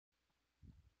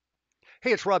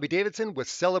Hey, it's Robbie Davidson with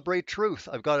Celebrate Truth.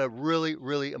 I've got a really,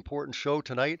 really important show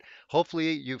tonight.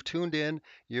 Hopefully, you've tuned in,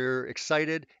 you're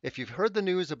excited. If you've heard the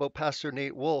news about Pastor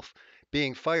Nate Wolfe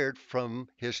being fired from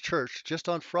his church just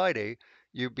on Friday,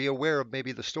 you'd be aware of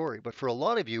maybe the story. But for a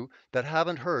lot of you that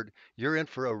haven't heard, you're in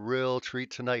for a real treat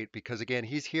tonight because, again,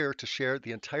 he's here to share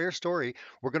the entire story.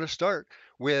 We're going to start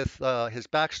with his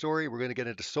backstory. We're going to get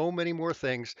into so many more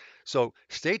things. So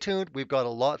stay tuned. We've got a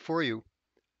lot for you.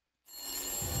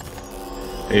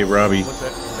 Hey, Robbie. What's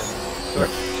that? Yeah. Sorry.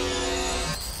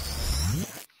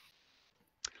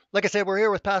 Like I said, we're here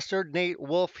with Pastor Nate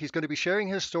Wolfe. He's going to be sharing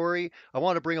his story. I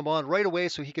want to bring him on right away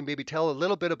so he can maybe tell a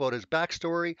little bit about his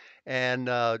backstory and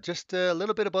just a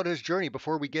little bit about his journey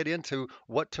before we get into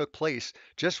what took place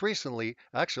just recently.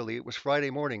 Actually, it was Friday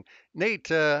morning. Nate,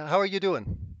 how are you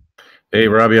doing? Hey,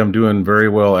 Robbie. I'm doing very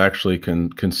well, actually,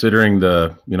 considering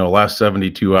the last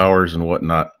 72 hours and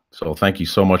whatnot. So thank you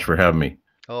so much for having me.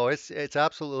 Oh, it's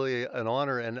absolutely an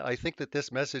honor, and I think that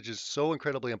this message is so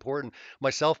incredibly important.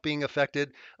 Myself being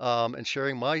affected and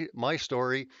sharing my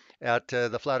story at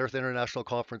the Flat Earth International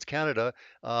Conference Canada,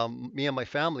 me and my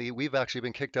family, we've actually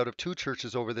been kicked out of two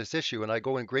churches over this issue, and I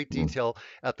go in great Mm. detail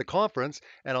at the conference,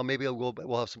 and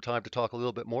we'll have some time to talk a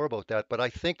little bit more about that. But I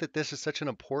think that this is such an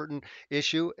important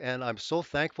issue, and I'm so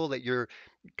thankful that you're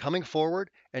coming forward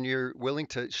and you're willing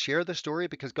to share the story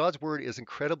because God's word is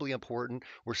incredibly important.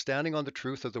 We're standing on the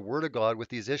truth of the word of God with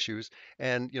these issues.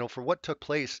 And, for what took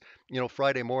place,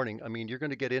 Friday morning, I mean, you're going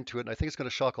to get into it, and I think it's going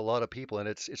to shock a lot of people. And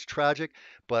it's tragic,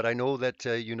 but I know that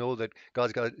you know that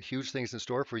God's got huge things in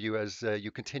store for you as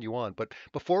you continue on. But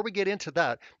before we get into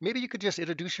that, maybe you could just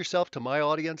introduce yourself to my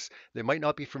audience. They might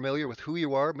not be familiar with who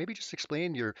you are. Maybe just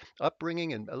explain your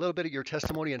upbringing and a little bit of your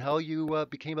testimony and how you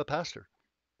became a pastor.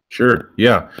 Sure.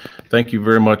 Yeah. Thank you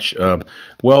very much.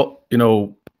 Well,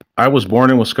 I was born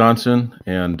in Wisconsin,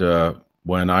 and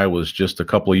when I was just a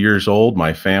couple of years old,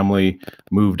 my family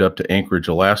moved up to Anchorage,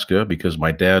 Alaska, because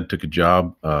my dad took a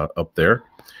job up there.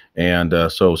 And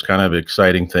so it was kind of an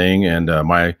exciting thing. And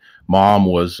my mom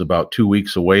was about 2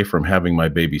 weeks away from having my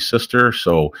baby sister.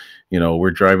 So,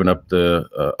 we're driving up the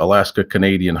Alaska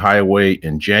Canadian Highway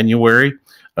in January.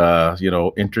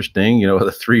 Interesting, a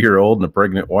 3-year-old and a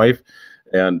pregnant wife.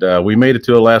 And we made it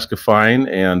to Alaska fine.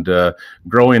 And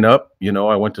growing up,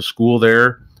 I went to school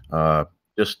there.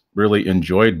 Just really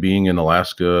enjoyed being in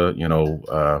Alaska.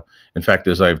 In fact,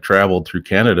 as I've traveled through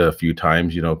Canada a few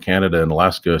times, Canada and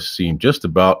Alaska seem just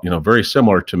about, very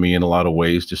similar to me in a lot of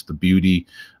ways, just the beauty,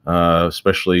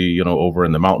 especially, over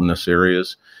in the mountainous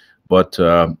areas. But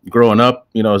growing up,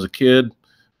 as a kid,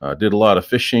 did a lot of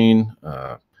fishing,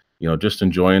 just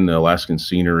enjoying the Alaskan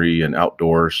scenery and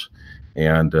outdoors.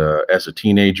 And as a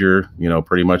teenager,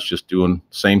 pretty much just doing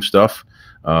same stuff.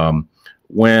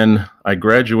 When I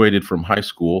graduated from high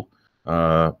school,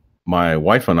 my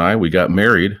wife and we got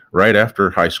married right after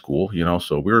high school,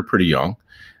 so we were pretty young.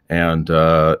 And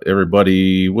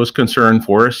everybody was concerned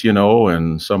for us,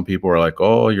 and some people were like,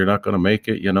 oh, you're not going to make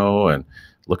it, and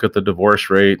look at the divorce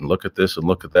rate and look at this and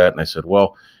look at that. And I said,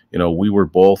 well, we were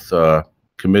both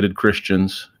committed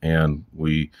Christians, and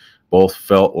we both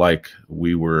felt like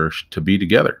we were to be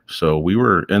together. So we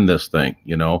were in this thing,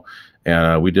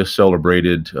 and we just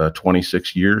celebrated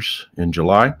 26 years in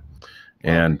July. Wow,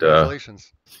 And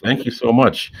congratulations. thank you so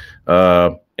much.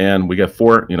 And we got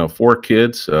four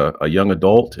kids, a young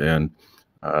adult, and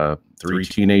three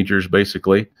teenagers,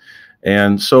 basically.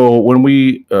 And so when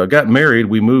we got married,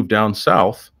 we moved down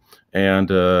south and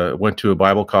went to a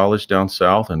Bible college down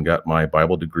south and got my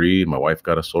Bible degree. And my wife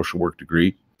got a social work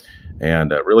degree,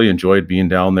 and really enjoyed being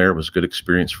down there. It was a good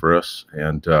experience for us.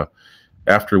 And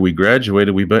after we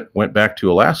graduated, we went back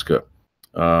to Alaska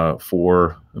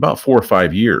for about 4 or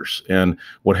 5 years. And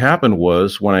what happened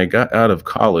was when I got out of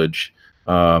college,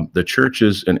 the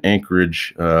churches in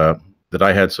Anchorage that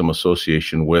I had some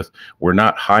association with were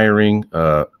not hiring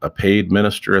a paid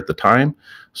minister at the time.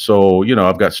 So,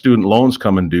 I've got student loans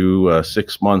coming due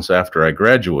 6 months after I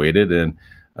graduated, and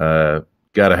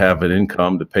got to have an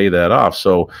income to pay that off.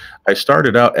 So I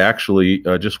started out actually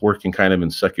just working kind of in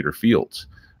secular fields.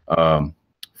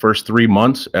 First 3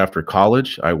 months after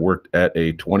college, I worked at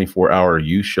a 24-hour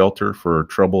youth shelter for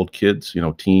troubled kids,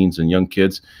 teens and young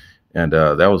kids. And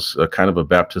that was kind of a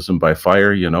baptism by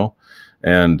fire,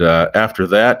 And after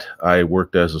that, I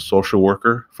worked as a social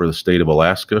worker for the state of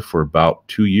Alaska for about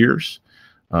 2 years.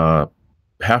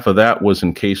 Half of that was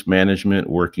in case management,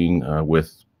 working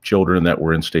with children that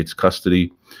were in state's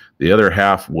custody. The other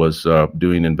half was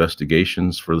doing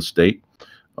investigations for the state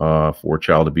for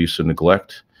child abuse and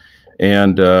neglect.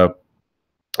 And I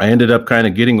ended up kind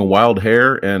of getting a wild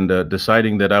hair and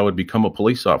deciding that I would become a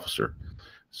police officer.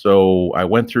 So I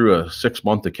went through a 6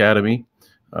 month academy,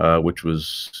 which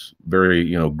was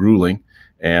very, grueling.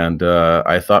 And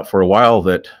I thought for a while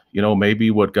that,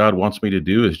 maybe what God wants me to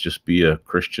do is just be a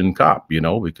Christian cop,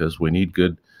 because we need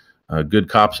good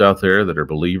cops out there that are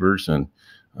believers and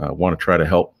want to try to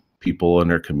help people in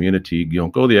their community,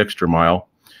 go the extra mile.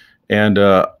 And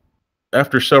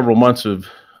after several months of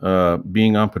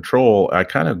being on patrol, I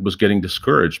kind of was getting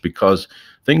discouraged because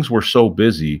things were so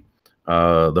busy.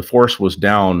 The force was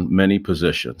down many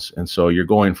positions, and so you're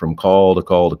going from call to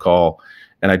call to call,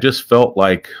 and I just felt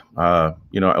like I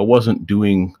wasn't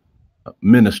doing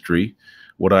ministry,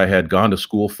 what I had gone to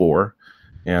school for,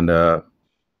 and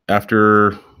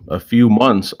after a few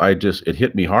months, it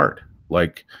hit me hard.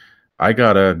 Like I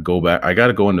gotta go back. I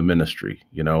gotta go into ministry,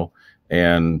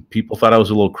 and people thought I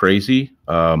was a little crazy.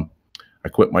 I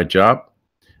quit my job,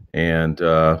 and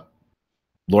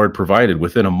Lord provided.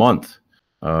 Within a month,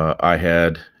 I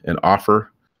had an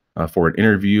offer for an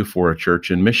interview for a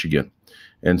church in Michigan.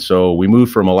 And so we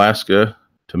moved from Alaska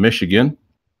to Michigan,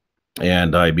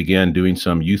 and I began doing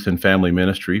some youth and family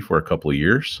ministry for a couple of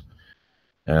years.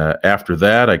 After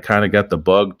that, I kind of got the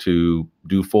bug to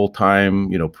do full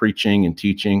time, preaching and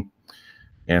teaching.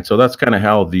 And so that's kind of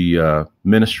how the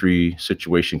ministry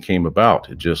situation came about.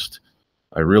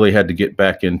 I really had to get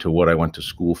back into what I went to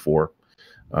school for.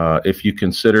 If you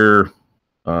consider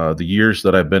the years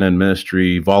that I've been in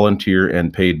ministry, volunteer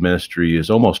and paid ministry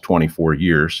is almost 24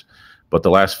 years. But the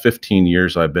last 15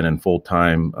 years, I've been in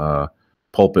full-time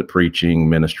pulpit preaching,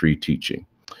 ministry, teaching.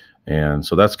 And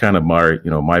so that's kind of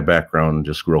my background,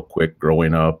 just real quick,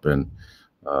 growing up and,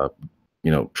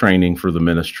 training for the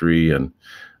ministry. And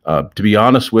to be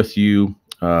honest with you,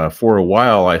 for a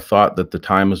while, I thought that the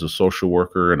time as a social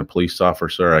worker and a police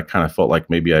officer, I kind of felt like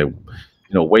maybe I,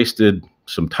 wasted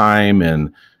some time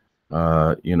and,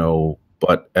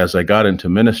 but as I got into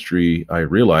ministry, I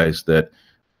realized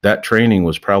that training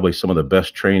was probably some of the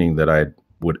best training that I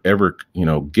would ever,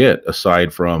 get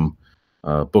aside from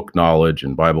book knowledge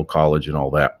and Bible college and all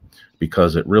that,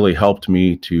 because it really helped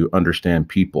me to understand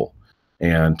people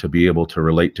and to be able to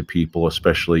relate to people,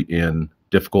 especially in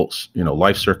difficult,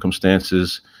 life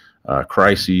circumstances,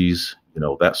 crises,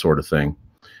 that sort of thing.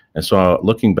 And so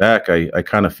looking back, I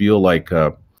kind of feel like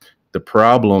the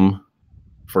problem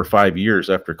for 5 years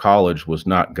after college was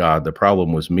not God. The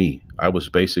problem was me. I was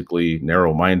basically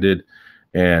narrow-minded,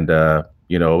 and I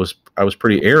was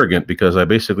pretty arrogant because I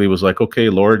basically was like, okay,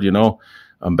 Lord,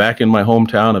 I'm back in my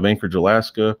hometown of Anchorage,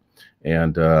 Alaska,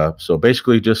 and so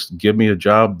basically just give me a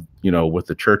job, with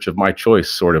the church of my choice,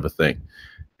 sort of a thing.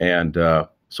 And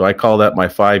so I call that my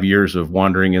 5 years of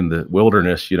wandering in the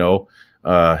wilderness.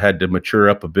 Had to mature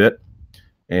up a bit.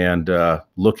 And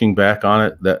looking back on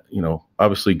it, that,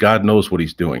 obviously God knows what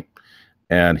he's doing.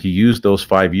 And he used those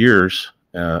 5 years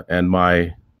and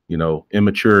my,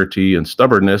 immaturity and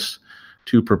stubbornness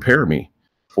to prepare me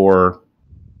for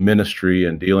ministry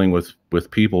and dealing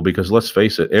with people. Because let's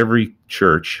face it, every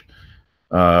church,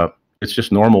 it's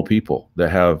just normal people that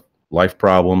have life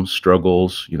problems,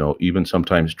 struggles, even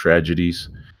sometimes tragedies.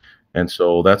 And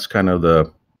so that's kind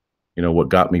of what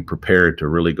got me prepared to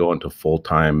really go into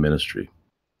full-time ministry.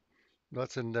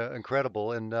 That's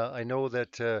incredible. And I know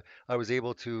that I was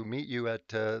able to meet you at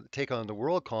Take on the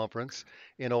World conference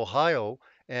in Ohio.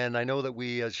 And I know that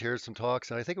we shared some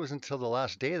talks. And I think it was until the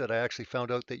last day that I actually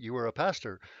found out that you were a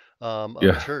pastor of a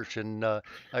Yeah, church. And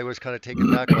I was kind of taken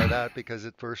back by that because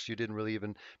at first you didn't really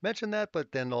even mention that.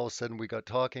 But then all of a sudden we got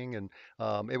talking. And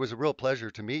it was a real pleasure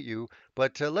to meet you.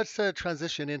 But let's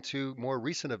transition into more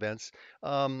recent events.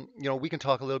 We can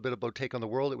talk a little bit about Take on the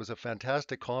World. It was a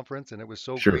fantastic conference, and it was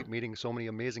so sure. great meeting so many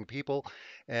amazing people.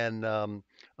 And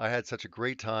I had such a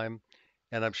great time,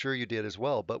 and I'm sure you did as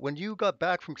well. But when you got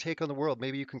back from Take on the World,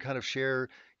 maybe you can kind of share,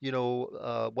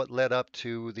 what led up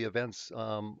to the events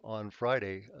on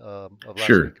Friday of last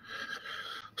Sure. week.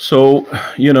 So,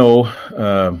 you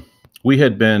know, we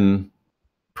had been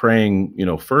praying,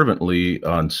 fervently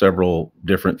on several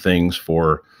different things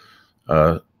for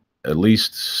uh, at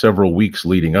least several weeks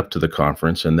leading up to the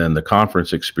conference. And then the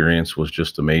conference experience was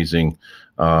just amazing.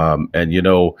 And,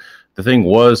 the thing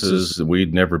is that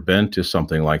we'd never been to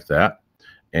something like that.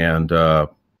 And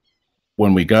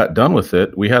when we got done with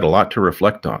it, we had a lot to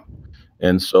reflect on.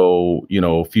 And so,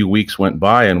 a few weeks went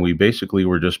by, and we basically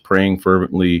were just praying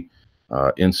fervently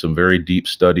in some very deep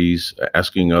studies,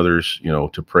 asking others,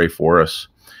 to pray for us.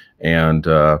 And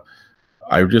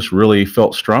I just really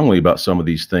felt strongly about some of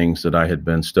these things that I had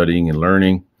been studying and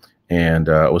learning. And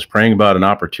I was praying about an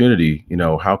opportunity,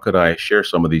 how could I share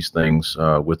some of these things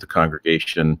with the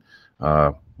congregation?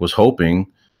 Was hoping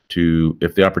to,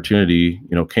 if the opportunity,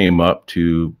 came up,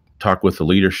 to talk with the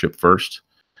leadership first,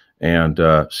 and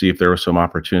see if there was some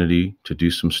opportunity to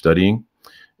do some studying.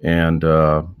 And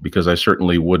because I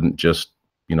certainly wouldn't just,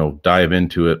 dive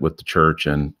into it with the church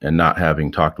and not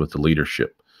having talked with the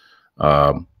leadership.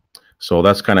 Um, so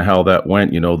that's kind of how that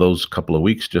went. Those couple of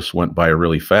weeks just went by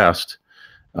really fast.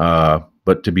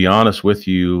 But to be honest with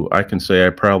you, I can say I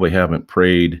probably haven't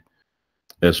prayed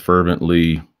as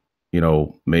fervently,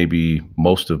 maybe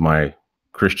most of my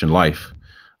Christian life,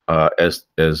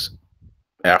 as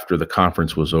after the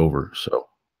conference was over. So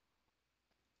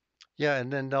Yeah,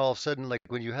 and then all of a sudden, like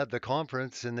when you had the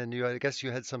conference, and then I guess you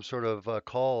had some sort of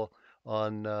call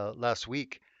on last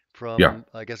week yeah, from,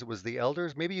 I guess it was the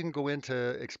elders. Maybe you can go into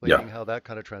yeah, explaining how that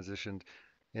kind of transitioned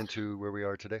into where we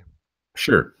are today.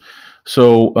 sure.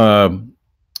 So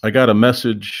I got a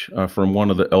message from one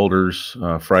of the elders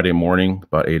Friday morning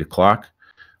about 8 o'clock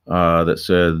that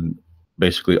said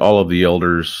basically all of the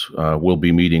elders will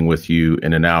be meeting with you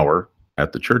in an hour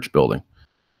at the church building.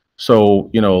 So,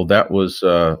 that was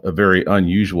a very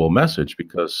unusual message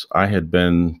because I had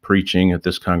been preaching at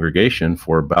this congregation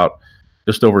for about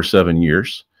just over 7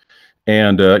 years.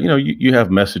 And, you have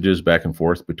messages back and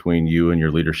forth between you and your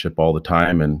leadership all the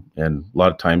time. And a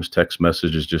lot of times text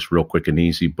message is just real quick and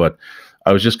easy. But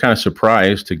I was just kind of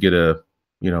surprised to get a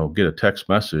text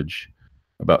message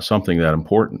about something that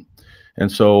important.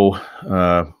 And so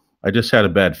I just had a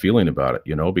bad feeling about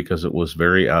it, because it was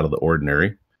very out of the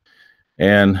ordinary.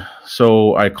 And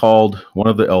so I called one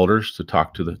of the elders to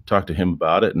talk to him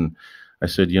about it, and I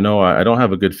said, I don't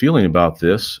have a good feeling about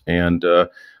this, and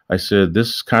I said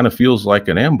this kind of feels like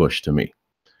an ambush to me.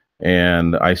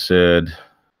 And I said,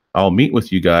 I'll meet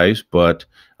with you guys, but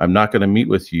I'm not going to meet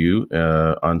with you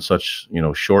on such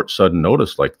short, sudden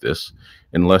notice like this,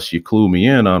 unless you clue me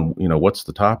in on what's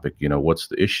the topic, what's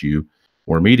the issue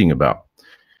we're meeting about.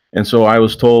 And so I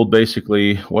was told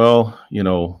basically, well,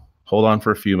 hold on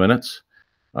for a few minutes.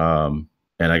 And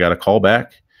I got a call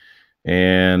back,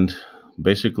 and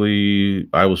basically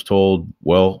I was told,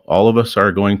 well, all of us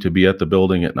are going to be at the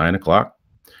building at 9 o'clock,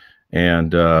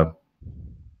 and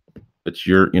it's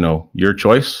your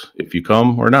choice if you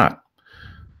come or not.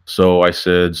 So I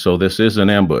said, so this is an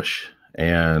ambush,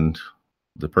 and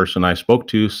the person I spoke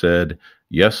to said,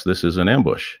 yes, this is an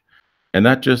ambush, and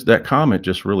that comment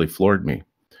just really floored me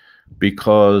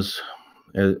because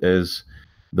as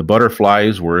the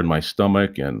butterflies were in my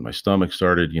stomach and my stomach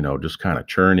started, just kind of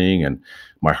churning and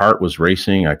my heart was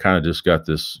racing. I kind of just got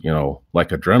this, like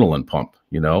adrenaline pump,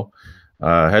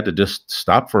 I had to just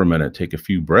stop for a minute, take a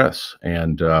few breaths.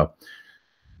 And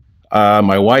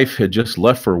my wife had just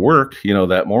left for work,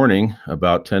 that morning,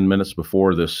 about 10 minutes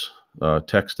before this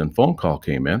text and phone call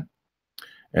came in.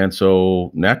 And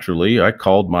so naturally, I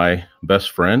called my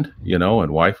best friend,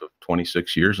 and wife of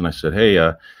 26 years, and I said, hey,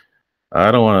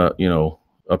 I don't want to,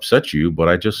 upset you, but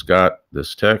I just got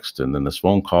this text and then this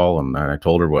phone call, and I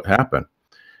told her what happened.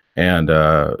 And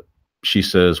she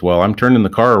says, well, I'm turning the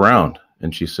car around.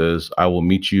 And she says, I will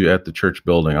meet you at the church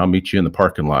building. I'll meet you in the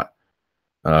parking lot.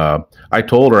 I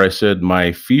told her, I said,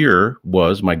 my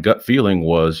gut feeling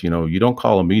was, you don't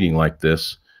call a meeting like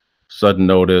this sudden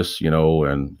notice,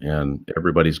 and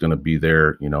everybody's going to be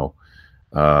there,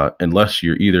 unless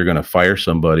you're either going to fire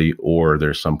somebody or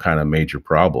there's some kind of major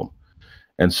problem.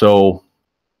 And so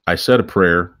I said a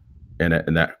prayer,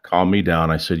 and that calmed me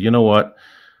down. I said, you know what?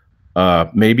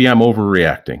 Maybe I'm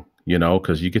overreacting,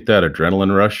 because you get that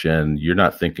adrenaline rush and you're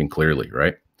not thinking clearly,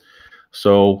 right?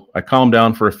 So I calmed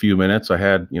down for a few minutes. I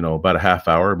had, about a half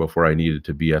hour before I needed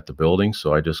to be at the building.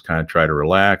 So I just kind of tried to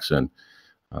relax, and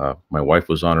my wife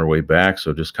was on her way back.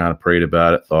 So just kind of prayed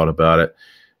about it, thought about it.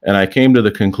 And I came to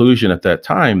the conclusion at that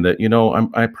time that,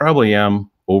 I probably am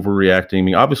overreacting. I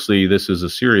mean, obviously this is a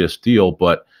serious deal,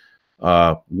 but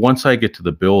once I get to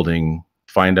the building,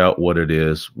 find out what it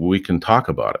is, we can talk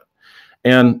about it.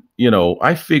 And,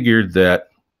 I figured that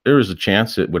there was a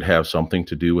chance it would have something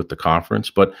to do with the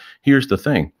conference. But here's the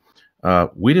thing.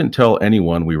 We didn't tell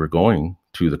anyone we were going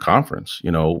to the conference.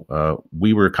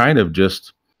 We were kind of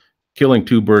just killing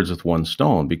two birds with one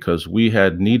stone because we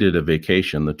had needed a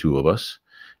vacation, the two of us.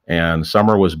 And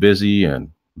summer was busy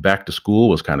and back to school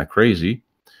was kind of crazy.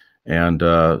 And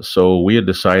so we had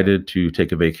decided to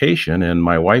take a vacation, and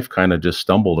my wife kind of just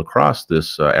stumbled across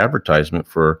this advertisement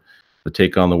for the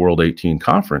Take on the World 18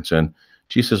 conference. And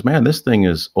she says, man, this thing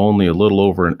is only a little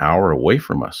over an hour away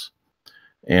from us.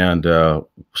 And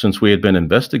since we had been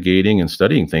investigating and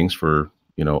studying things for,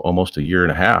 almost a year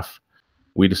and a half,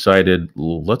 we decided,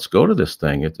 well, let's go to this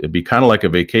thing. It'd be kind of like a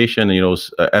vacation,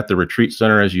 at the retreat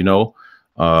center, as you know,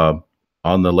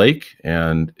 on the lake,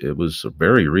 and it was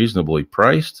very reasonably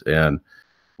priced. And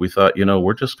we thought,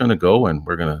 we're just going to go and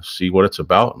we're going to see what it's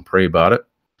about and pray about it.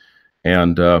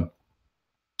 And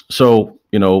so,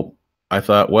 I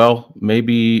thought, well,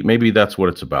 maybe that's what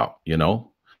it's about,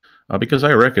 because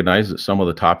I recognize that some of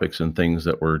the topics and things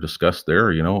that were discussed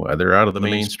there, they're out of the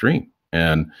mainstream.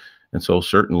 And so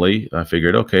certainly I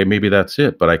figured, okay, maybe that's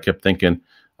it. But I kept thinking,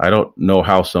 I don't know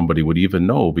how somebody would even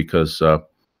know because,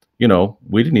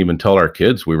 we didn't even tell our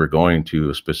kids we were going to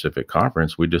a specific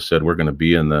conference. We just said we're going to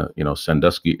be in the,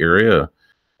 Sandusky area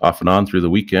off and on through the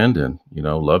weekend and,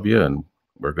 love you. And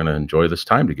we're going to enjoy this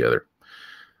time together.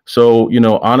 So,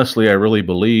 honestly, I really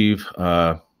believe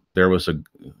there was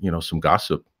some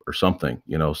gossip or something.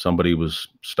 Somebody was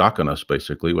stalking us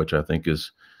basically, which I think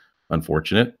is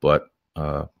unfortunate, but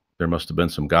there must have been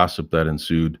some gossip that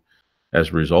ensued as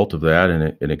a result of that,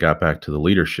 and it got back to the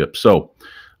leadership. So,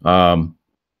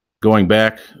 going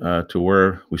back to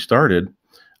where we started,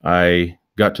 I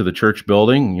got to the church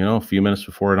building, a few minutes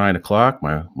before 9 o'clock.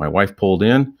 My wife pulled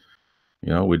in.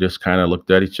 We just kind of looked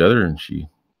at each other, and she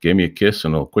gave me a kiss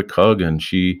and a quick hug, and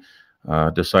she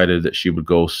decided that she would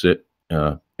go sit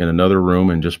in another room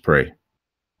and just pray.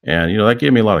 And that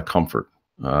gave me a lot of comfort.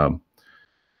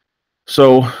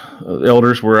 So the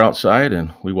elders were outside,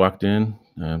 and we walked in,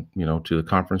 to the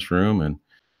conference room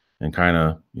and kind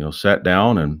of sat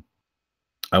down. And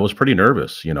I was pretty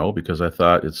nervous, because I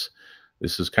thought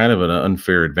this is kind of an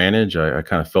unfair advantage. I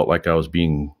kind of felt like I was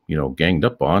being ganged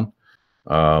up on.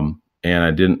 And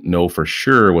I didn't know for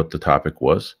sure what the topic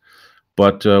was.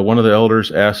 But one of the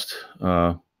elders asked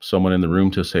someone in the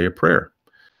room to say a prayer.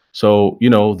 So,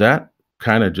 that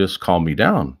kind of just calmed me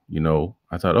down.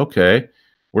 I thought, okay,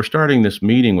 we're starting this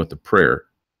meeting with a prayer.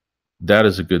 That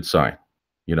is a good sign,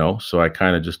 So I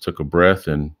kind of just took a breath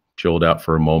and chilled out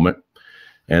for a moment.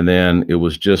 And then it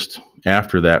was just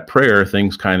after that prayer,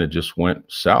 things kind of just went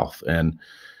south. And,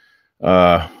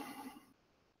 I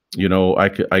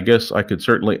guess I could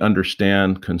certainly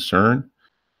understand concern,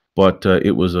 but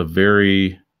it was a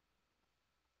very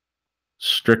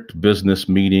strict business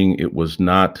meeting. It was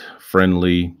not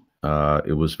friendly.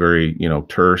 It was very,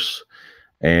 terse.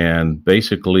 And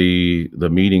basically, the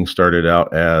meeting started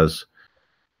out as,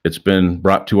 it's been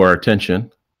brought to our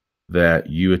attention that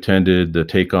you attended the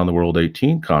Take on the World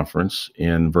 18 conference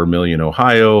in Vermilion,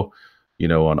 Ohio,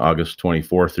 on August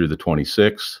 24th through the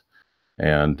 26th.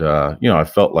 And, I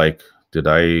felt like, did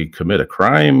I commit a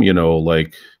crime?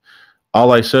 Like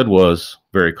all I said was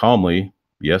very calmly,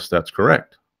 yes, that's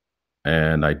correct.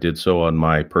 And I did so on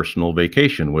my personal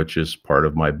vacation, which is part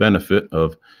of my benefit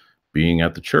of being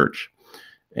at the church.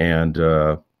 And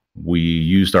we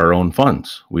used our own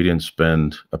funds. We didn't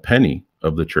spend a penny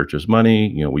of the church's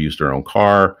money. We used our own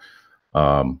car.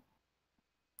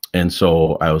 And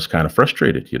so I was kind of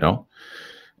frustrated,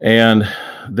 And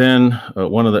then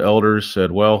one of the elders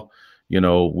said, well,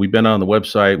 we've been on the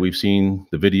website, we've seen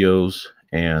the videos,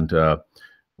 and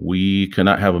we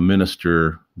cannot have a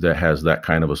minister that has that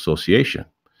kind of association.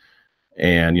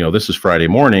 And, this is Friday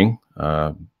morning,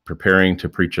 preparing to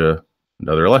preach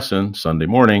another lesson Sunday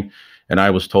morning. And I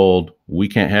was told, we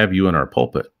can't have you in our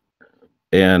pulpit.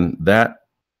 And that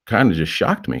kind of just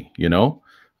shocked me,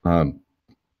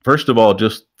 First of all,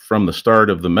 just from the start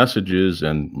of the messages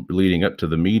and leading up to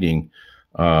the meeting,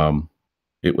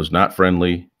 it was not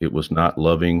friendly. It was not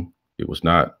loving. It was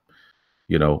not,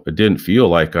 it didn't feel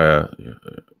like a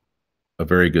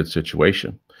very good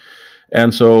situation.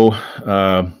 And so,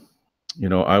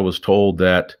 I was told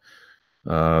that,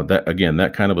 that again,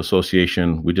 that kind of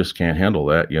association, we just can't handle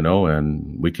that,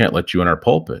 and we can't let you in our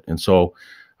pulpit. And so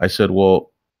I said,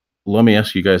 well, let me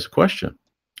ask you guys a question.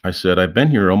 I said, I've been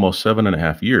here almost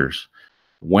 7.5 years.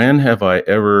 When have I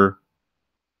ever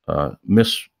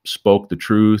misspoke the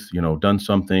truth, done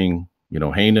something,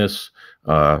 heinous,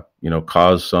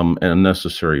 caused some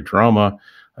unnecessary drama?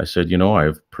 I said,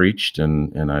 I've preached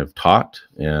and I've taught,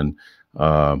 and,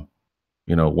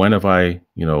 when have I,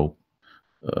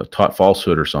 taught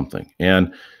falsehood or something?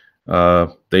 And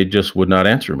they just would not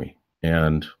answer me.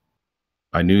 And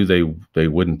I knew they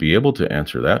wouldn't be able to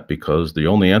answer that because the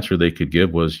only answer they could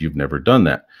give was, you've never done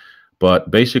that.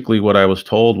 But basically what I was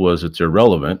told was, it's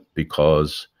irrelevant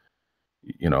because,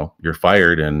 you're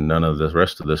fired and none of the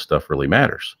rest of this stuff really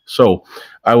matters. So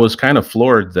I was kind of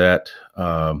floored that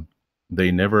they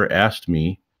never asked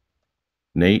me,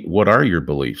 Nate, what are your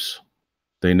beliefs?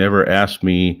 They never asked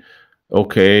me,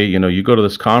 okay, you go to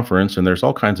this conference and there's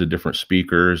all kinds of different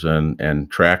speakers and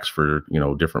tracks for,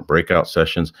 different breakout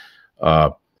sessions.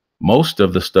 Most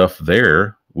of the stuff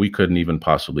there we couldn't even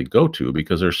possibly go to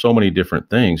because there's so many different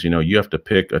things. You have to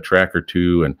pick a track or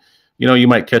two, and you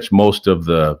might catch most of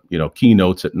the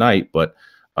keynotes at night, but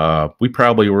we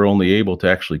probably were only able to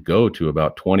actually go to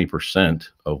about 20%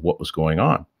 of what was going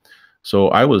on. So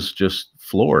I was just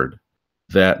floored.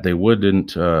 that they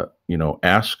wouldn't,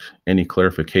 ask any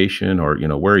clarification or,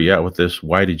 where are you at with this?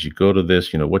 Why did you go to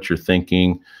this? What you're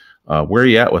thinking? Where are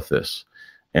you at with this?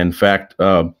 In fact,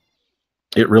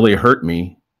 it really hurt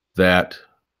me that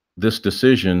this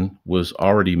decision was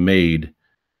already made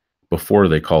before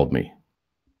they called me.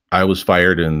 I was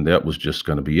fired, and that was just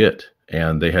going to be it.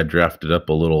 And they had drafted up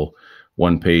a little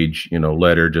one-page,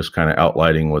 letter, just kind of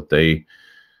outlining what they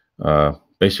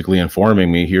basically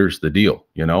informing me, here's the deal.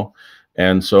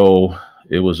 And so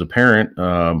it was apparent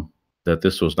that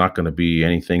this was not going to be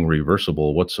anything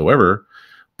reversible whatsoever.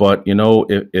 But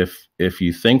if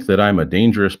you think that I'm a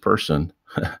dangerous person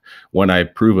when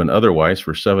I've proven otherwise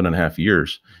for 7.5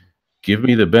 years, give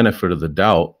me the benefit of the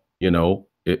doubt.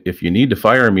 If you need to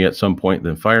fire me at some point,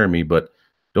 then fire me, but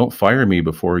don't fire me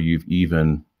before you've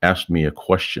even asked me a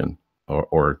question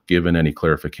or given any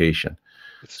clarification.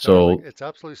 It's startling. So, It's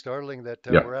absolutely startling that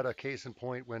yeah, we're at a case in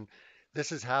point when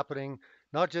this is happening,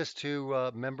 not just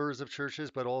to members of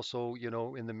churches, but also,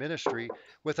 in the ministry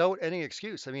without any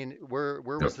excuse. I mean, where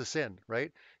yeah, was the sin,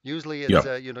 right? Usually it's,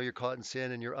 yeah, you're caught in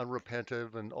sin and you're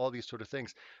unrepentive and all these sort of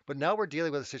things. But now we're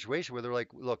dealing with a situation where they're like,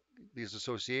 look, these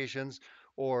associations,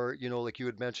 or, like you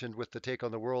had mentioned with the Take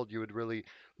on the World, you had really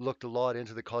looked a lot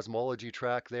into the cosmology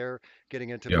track there, getting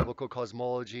into yeah, biblical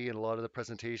cosmology and a lot of the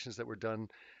presentations that were done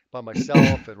by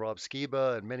myself and Rob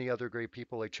Skiba and many other great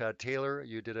people like Chad Taylor.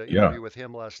 You did an yeah, interview with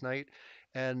him last night.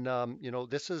 And,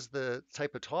 this is the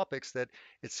type of topics that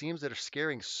it seems that are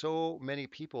scaring so many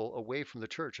people away from the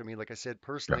church. I mean, like I said, yeah,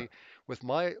 personally, with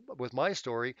my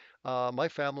story, my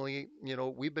family,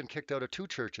 we've been kicked out of two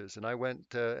churches. And I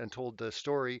went and told the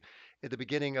story at the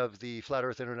beginning of the Flat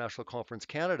Earth International Conference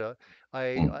Canada.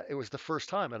 mm, It was the first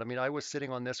time. And I mean, I was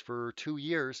sitting on this for 2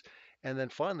 years, and then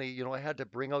finally, I had to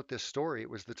bring out this story. It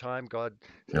was the time God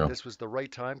said yeah, this was the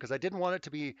right time because I didn't want it to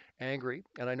be angry.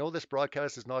 And I know this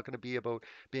broadcast is not going to be about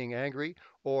being angry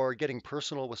or getting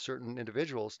personal with certain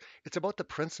individuals. It's about the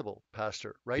principle,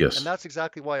 Pastor, right? And yes, that's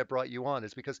exactly why I brought you on,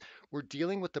 is because we're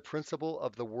dealing with the principle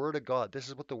of the Word of God. This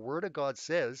is what the Word of God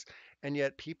says. And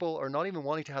yet people are not even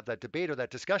wanting to have that debate or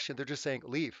that discussion. They're just saying,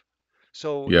 leave.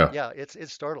 So, yeah, yeah,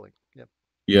 it's startling.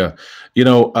 Yeah.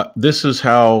 yeah. This is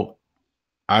how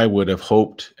I would have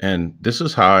hoped, and this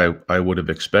is how I would have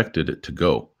expected it to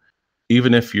go.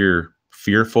 Even if you're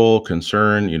fearful,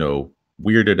 concerned,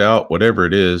 weirded out, whatever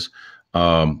it is,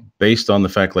 based on the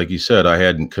fact, like you said, I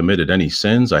hadn't committed any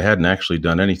sins. I hadn't actually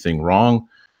done anything wrong.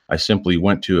 I simply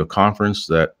went to a conference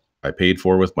that I paid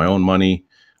for with my own money.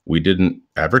 We didn't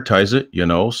advertise it,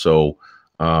 so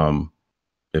um,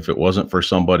 if it wasn't for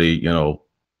somebody,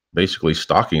 basically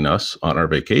stalking us on our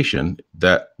vacation,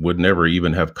 that would never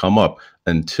even have come up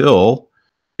until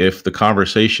if the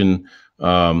conversation,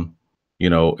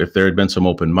 if there had been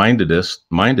some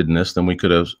mindedness, then we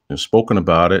could have spoken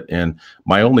about it. And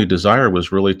my only desire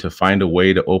was really to find a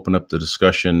way to open up the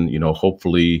discussion,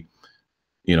 hopefully,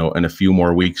 in a few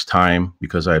more weeks' time,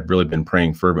 because I had really been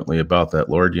praying fervently about that.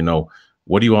 Lord,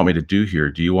 what do you want me to do here?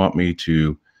 Do you want me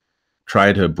to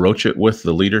try to broach it with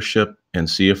the leadership and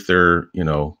see if they're,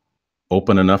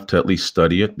 open enough to at least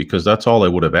study it? Because that's all I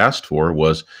would have asked for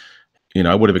was,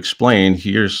 I would have explained,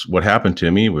 here's what happened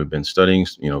to me. We've been studying,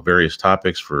 various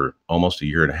topics for almost a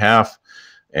year and a half.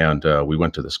 And we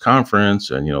went to this conference,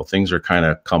 and, things are kind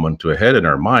of coming to a head in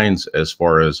our minds as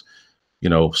far as,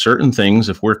 certain things.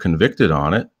 If we're convicted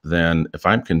on it, then if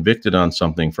I'm convicted on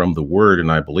something from the word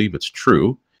and I believe it's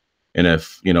true, and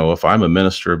if I'm a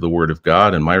minister of the word of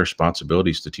God and my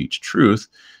responsibility is to teach truth,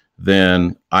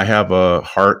 then I have a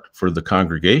heart for the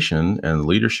congregation and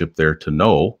leadership there to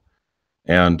know.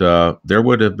 And there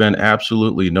would have been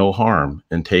absolutely no harm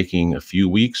in taking a few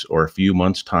weeks or a few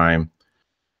months' time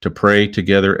to pray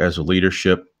together as a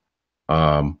leadership,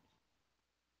 um,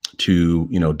 to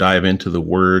dive into the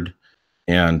Word.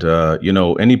 And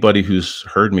anybody who's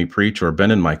heard me preach or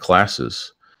been in my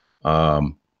classes,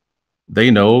 um, they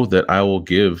know that I will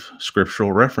give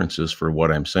scriptural references for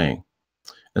what I'm saying.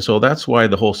 And so that's why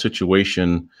the whole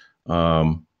situation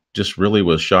just really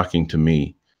was shocking to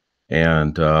me.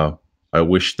 And I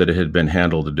wish that it had been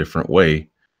handled a different way.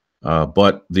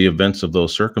 But the events of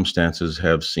those circumstances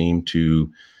have seemed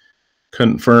to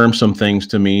confirm some things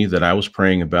to me that I was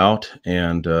praying about.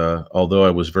 And although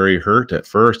I was very hurt at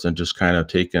first and just kind of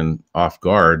taken off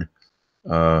guard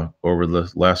over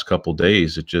the last couple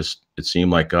days, it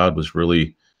seemed like God was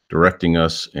really directing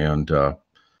us and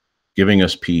giving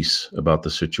us peace about the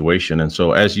situation. And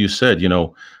so, as you said,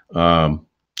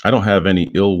 I don't have any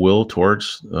ill will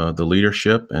towards the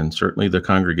leadership and certainly the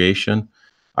congregation.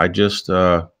 I just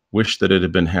wish that it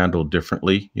had been handled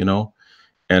differently,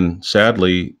 And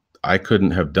sadly, I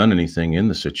couldn't have done anything in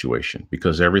the situation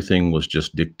because everything was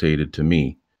just dictated to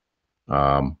me.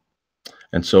 Um,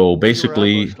 and so Well, you were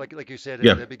basically, ambushed, like you said in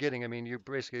yeah, the beginning. I mean, you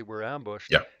basically were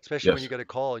ambushed, yeah, especially when you yes, get a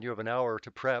call and you have an hour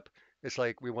to prep. It's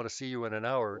like we want to see you in an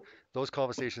hour. Those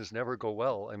conversations never go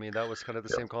well. I mean, that was kind of the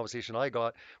yeah, same conversation I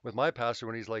got with my pastor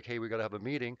when he's like, "Hey, we got to have a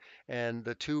meeting." And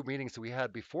the two meetings that we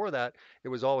had before that, it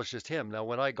was always just him. Now,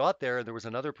 when I got there and there was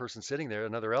another person sitting there,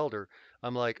 another elder,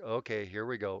 I'm like, "Okay, here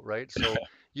we go." Right? So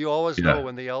you always know yeah,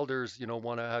 when the elders,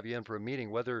 want to have you in for a meeting,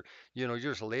 whether you're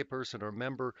just a layperson or a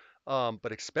member,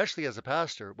 but especially as a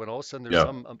pastor, when all of a sudden there's yeah.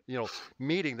 some,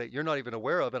 meeting that you're not even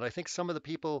aware of. And I think some of the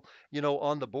people,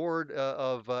 on the board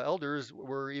of elders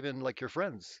were even like your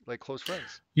friends, like close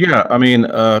friends. Yeah, I mean,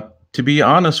 to be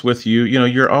honest with you,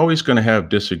 you're always going to have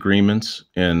disagreements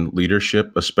in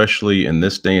leadership, especially in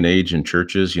this day and age in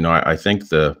churches. I think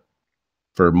the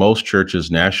for most churches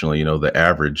nationally, the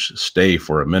average stay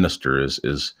for a minister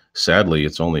is sadly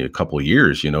it's only a couple of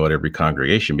years, at every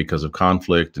congregation because of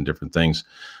conflict and different things.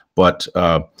 But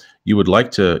you would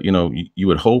like to, you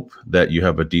would hope that you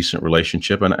have a decent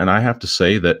relationship, and I have to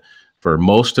say that for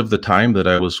most of the time that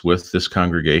I was with this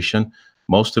congregation,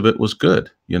 most of it was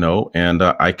good, and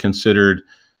I considered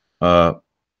uh,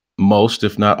 most,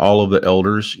 if not all, of the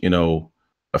elders,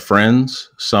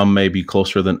 friends. Some may be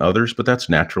closer than others, but that's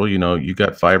natural. You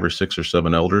got five or six or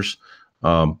seven elders.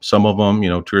 Some of them,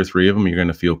 two or three of them, you're going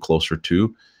to feel closer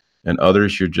to, and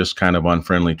others you're just kind of on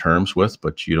friendly terms with,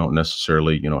 but you don't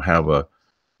necessarily, have a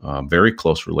very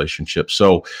close relationship.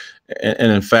 So,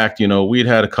 and in fact, we'd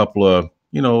had a couple of,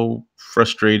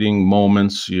 frustrating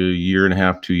moments a year and a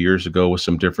half, 2 years ago with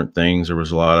some different things. There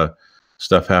was a lot of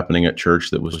stuff happening at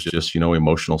church that was just,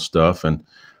 emotional stuff. And,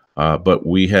 but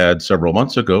we had several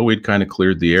months ago, we'd kind of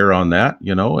cleared the air on that,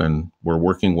 and we're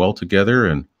working well together.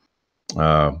 And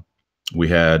uh, we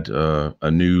had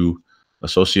a new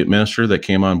associate minister that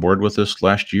came on board with us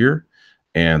last year,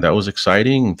 and that was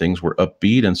exciting. Things were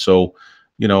upbeat, and so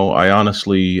I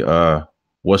honestly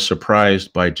was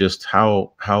surprised by just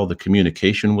how the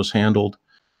communication was handled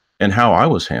and how I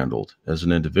was handled as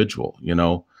an individual.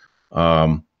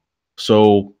 Um,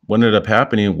 so what ended up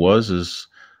happening is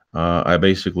I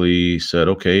basically said,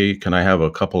 okay, can I have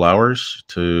a couple hours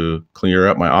to clear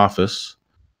up my office?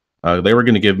 They were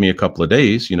going to give me a couple of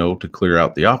days, to clear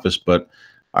out the office, but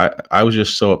I was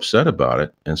just so upset about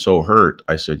it and so hurt.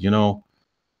 I said,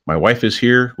 my wife is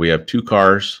here. We have two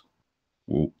cars.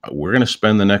 We're going to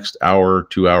spend the next hour,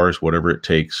 2 hours, whatever it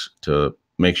takes to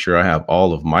make sure I have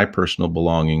all of my personal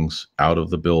belongings out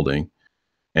of the building.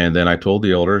 And then I told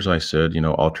the elders, I said,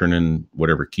 I'll turn in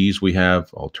whatever keys we have.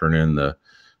 I'll turn in the,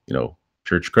 you know,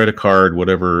 church credit card,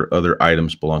 whatever other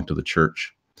items belong to the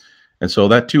church. And so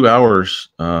that 2 hours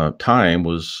time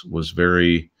was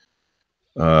very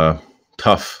uh,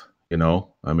 tough.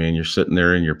 I mean, you're sitting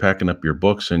there and you're packing up your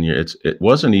books, and it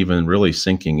wasn't even really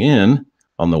sinking in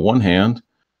on the one hand,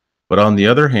 but on the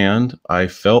other hand, I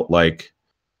felt like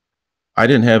I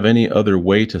didn't have any other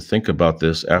way to think about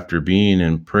this after being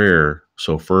in prayer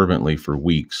so fervently for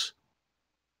weeks.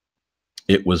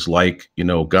 It was like,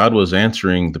 God was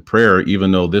answering the prayer,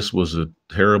 even though this was a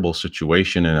terrible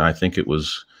situation. And I think it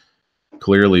was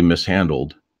clearly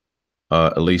mishandled,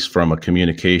 at least from a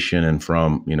communication and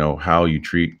from, how you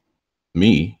treat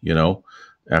me,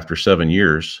 after 7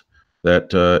 years.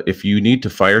 That if you need to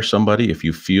fire somebody, if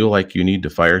you feel like you need to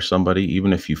fire somebody,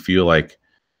 even if you feel like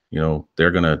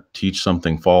they're going to teach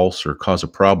something false or cause a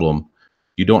problem,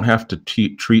 you don't have to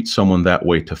treat someone that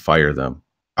way to fire them.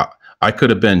 I could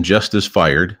have been just as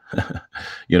fired,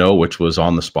 which was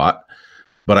on the spot,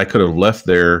 but I could have left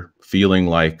there feeling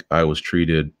like I was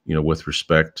treated, with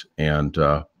respect and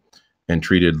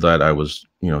treated that I was,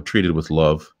 treated with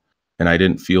love, and I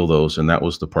didn't feel those, and that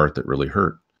was the part that really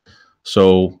hurt.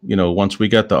 So, once we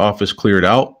got the office cleared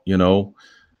out,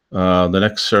 the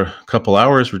next couple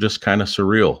hours were just kind of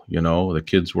surreal. The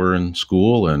kids were in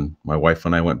school, and my wife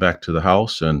and I went back to the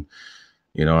house, and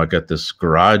I got this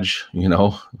garage,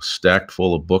 stacked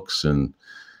full of books and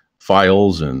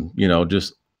files, and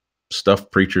just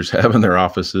stuff preachers have in their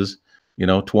offices.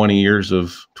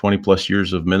 20 plus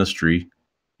years of ministry,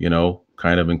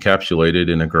 kind of encapsulated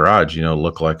in a garage.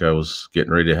 Looked like I was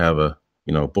getting ready to have a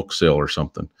book sale or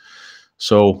something.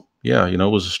 So yeah, it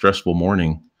was a stressful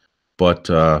morning, but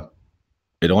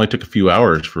it only took a few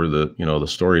hours for the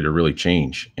story to really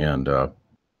change. And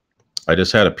I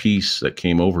just had a peace that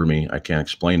came over me. I can't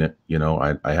explain it.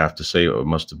 I have to say it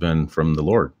must have been from the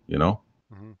Lord.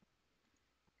 Hmm.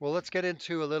 Well, let's get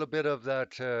into a little bit of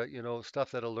that,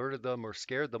 stuff that alerted them or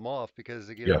scared them off, because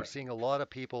again, Yeah. we're seeing a lot of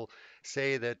people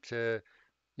say that.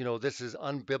 this is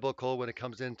unbiblical when it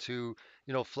comes into,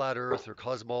 flat earth or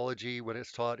cosmology when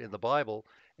it's taught in the Bible.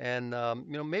 And,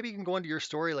 maybe you can go into your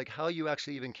story, like how you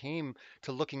actually even came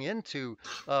to looking into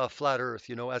flat earth.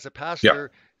 As a Yeah.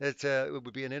 pastor, it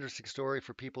would be an interesting story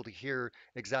for people to hear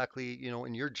exactly,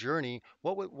 in your journey,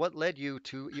 what led you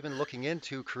to even looking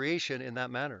into creation in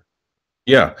that manner.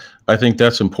 Yeah, I think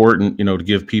that's important, to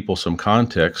give people some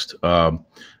context,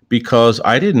 because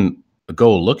I didn't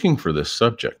go looking for this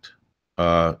subject.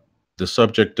 Uh, the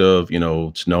subject of,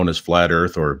 it's known as flat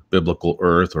Earth or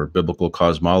biblical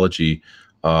cosmology.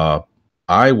 Uh,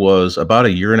 I was about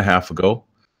a year and a half ago.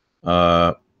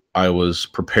 Uh, I was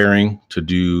preparing to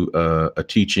do a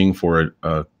teaching for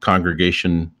a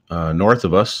congregation north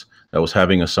of us that was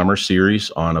having a summer series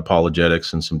on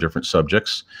apologetics and some different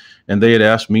subjects. And they had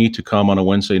asked me to come on a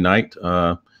Wednesday night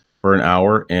for an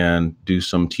hour and do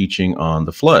some teaching on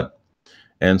the flood.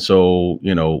 And so,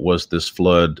 was this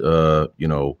flood,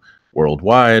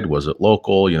 worldwide? Was it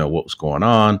local? What was going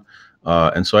on?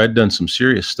 And so I'd done some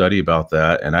serious study about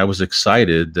that. And I was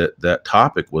excited that that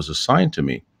topic was assigned to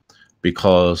me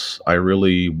because I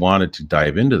really wanted to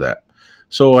dive into that.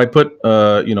 So I put,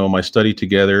 my study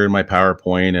together in my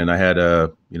PowerPoint, and I had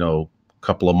a,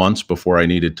 couple of months before I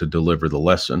needed to deliver the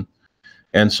lesson.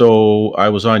 And so I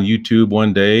was on YouTube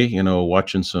one day,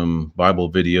 watching some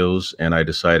Bible videos, and I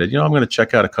decided, I'm going to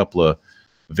check out a couple of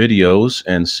videos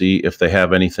and see if they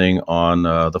have anything on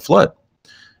the flood.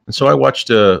 And so I watched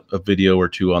a video or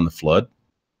two on the flood,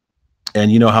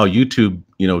 and you know how YouTube,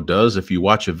 does, if you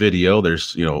watch a video,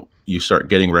 there's, you start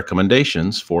getting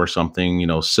recommendations for something,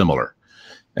 similar.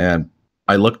 And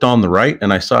I looked on the right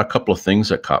and I saw a couple of things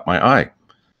that caught my eye.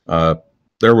 Uh,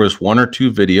 there was one or two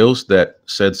videos that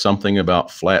said something about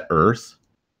flat Earth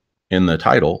in the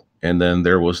title, and then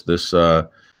there was this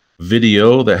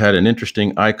video that had an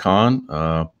interesting icon.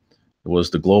 It was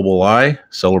the global lie,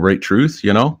 celebrate truth,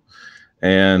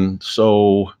 and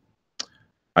so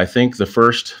I think the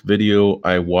first video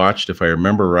I watched, if I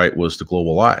remember right, was the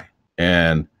global lie,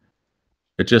 and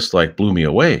it just like blew me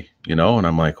away, and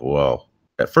I'm like, well,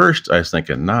 at first I was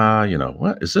thinking, nah,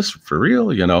 what is this for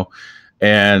real,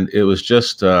 and it was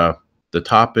just the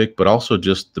topic, but also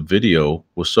just the video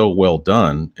was so well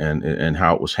done, and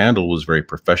how it was handled was very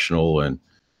professional and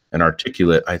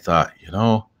articulate. I thought,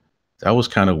 that was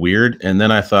kind of weird. And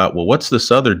then I thought, well, what's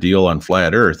this other deal on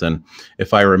flat Earth? And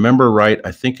if I remember right,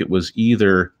 I think it was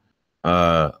either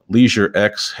Leisure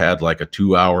X had like a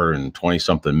 2 hour and 20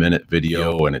 something minute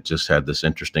video, and it just had this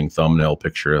interesting thumbnail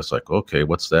picture. I was like, okay,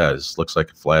 what's that? This looks like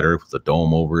a flat Earth with a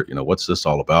dome over it. What's this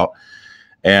all about?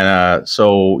 And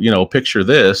so, picture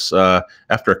this,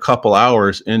 after a couple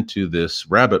hours into this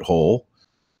rabbit hole,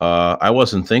 I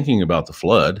wasn't thinking about the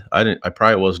flood. I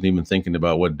probably wasn't even thinking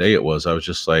about what day it was. I was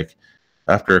just like,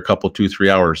 after a couple, 2, 3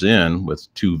 hours in with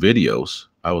two videos,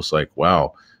 I was like,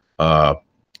 wow, uh,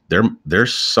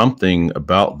 there's something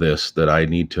about this that I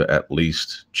need to at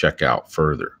least check out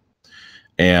further.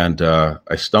 And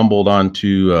I stumbled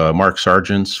onto Mark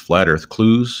Sargent's Flat Earth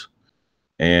Clues,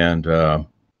 and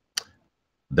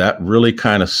that really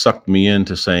kind of sucked me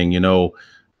into saying,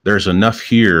 there's enough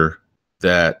here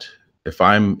that if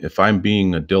I'm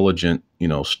being a diligent,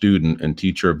 student and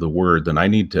teacher of the word, then I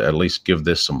need to at least give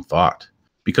this some thought,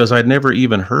 because I'd never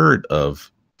even heard of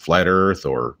flat Earth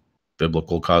or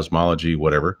biblical cosmology,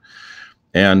 whatever.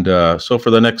 And so for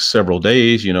the next several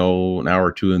days, an hour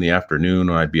or two in the afternoon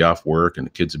when I'd be off work and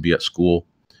the kids would be at school,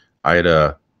 I'd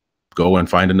go and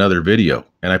find another video.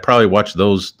 And I probably watched the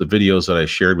videos that I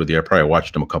shared with you. I probably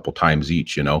watched them a couple times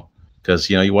each, because,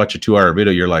 you watch a 2 hour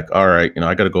video, you're like, all right,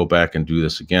 I got to go back and do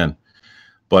this again.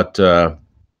 But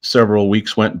several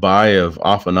weeks went by of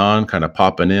off and on, kind of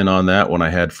popping in on that when I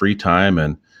had free time.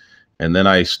 And then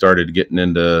I started getting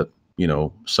into,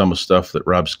 some of stuff that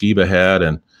Rob Skiba had.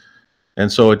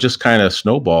 And so it just kind of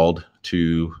snowballed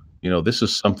to, this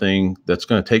is something that's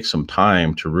going to take some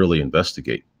time to really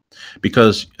investigate.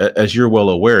 Because as you're well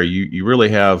aware, you really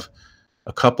have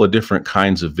a couple of different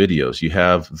kinds of videos. You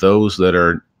have those that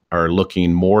are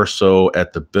looking more so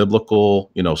at the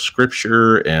biblical,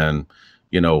 scripture and,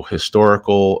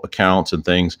 historical accounts and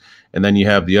things. And then you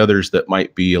have the others that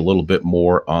might be a little bit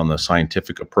more on the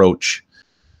scientific approach.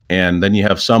 And then you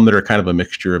have some that are kind of a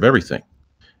mixture of everything.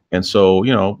 And so,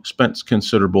 spent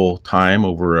considerable time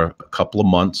over a couple of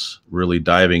months really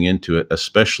diving into it,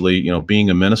 especially, being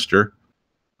a minister.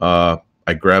 I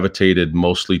gravitated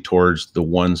mostly towards the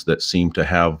ones that seemed to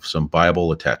have some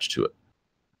Bible attached to it.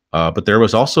 But there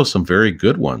was also some very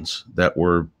good ones that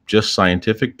were just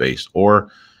scientific based, or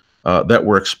that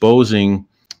were exposing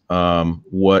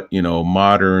what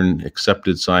modern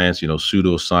accepted science,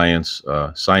 pseudoscience,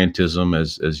 scientism,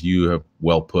 as you have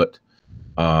well put.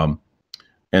 Um,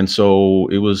 and so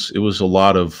it was a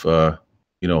lot of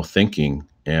thinking,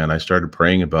 and I started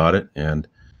praying about it. And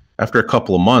after a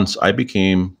couple of months, I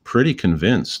became pretty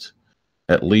convinced,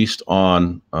 at least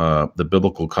on the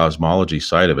biblical cosmology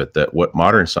side of it, that what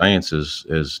modern science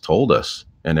has told us,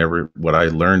 and what I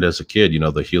learned as a kid,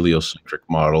 the heliocentric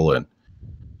model, and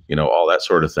all that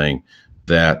sort of thing,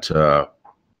 that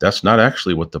that's not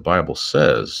actually what the Bible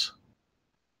says.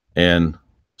 And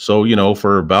so,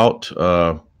 for about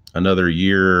another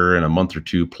year and a month or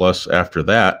two plus after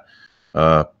that,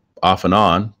 uh, off and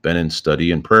on, been in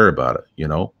study and prayer about it.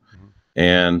 Mhm.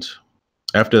 And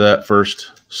after that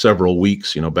first several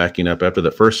weeks, backing up, after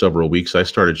the first several weeks, I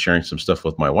started sharing some stuff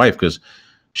with my wife because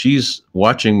she's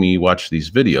watching me watch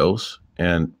these videos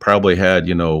and probably had,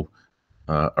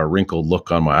 a wrinkled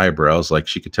look on my eyebrows. Like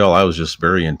she could tell I was just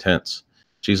very intense.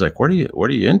 She's like, what are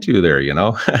you into there? And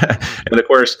of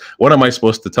course, what am I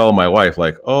supposed to tell my wife?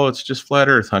 Like, oh, it's just flat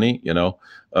earth, honey.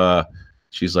 Uh,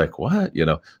 she's like, what?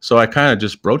 So I kind of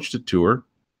just broached it to her.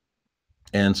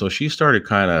 And so she started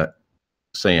kind of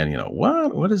saying,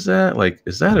 what is that? Like,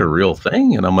 is that a real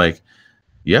thing? And I'm like,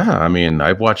 yeah, I mean,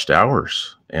 I've watched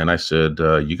hours. And I said,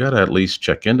 you got to at least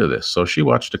check into this. So she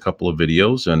watched a couple of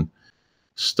videos and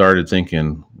started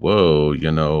thinking, whoa,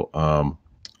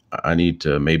 I need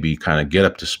to maybe kind of get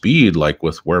up to speed, like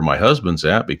with where my husband's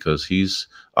at, because he's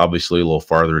obviously a little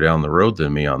farther down the road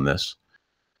than me on this.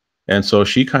 And so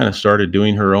she kind of started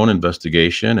doing her own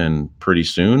investigation, and pretty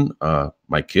soon,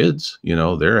 my kids,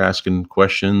 they're asking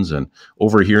questions and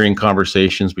overhearing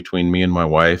conversations between me and my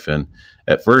wife. And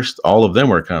at first, all of them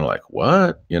were kind of like,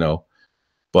 "What?"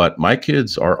 But my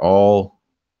kids are all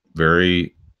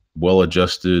very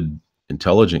well-adjusted,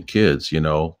 intelligent kids.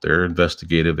 They're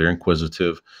investigative, they're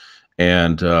inquisitive,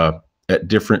 and at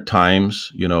different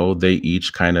times, they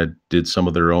each kind of did some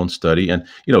of their own study. And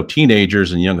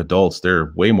teenagers and young adults,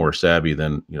 they're way more savvy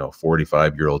than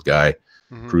 45-year-old guy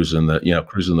Mhm.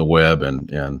 cruising the web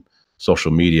and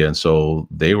social media. And so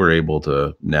they were able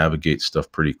to navigate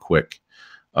stuff pretty quick.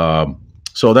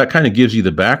 So that kind of gives you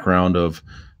the background of,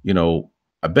 you know,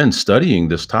 I've been studying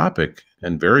this topic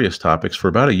and various topics for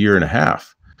about a year and a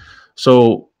half.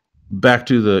 So back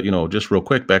to just real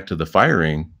quick, back to the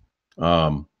firing.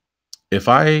 Um, if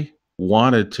I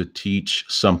wanted to teach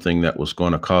something that was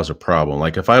going to cause a problem,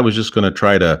 like if I was just going to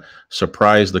try to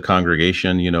surprise the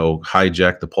congregation,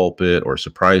 hijack the pulpit or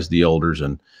surprise the elders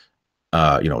and,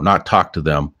 not talk to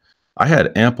them, I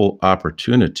had ample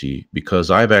opportunity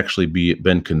because I've actually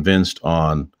been convinced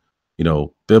on,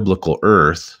 biblical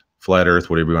earth, flat earth,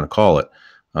 whatever you want to call it,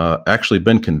 actually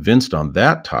been convinced on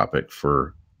that topic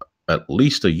for at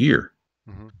least a year.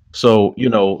 Mhm. So,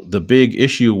 the big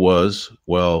issue was,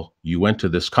 well, you went to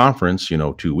this conference,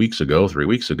 2 weeks ago, 3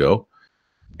 weeks ago,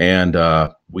 and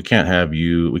we can't have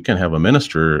a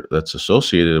minister that's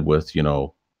associated with,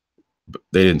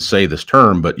 they didn't say this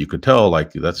term, but you could tell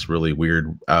like that's really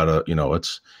weird,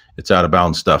 it's out of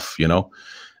bounds stuff,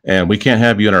 and we can't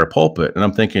have you in our pulpit. And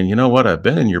I'm thinking, you know what? I've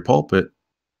been in your pulpit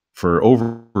for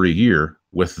over a year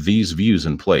with these views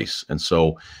in place. And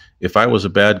so if I was a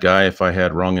bad guy, if I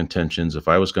had wrong intentions, if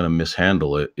I was going to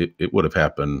mishandle it, it would have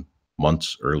happened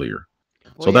months earlier.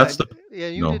 Well, So yeah, that's and the, yeah,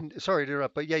 you you know, didn't, sorry to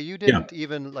interrupt, but yeah, you yeah, didn't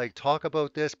even like talk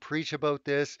about this, preach about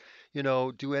this,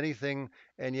 do anything,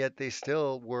 and yet they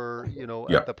still were,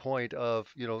 yeah, at the point of,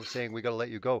 saying we got to let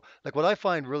you go. Like what I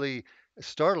find really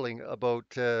startling about,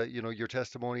 your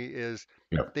testimony is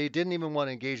yeah, they didn't even want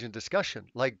to engage in discussion.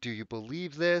 Like, do you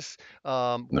believe this?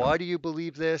 no, Why do you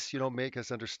believe this? Make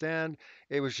us understand.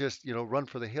 It was just, run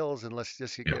for the hills and let's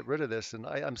just yeah, get rid of this. And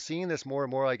I'm seeing this more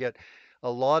and more. I get a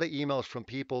lot of emails from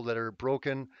people that are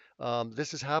broken.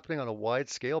 This is happening on a wide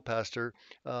scale, Pastor.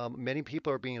 Many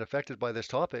people are being affected by this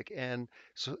topic. And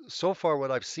so far,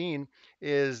 what I've seen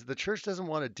is the church doesn't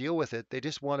want to deal with it. They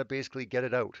just want to basically get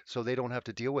it out so they don't have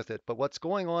to deal with it. But what's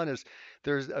going on is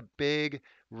there's a big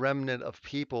remnant of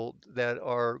people that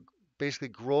are basically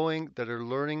growing, that are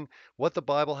learning what the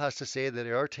Bible has to say, that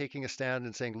they are taking a stand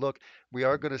and saying, look, we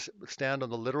are going to stand on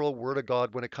the literal word of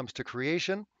God when it comes to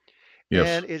creation. yes,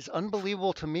 And it's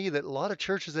unbelievable to me that a lot of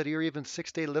churches that are even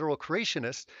 6 day literal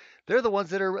creationists, they're the ones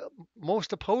that are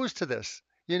most opposed to this.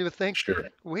 You would think, sure,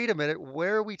 wait a minute,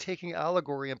 where are we taking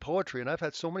allegory and poetry? And I've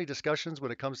had so many discussions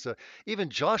when it comes to even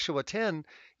Joshua 10,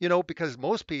 because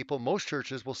most people, most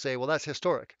churches will say, well, that's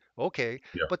historic. Okay,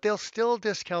 Yeah. but they'll still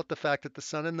discount the fact that the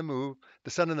sun and the moon,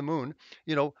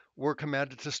 were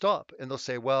commanded to stop. And they'll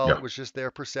say, well, it Yeah. was just their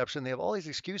perception. They have all these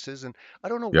excuses. And I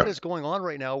don't know what Yeah. is going on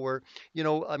right now where,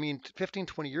 I mean, 15,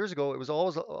 20 years ago, it was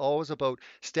always about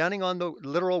standing on the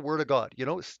literal word of God,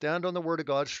 stand on the word of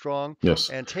God strong Yes.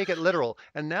 and take it literal.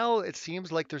 And now it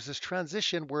seems like there's this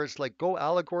transition where it's like go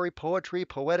allegory, poetry,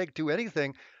 poetic, do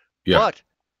anything, Yeah. but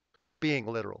being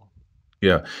literal.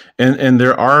 Yeah. And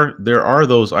there are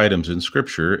those items in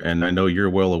scripture, and I know you're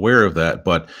well aware of that,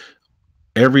 but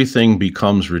everything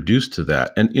becomes reduced to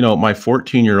that. And my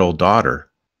 14-year-old daughter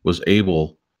was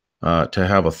able to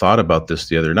have a thought about this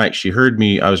the other night. She heard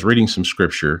me. I was reading some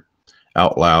scripture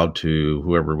out loud to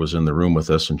whoever was in the room with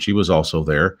us, and she was also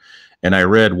there. And I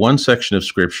read one section of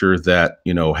scripture that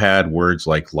had words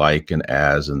like and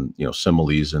as, and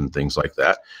similes and things like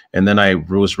that. And then I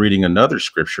was reading another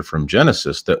scripture from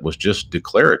Genesis that was just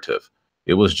declarative.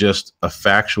 It was just a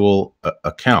factual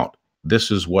account.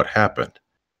 This is what happened.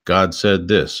 God said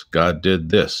this, God did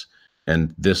this,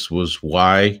 and this was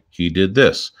why he did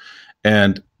this.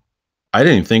 And I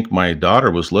didn't think my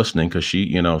daughter was listening because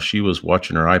she was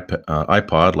watching her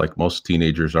iPod like most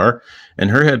teenagers are, and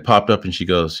her head popped up and she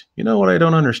goes, "You know what I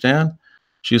don't understand?"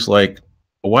 She's like,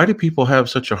 "Why do people have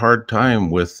such a hard time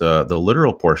with the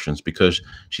literal portions?" Because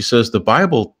she says the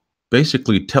Bible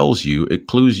basically tells you, it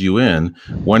clues you in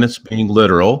when it's being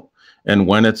literal and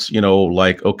when it's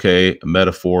like, okay,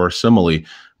 metaphor, simile.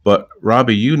 But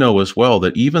Robbie, you know as well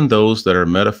that even those that are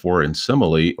metaphor and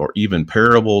simile, or even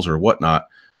parables or whatnot,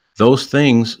 those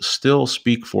things still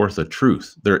speak forth a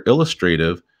truth. They're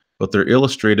illustrative, but they're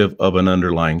illustrative of an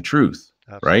underlying truth,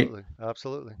 right? Absolutely.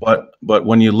 Absolutely. But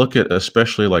when you look at,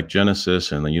 especially like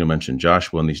Genesis, and then you mentioned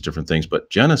Joshua and these different things, but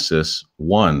Genesis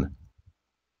 1,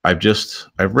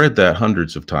 I've read that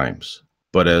hundreds of times.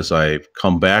 But as I've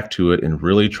come back to it and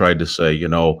really tried to say,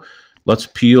 let's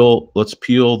peel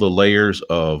the layers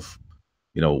of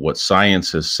what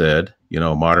science has said,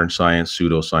 modern science,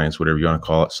 pseudoscience, whatever you want to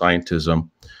call it, scientism.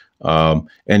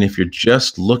 And if you're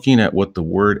just looking at what the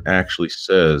word actually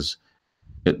says,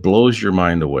 it blows your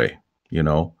mind away, you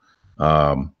know.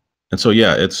 Um, and so,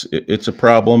 yeah, it's a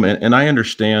problem, and I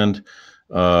understand.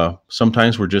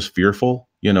 Sometimes we're just fearful,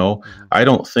 you know. Hmm. I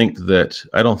don't think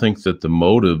that the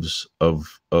motives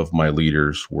of my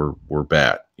leaders were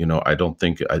bad. I don't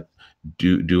think I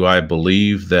do. I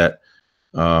believe that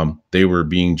they were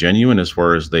being genuine as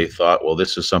far as they thought, well,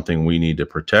 this is something we need to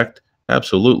protect.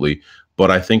 Absolutely. But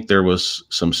I think there was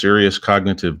some serious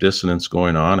cognitive dissonance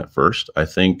going on at first. I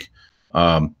think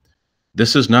um,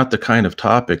 this is not the kind of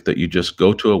topic that you just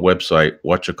go to a website,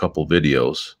 watch a couple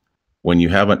videos when you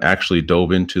haven't actually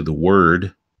dove into the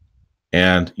word.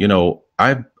 And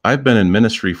I've been in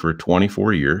ministry for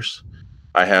 24 years.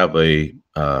 I have a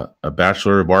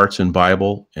Bachelor of Arts in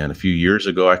Bible, and a few years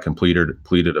ago I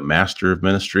completed a Master of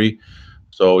Ministry.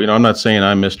 So I'm not saying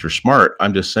I'm Mr. Smart.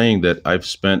 I'm just saying that I've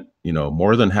spent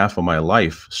more than half of my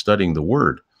life studying the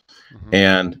Word, Hmm.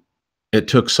 and it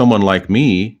took someone like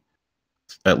me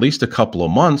at least a couple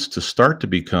of months to start to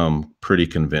become pretty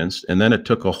convinced, and then it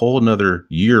took a whole another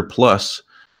year plus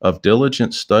of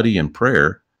diligent study and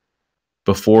prayer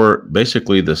before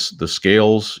basically the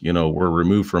scales were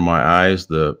removed from my eyes,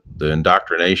 the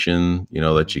indoctrination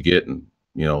that Hmm. you get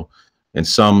in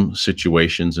some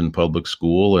situations in public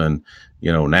school, and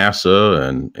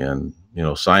NASA and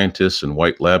scientists in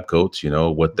white lab coats,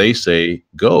 what they Hmm. say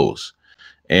goes.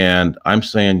 And I'm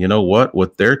saying,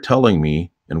 what they're telling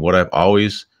me and what I've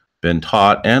always been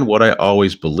taught and what I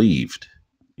always believed,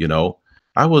 you know,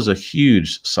 I was a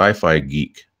huge sci-fi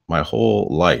geek my whole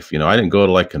life. I didn't go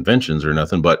to like conventions or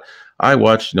nothing, but I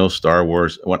watched, Star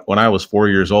Wars when I was 4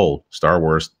 years old. Star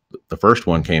Wars, the first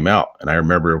one came out, and I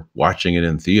remember watching it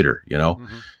in theater. Hmm.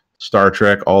 Star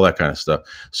Trek, all that kind of stuff.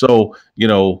 So,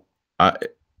 I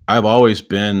I've always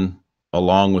been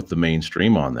along with the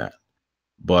mainstream on that.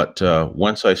 But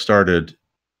once I started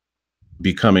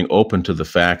becoming open to the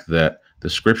fact that the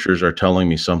scriptures are telling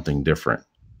me something different,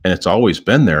 and it's always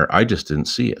been there, I just didn't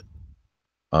see it.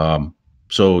 Um,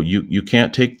 so you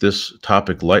can't take this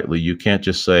topic lightly. You can't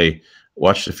just say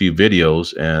watched a few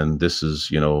videos and this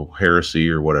is heresy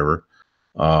or whatever.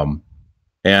 Um,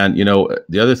 and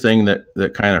the other thing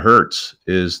that kind of hurts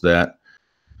is that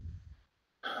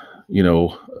you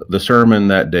know, the sermon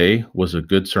that day was a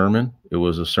good sermon. It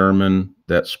was a sermon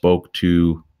that spoke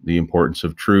to the importance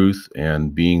of truth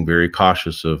and being very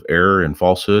cautious of error and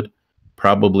falsehood.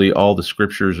 Probably all the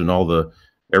scriptures and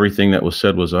everything that was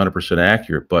said was 100%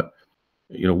 accurate. But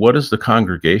what is the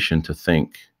congregation to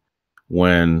think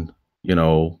when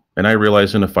And I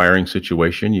realize in a firing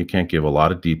situation you can't give a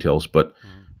lot of details, but Hmm.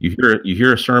 you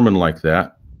hear a sermon like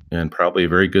that, and probably a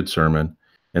very good sermon.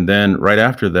 And then right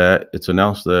after that, it's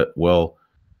announced that, well,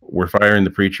 we're firing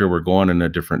the preacher, we're going in a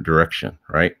different direction,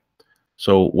 right?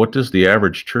 So, what does the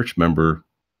average church member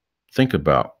think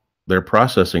about? They're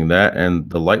processing that, and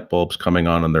the light bulb's coming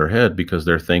on in their head because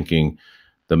they're thinking,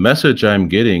 the message I'm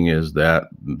getting is that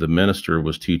the minister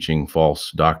was teaching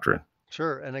false doctrine.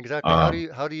 Sure, and exactly. Um,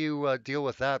 How do you deal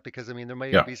with that? Because I mean, there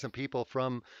might yeah, be some people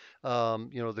from,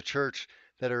 the church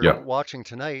that are yeah, watching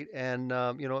tonight, and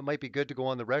it might be good to go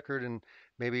on the record and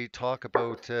maybe talk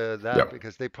about yeah, that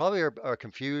because they probably are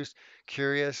confused,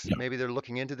 curious. yeah, Maybe they're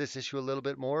looking into this issue a little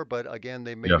bit more, but again,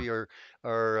 they yeah, maybe are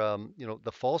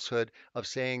the falsehood of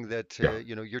saying that yeah,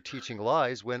 you're teaching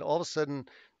lies when all of a sudden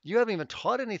you haven't even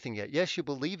taught anything yet. Yes, you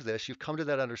believe this. You've come to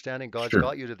that understanding. God's sure,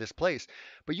 got you to this place,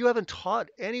 but you haven't taught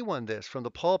anyone this from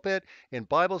the pulpit in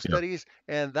Bible yeah, studies,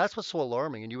 and that's what's so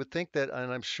alarming. And you would think that,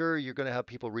 and I'm sure you're going to have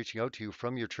people reaching out to you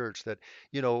from your church that,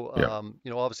 yeah,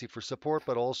 obviously for support,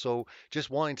 but also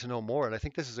just wanting to know more. And I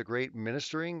think this is a great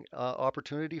ministering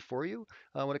opportunity for you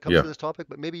when it comes yeah, to this topic.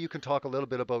 But maybe you can talk a little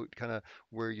bit about kind of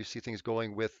where you see things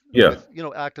going yeah,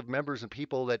 with active members and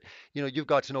people that you've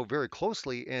got to know very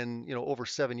closely in over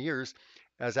 7 years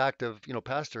as active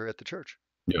pastor at the church.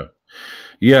 yeah.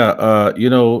 Yeah,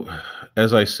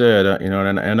 as I said,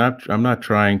 I'm not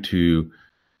trying to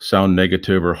sound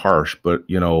negative or harsh, but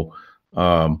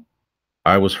um,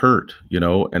 I was hurt,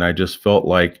 and I just felt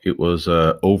like it was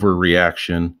a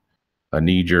overreaction, a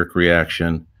knee jerk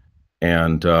reaction,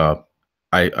 and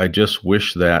I just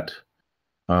wish that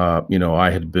I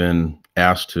had been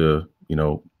asked to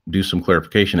do some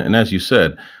clarification. And as you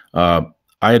said, uh,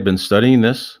 I had been studying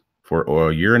this for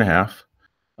a year and a half.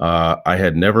 I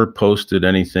had never posted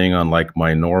anything on like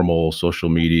my normal social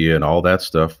media and all that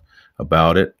stuff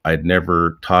about it. I'd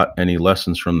never taught any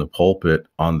lessons from the pulpit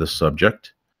on the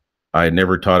subject. I had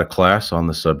never taught a class on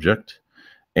the subject.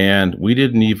 And we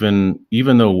didn't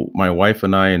even though my wife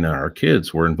and I and our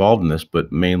kids were involved in this,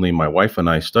 but mainly my wife and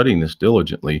I studying this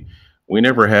diligently, we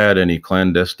never had any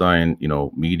clandestine,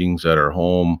 meetings at our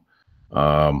home.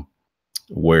 Um,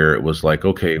 where it was like,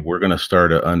 okay, we're going to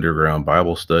start an underground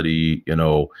Bible study,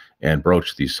 and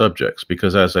broach these subjects.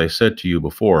 Because as I said to you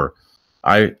before,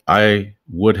 I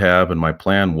would have, and my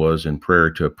plan was in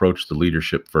prayer to approach the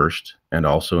leadership first, and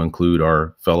also include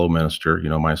our fellow minister,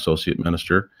 my associate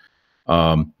minister.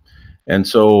 Um, and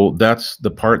so that's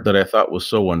the part that I thought was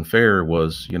so unfair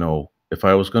was, if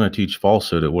I was going to teach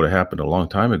falsehood, it would have happened a long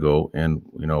time ago. And,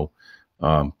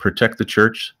 protect the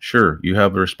church. Sure, you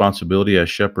have a responsibility as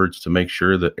shepherds to make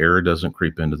sure that error doesn't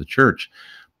creep into the church.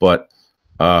 But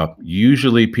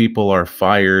usually people are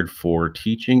fired for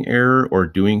teaching error or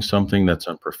doing something that's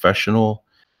unprofessional.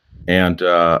 And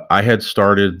I had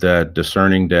started that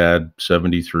Discerning Dad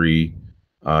 73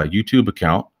 YouTube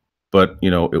account, but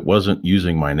it wasn't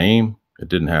using my name. It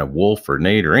didn't have Wolf or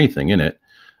Nate or anything in it.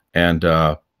 And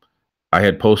I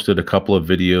had posted a couple of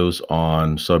videos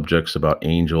on subjects about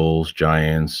angels,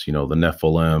 giants, the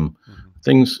Nephilim,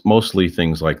 Hmm. mostly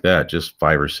things like that, just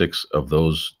five or six of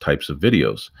those types of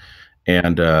videos.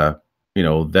 And,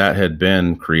 that had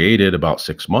been created about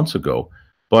 6 months ago.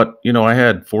 But, I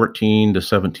had 14 to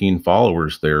 17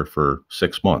 followers there for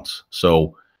 6 months.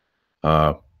 So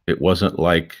uh, it wasn't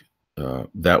like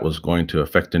that was going to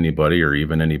affect anybody or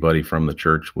even anybody from the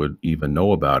church would even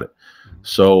know about it. Hmm.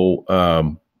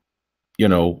 So, you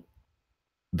know,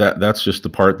 that's just the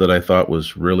part that I thought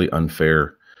was really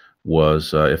unfair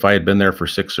was if I had been there for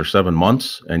 6 or 7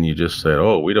 months and you just Hmm. said,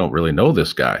 "Oh, we don't really know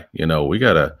this guy," we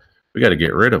gotta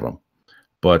get rid of him.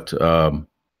 But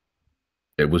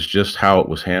it was just how it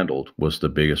was handled was the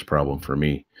biggest problem for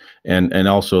me. And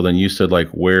also then you said like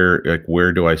where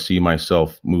do I see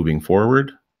myself moving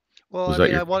forward? Well, Was that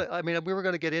your I mean, we were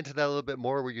going to get into that a little bit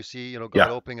more where you see, God Yeah,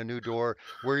 opening a new door,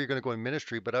 where you're going to go in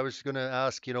ministry. But I was going to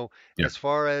ask, yeah, as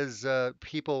far as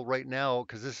people right now,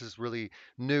 because this is really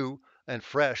new and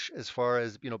fresh as far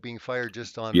as, being fired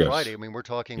just on yes, Friday. I mean, we're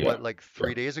talking yeah, what, like yeah,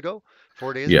 3 days ago,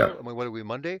 4 days yeah, ago? I mean, what are we,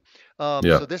 Monday? yeah,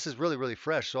 So this is really, really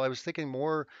fresh. So I was thinking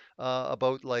more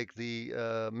about like the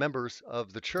members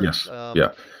of the church yes,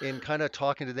 yeah, in kind of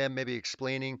talking to them, maybe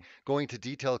explaining going to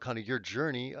detail kind of your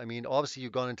journey. I mean, obviously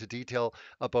you've gone into detail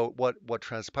about what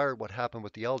transpired, what happened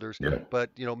with the elders, yeah,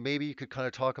 but maybe you could kind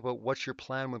of talk about what's your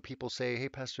plan when people say, "Hey,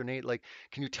 Pastor Nate, like,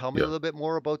 can you tell me a yeah. little bit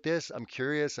more about this? I'm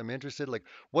curious, I'm interested." Like,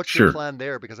 what's your Sure. plan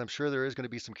there? Because I'm sure there is going to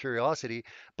be some curiosity,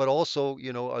 but also,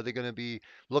 are they going to be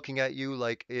looking at you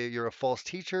like you're a false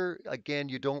teacher. Again,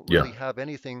 you don't Yeah. really have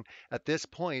anything at this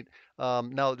point.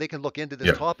 Now they can look into this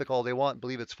Yeah. topic all they want and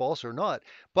believe it's false or not,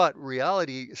 but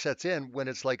reality sets in when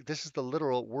it's like this is the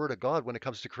literal word of God when it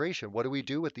comes to creation. What do we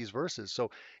do with these verses? So,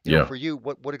 Yeah. for you,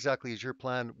 what exactly is your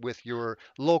plan with your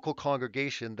local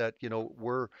congregation that,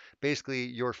 were basically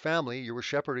your family, you were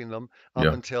shepherding them up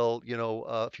Yeah. until,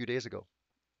 a few days ago?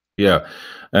 Yeah.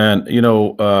 And,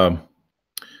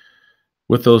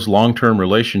 with those long-term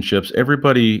relationships,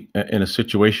 everybody in a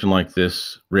situation like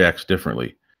this reacts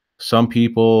differently. Some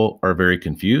people are very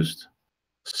confused.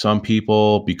 Some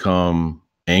people become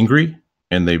angry,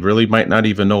 and they really might not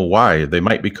even know why. They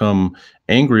might become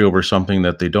angry over something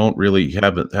that they don't really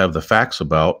have the facts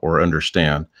about or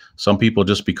understand. Some people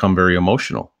just become very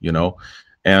emotional,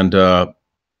 and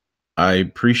I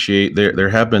appreciate there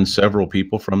have been several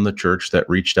people from the church that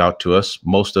reached out to us.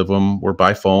 Most of them were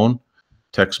by phone,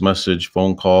 text message,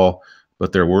 phone call,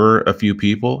 but there were a few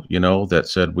people, that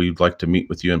said we'd like to meet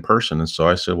with you in person. And so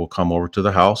I said, "Well, come over to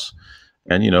the house."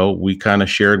 And we kind of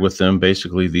shared with them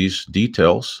basically these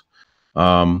details.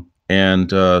 And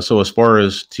so as far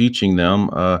as teaching them,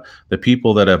 the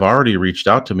people that have already reached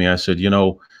out to me, I said,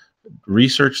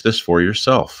 research this for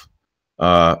yourself.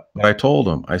 But I told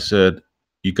them, I said,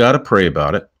 you got to pray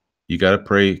about it. You got to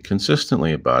pray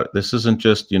consistently about it. This isn't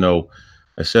just,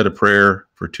 I said a prayer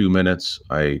for 2 minutes.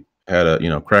 I had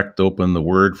cracked open the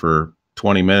word for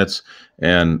 20 minutes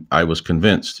and I was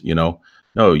convinced,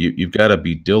 no, you've got to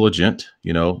be diligent,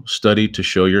 study to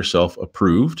show yourself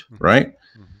approved, Hmm. right?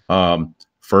 Hmm.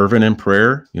 Fervent in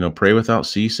prayer, pray without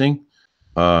ceasing.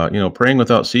 Praying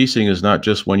without ceasing is not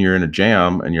just when you're in a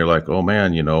jam and you're like, oh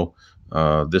man,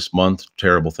 this month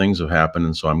terrible things have happened,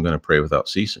 and so I'm going to pray without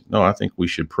ceasing. No, I think we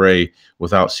should pray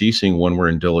without ceasing when we're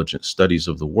in diligent studies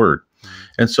of the Word. Hmm.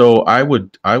 And so I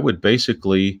would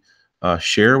basically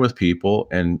share with people,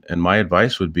 and my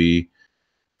advice would be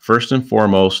first and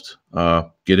foremost,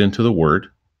 get into the Word,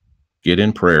 get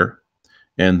in prayer,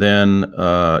 and then,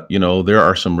 there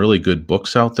are some really good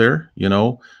books out there,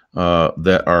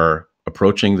 that are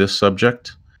approaching this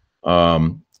subject.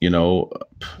 I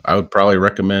would probably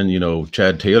recommend,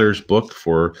 Chad Taylor's book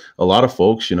for a lot of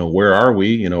folks, Where Are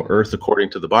We? Hmm. Earth According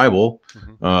to the Bible.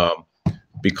 Hmm. Um,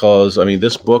 because, I mean,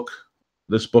 this book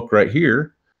right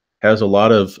here has a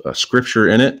lot of scripture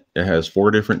in it. It has 4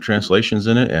 different translations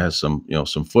in it. It has some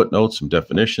footnotes, some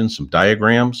definitions, some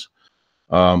diagrams.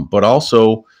 But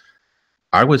also,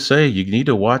 I would say you need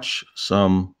to watch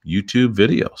some YouTube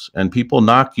videos. And people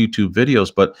knock YouTube videos,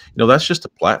 but that's just a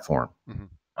platform.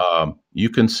 Hmm. You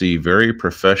can see very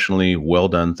professionally well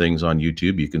done things on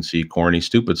YouTube. You can see corny,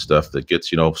 stupid stuff that gets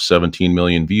 17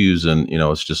 million views, and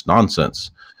it's just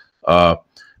nonsense. Uh,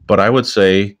 but I would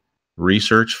say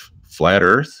research flat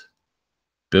Earth,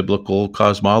 biblical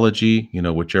cosmology,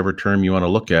 whichever term you want to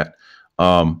look at.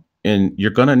 And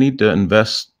you're going to need to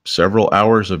invest several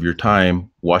hours of your time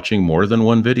watching more than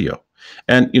one video.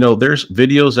 And, there's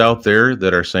videos out there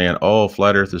that are saying, oh,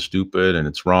 flat Earth is stupid and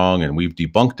it's wrong and we've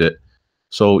debunked it.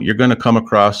 So you're going to come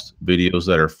across videos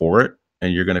that are for it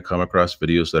and you're going to come across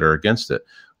videos that are against it.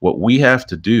 What we have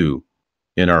to do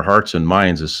in our hearts and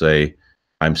minds is say,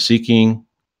 I'm seeking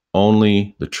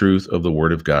only the truth of the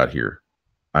Word of God here.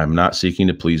 I'm not seeking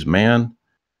to please man.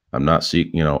 I'm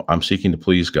seeking to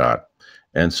please God.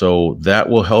 And so that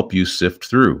will help you sift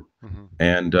through Hmm.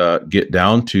 and get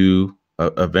down to,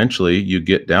 eventually you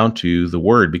get down to the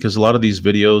word, because a lot of these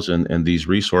videos and these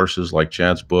resources like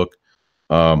Chad's book,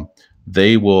 um,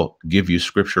 they will give you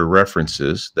scripture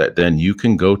references that then you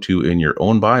can go to in your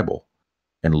own Bible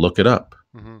and look it up.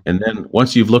 Hmm. And then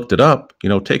once you've looked it up,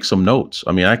 take some notes.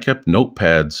 I mean, I kept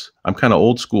notepads. I'm kind of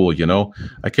old school,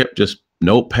 I kept just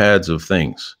notepads of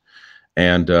things.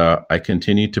 And I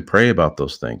continued to pray about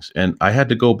those things. And I had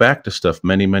to go back to stuff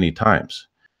many, many times.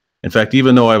 In fact,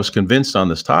 even though I was convinced on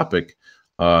this topic,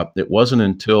 it wasn't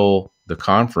until the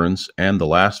conference and the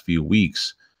last few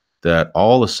weeks that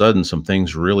all of a sudden some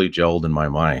things really gelled in my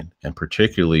mind, and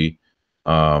particularly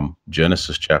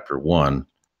Genesis chapter 1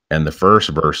 and the first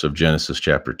verse of Genesis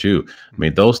chapter 2. I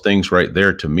mean, those things right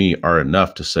there to me are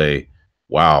enough to say,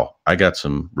 wow, I got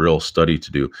some real study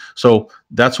to do. So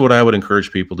that's what I would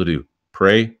encourage people to do: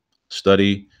 pray,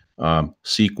 study,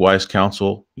 seek wise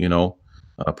counsel.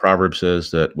 Proverb says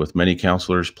that with many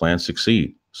counselors, plans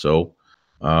succeed. So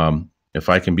if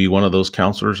I can be one of those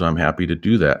counselors, I'm happy to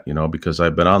do that, because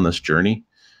I've been on this journey.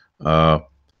 Uh,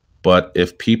 but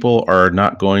if people are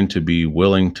not going to be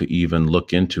willing to even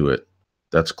look into it,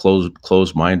 that's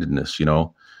closed mindedness.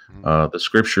 Hmm. The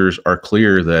scriptures are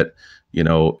clear that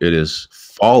it is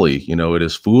folly. It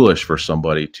is foolish for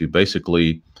somebody to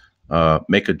basically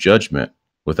make a judgment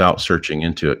without searching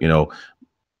into it,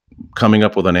 coming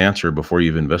up with an answer before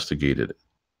you've investigated it.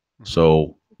 Hmm.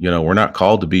 So, we're not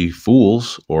called to be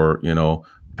fools or,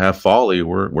 have folly.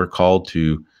 We're called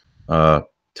to uh,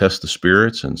 test the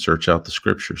spirits and search out the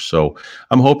scriptures. So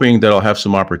I'm hoping that I'll have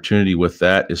some opportunity with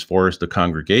that as far as the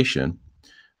congregation.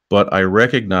 But I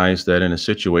recognize that in a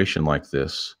situation like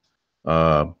this,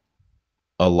 uh,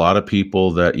 a lot of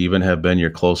people that even have been your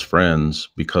close friends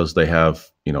because they have,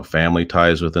 family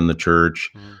ties within the church.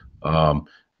 Hmm. Um,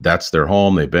 that's their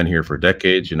home. They've been here for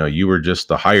decades. You were just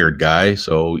the hired guy.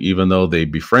 So even though they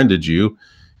befriended you,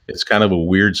 it's kind of a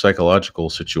weird psychological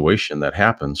situation that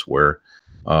happens where,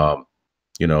 um,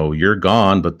 you're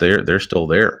gone, but they're still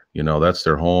there. That's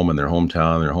their home and their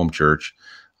hometown, their home church.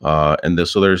 So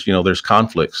there's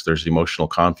conflicts, there's emotional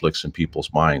conflicts in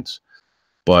people's minds.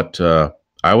 But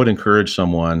I would encourage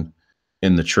someone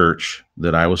in the church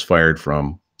that I was fired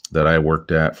from, that I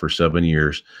worked at for 7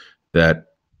 years, that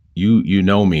you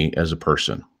know me as a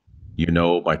person. You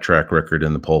know my track record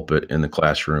in the pulpit, in the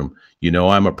classroom.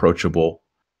 I'm approachable.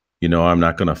 I'm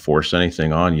not going to force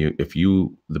anything on you.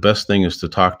 The best thing is to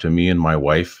talk to me and my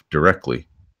wife directly.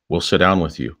 We'll sit down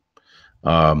with you.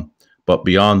 Um, but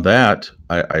beyond that,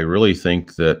 I really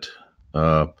think that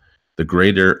uh, the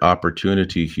greater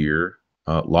opportunity here,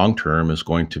 long term, is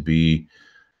going to be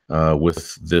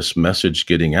with this message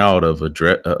getting out of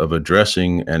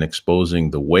addressing and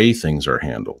exposing the way things are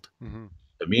handled. Hmm.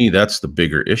 To me, that's the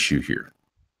bigger issue here.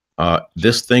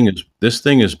 This Sure.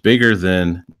 thing is bigger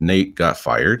than Nate got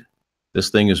fired. This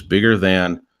thing is bigger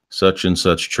than such and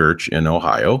such church in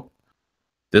Ohio.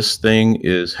 This thing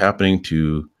is happening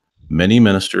to many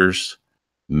ministers,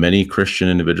 many Christian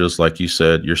individuals, like you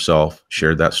said yourself,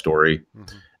 shared Hmm. that story. Hmm.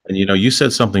 And you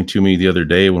said something to me the other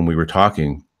day when we were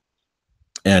talking,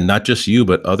 and not just you,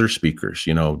 but other speakers,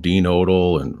 Dean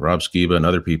Odell and Rob Skiba and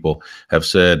other people have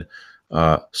said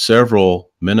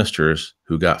several ministers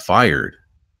who got fired,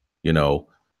 you know,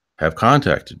 have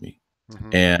contacted me. Hmm.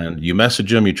 And you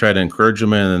message them, you try to encourage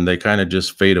them, and then they kind of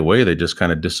just fade away. They just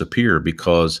kind of disappear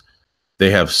because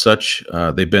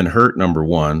they've been hurt, number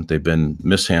one, they've been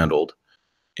mishandled,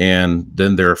 and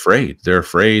then they're afraid. They're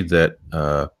afraid that,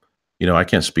 I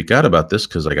can't speak out about this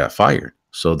because I got fired.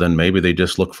 So then maybe they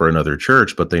just look for another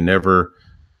church, but they never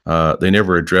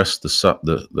address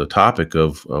the topic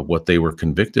of what they were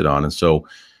convicted on. And so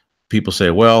people say,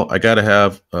 well, I got to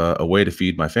have a way to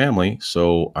feed my family,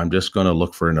 so I'm just going to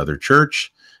look for another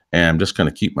church, and I'm just going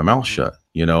to keep my mouth Hmm.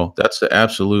 shut. That's the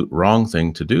absolute wrong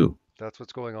thing to do. That's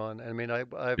what's going on. I mean,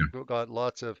 I've Yeah. got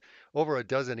lots of over a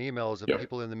dozen emails of Yeah.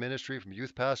 people in the ministry, from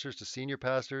youth pastors to senior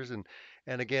pastors, and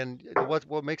again,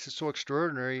 what makes it so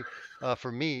extraordinary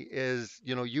for me is,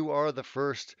 you are the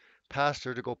first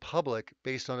pastor to go public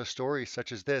based on a story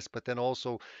such as this, but then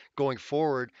also going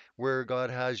forward where God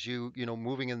has you,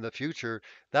 moving in the future.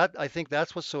 That I think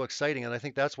that's what's so exciting, and I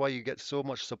think that's why you get so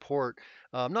much support,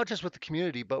 not just with the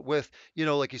community, but with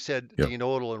like you said, Yeah. Dean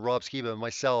Odell and Rob Skiba and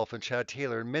myself and Chad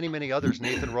Taylor and many, many others,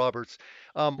 Nathan Roberts.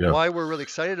 Yeah. Why we're really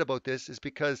excited about this is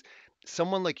because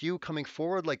someone like you coming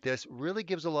forward like this really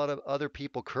gives a lot of other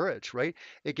people courage, right?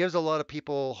 It gives a lot of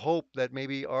people hope that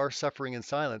maybe are suffering in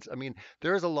silence. I mean,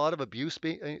 there is a lot of abuse,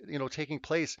 taking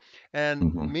place.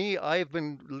 And Hmm. me, I've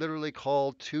been literally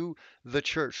called to the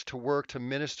church to work, to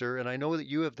minister. And I know that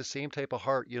you have the same type of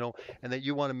heart, and that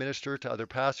you want to minister to other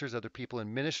pastors, other people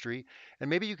in ministry. And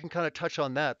maybe you can kind of touch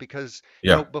on that because,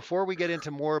 Yeah. before we get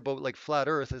into more about like flat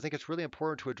earth, I think it's really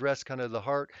important to address kind of the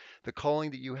heart, the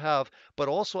calling that you have, but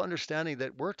also understanding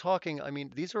that we're talking, I mean,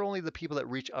 these are only the people that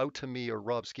reach out to me or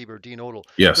Rob Skiba or Dean Odell.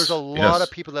 There's a Yes. lot of Yes.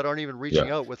 people that aren't even Yeah. reaching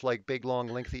out with like big, long,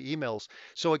 lengthy emails.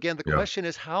 So again, the Yeah. question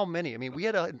is how many? I mean, we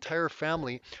had an entire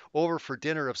family over for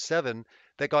dinner of seven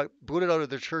that got booted out of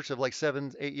their church of like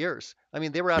 7, 8 years. I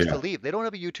mean, they were asked to Yeah. leave. They don't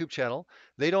have a YouTube channel.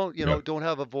 They don't, Yeah. don't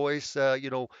have a voice,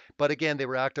 but again, they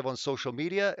were active on social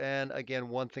media, and again,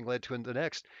 one thing led to the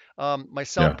next.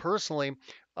 Myself Yeah. personally,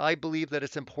 I believe that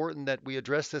it's important that we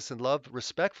address this in love,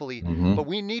 respectfully, but Hmm.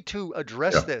 we need to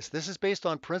address Yeah. this. This is based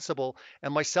on principle.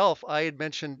 And myself, I had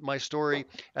mentioned my story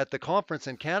at the conference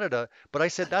in Canada, but I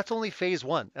said that's only phase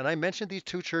one. And I mentioned these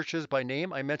two churches by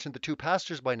name. I mentioned the two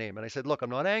pastors by name, and I said, look, I'm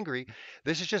not angry.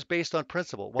 This is just based on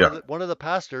principle. One of Yeah. the one of the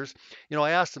pastors,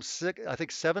 I asked him I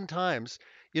think 7 times,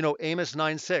 Amos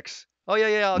 9:6. Oh yeah,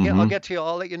 yeah, I'll Hmm. get to you.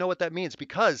 I'll let you know what that means,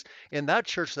 because in that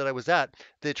church that I was at,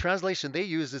 the translation they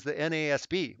use is the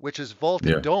NASB, which is vaulted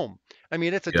Yeah. dome. I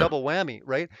mean, it's a Yeah. double whammy,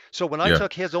 right? So Yeah. when I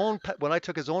took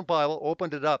his own Bible,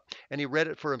 opened it up, and he read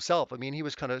it for himself, I mean, he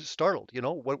was kind of startled.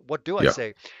 What do I Yeah.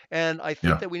 say? And I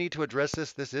think Yeah. that we need to address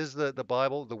this. This is the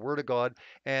Bible, the Word of God,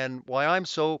 and why I'm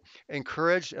so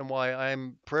encouraged and why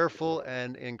I'm prayerful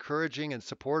and encouraging and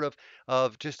supportive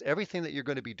of just everything that you're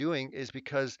going to be doing is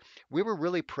because we were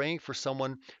really praying for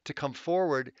someone to come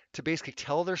forward to basically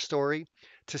tell their story,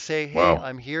 to say, hey, Wow.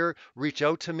 I'm here, reach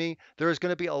out to me. There is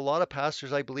going to be a lot of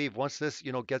pastors, I believe, once this,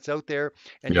 gets out there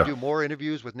and you Yeah. do more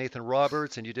interviews with Nathan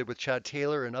Roberts and you did with Chad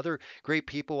Taylor and other great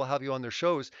people will have you on their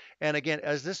shows. And again,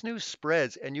 as this news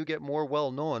spreads and you get more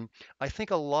well known, I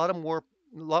think a lot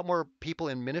more people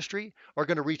in ministry are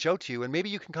going to reach out to you. And maybe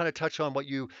you can kind of touch on what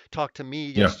you talked to me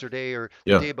Yeah. yesterday or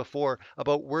the Yeah. day before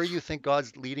about where you think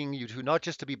God's leading you to, not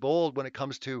just to be bold when it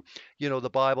comes to, the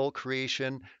Bible,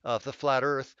 creation, the flat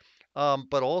earth,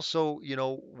 but also,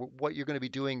 what you're going to be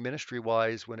doing ministry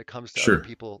wise when it comes to other Sure.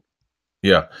 people.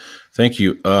 Yeah, thank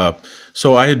you.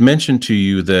 So I had mentioned to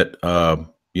you that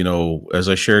as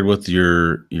I shared with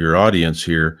your audience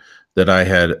here, that I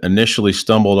had initially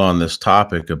stumbled on this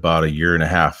topic about a year and a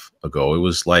half ago. It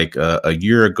was like a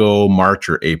year ago, March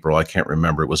or April. I can't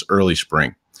remember. It was early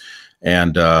spring,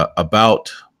 and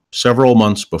about several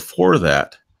months before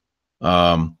that,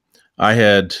 um, I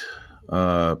had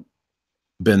uh,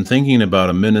 been thinking about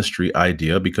a ministry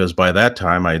idea because by that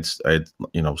time I'd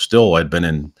been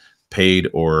in paid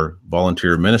or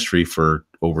volunteer ministry for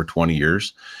over 20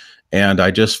 years. And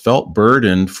I just felt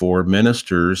burdened for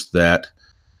ministers that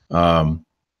um,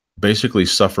 basically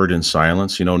suffered in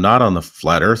silence, not on the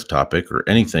flat earth topic or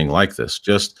Hmm. anything like this,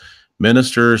 just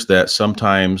ministers that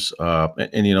sometimes,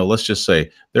 let's just say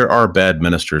there are bad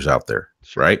ministers out there,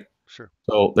 Sure, right? sure,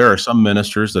 So there are some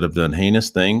ministers that have done heinous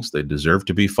things. They deserve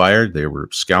to be fired. They were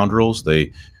scoundrels.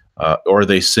 Or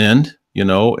they sinned,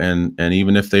 and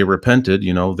even if they repented,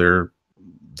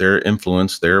 their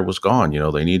influence there was gone.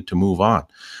 They need to move on.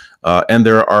 And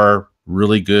there are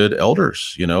really good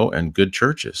elders, and good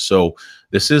churches. So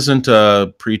this isn't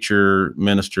a preacher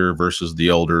minister versus the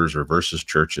elders or versus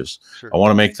churches. I sure.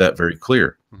 want to make that very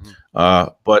clear. Hmm.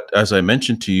 But as I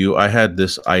mentioned to you, I had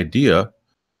this idea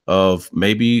of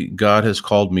maybe God has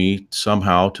called me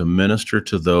somehow to minister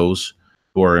to those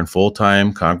who are in full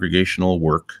time congregational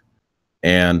work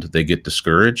and they get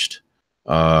discouraged.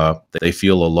 They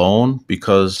feel alone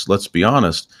because let's be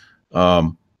honest,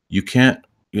 um, you can't,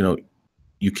 you know,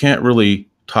 you can't really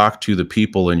talk to the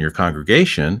people in your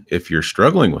congregation if you're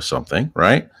struggling with something,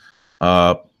 right?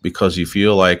 Because you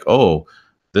feel like, oh,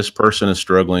 this person is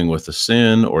struggling with a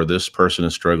sin or this person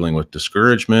is struggling with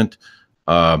discouragement.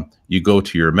 You go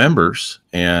to your members,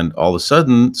 and all of a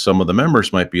sudden, some of the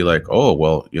members might be like, oh,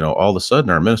 well, all of a sudden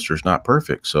our minister's not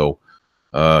perfect. So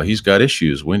he's got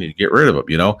issues. We need to get rid of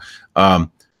him,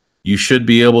 Um, you should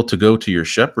be able to go to your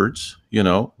shepherds,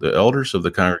 the elders of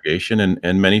the congregation,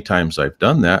 and many times I've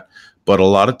done that. But a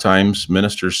lot of times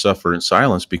ministers suffer in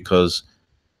silence because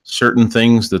certain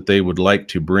things that they would like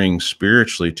to bring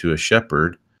spiritually to a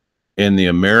shepherd in the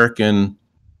American,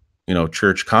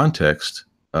 church context,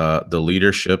 the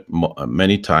leadership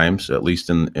many times, at least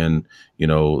in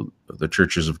the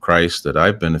churches of Christ that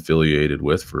I've been affiliated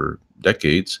with for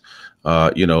decades,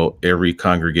 every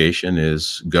congregation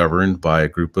is governed by a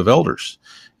group of elders,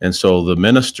 and so the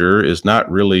minister is not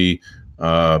really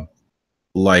uh,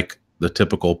 like the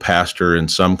typical pastor in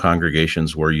some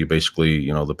congregations where you basically,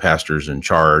 the pastor's in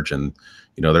charge and,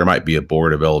 there might be a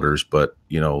board of elders, but,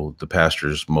 the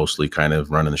pastor's mostly kind of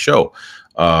running the show.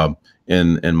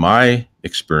 In my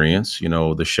experience,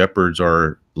 the shepherds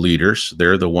are leaders.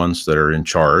 They're the ones that are in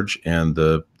charge, and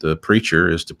the preacher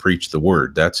is to preach the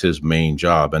word. That's his main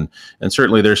job. And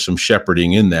certainly there's some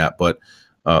shepherding in that, but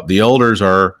the elders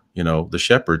are, the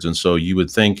shepherds. And so you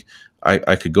would think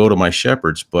I could go to my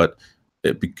shepherds, but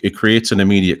it creates an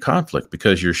immediate conflict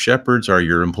because your shepherds are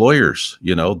your employers.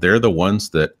 They're the ones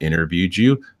that interviewed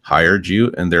you, hired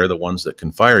you, and they're the ones that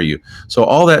can fire you. So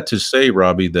all that to say,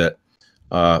 Robbie, that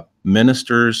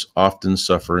ministers often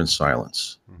suffer in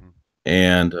silence. Hmm.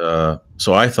 And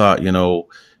so I thought,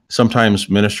 sometimes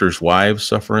ministers' wives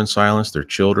suffer in silence, their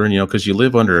children, because you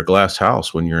live under a glass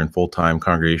house when you're in full time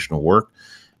congregational work.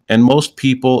 And most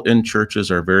people in churches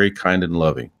are very kind and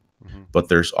loving, Hmm. but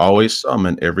there's always some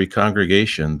in every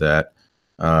congregation that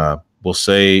will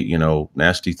say,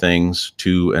 nasty things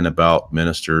to and about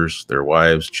ministers, their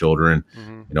wives, children,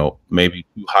 Hmm. maybe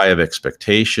too high of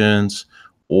expectations,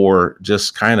 or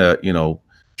just kind of,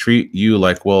 treat you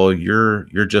like, well, you're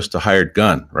just a hired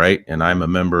gun, right? And I'm Hmm. a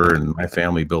member, and my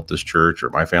family built this church, or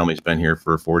my family's been here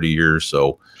for 40 years,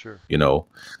 so Sure. you know.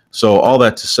 So all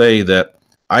that to say that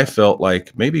I felt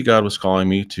like maybe God was calling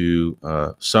me to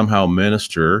somehow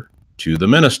minister to the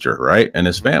minister, right, and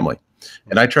his Hmm. family.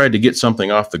 And I Hmm. tried to get something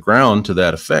off the ground to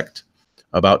that effect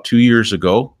about 2 years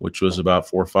ago, which was about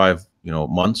 4 or 5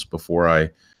 months before I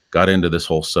got into this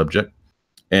whole subject.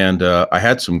 And I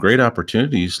had some great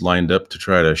opportunities lined up to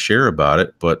try to share about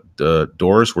it, but the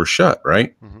doors were shut,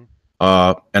 right?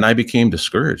 Hmm. And I became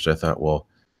discouraged. I thought, well,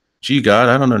 gee, God,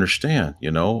 I don't understand.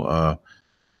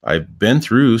 I've been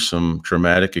through some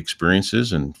traumatic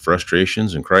experiences and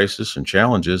frustrations and crisis and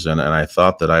challenges, and I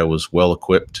thought that I was well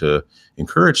equipped to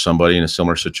encourage somebody in a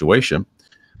similar situation,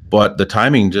 but the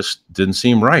timing just didn't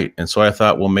seem right. And so I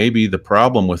thought, well, maybe the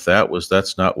problem with that was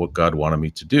that's not what God wanted me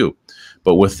to do.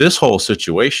 But with this whole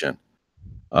situation,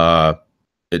 uh,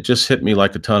 it just hit me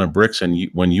like a ton of bricks. And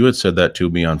when you had said that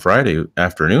to me on Friday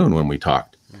afternoon when we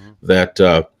talked, Hmm. that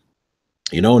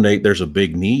Nate, there's a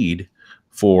big need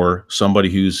for somebody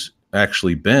who's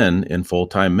actually been in full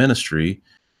time ministry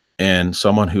and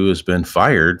someone who has been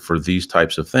fired for these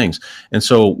types of things. And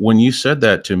so when you said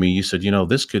that to me, you said,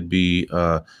 this could be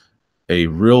a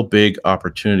real big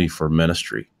opportunity for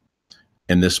ministry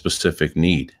in this specific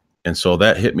need. And so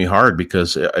that hit me hard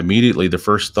because immediately the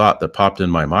first thought that popped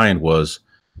in my mind was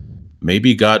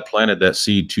maybe God planted that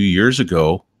seed 2 years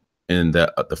ago in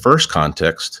the first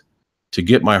context to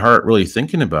get my heart really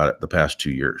thinking about it the past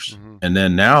 2 years. Hmm. And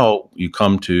then now you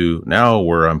come to now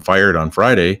where I'm fired on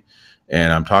Friday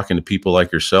and I'm talking to people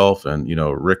like yourself and,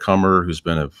 Rick Hummer, who's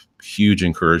been a huge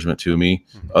encouragement to me,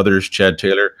 Hmm. others, Chad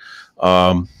Taylor.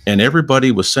 And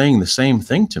everybody was saying the same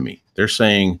thing to me. They're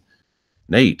saying,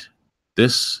 Nate,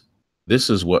 this this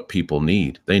is what people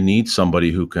need. They need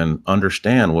somebody who can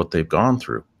understand what they've gone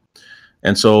through.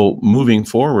 And so moving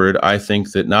forward, I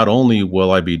think that not only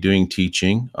will I be doing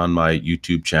teaching on my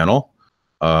YouTube channel,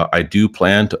 I do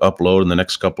plan to upload in the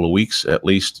next couple of weeks, at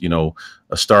least, a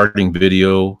starting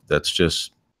video that's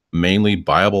just mainly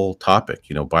Bible topic,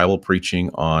 Bible preaching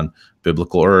on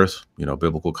biblical earth,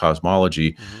 biblical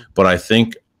cosmology. Hmm. But I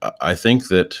think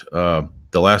that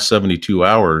the last 72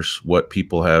 hours, what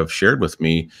people have shared with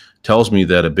me tells me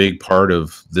that a big part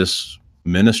of this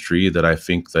ministry that I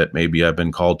think that maybe I've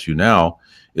been called to now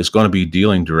is going to be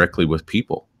dealing directly with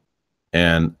people.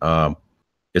 And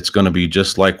it's going to be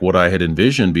just like what I had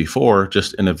envisioned before,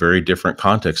 just in a very different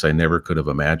context I never could have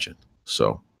imagined.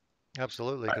 So,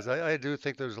 Absolutely, because I do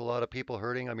think there's a lot of people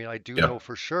hurting. I mean, I do yeah, know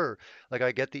for sure. Like,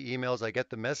 I get the emails, I get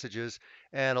the messages,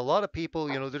 and a lot of people,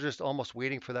 they're just almost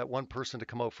waiting for that one person to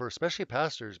come out first, especially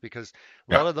pastors, because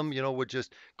a yeah, lot of them, would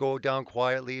just go down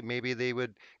quietly. Maybe they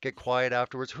would get quiet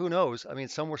afterwards. Who knows? I mean,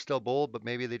 some were still bold, but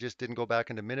maybe they just didn't go back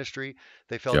into ministry.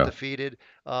 They felt yeah, defeated.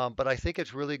 But I think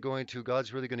God's really going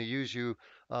to use you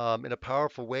in a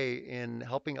powerful way in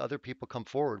helping other people come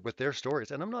forward with their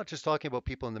stories. And I'm not just talking about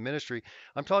people in the ministry.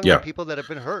 I'm talking about yeah, people that have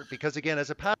been hurt because, again, as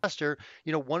a pastor,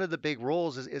 one of the big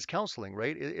roles is counseling,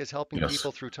 right? Is helping yes,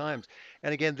 people through times.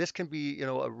 And again, this can be,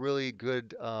 a really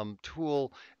good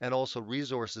tool and also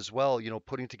resource as well,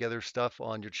 putting together stuff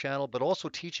on your channel, but also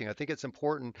teaching. I think it's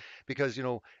important because,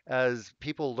 as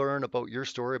people learn about your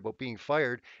story, about being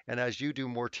fired, and as you do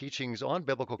more teachings on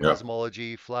biblical yeah,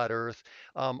 cosmology, flat earth,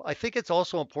 I think it's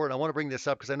also important. I want to bring this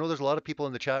up because I know there's a lot of people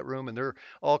in the chat room and they're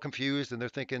all confused and they're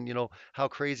thinking, how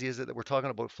crazy is it that we're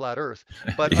talking about flat earth?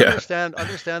 But yeah, understand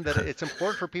that it's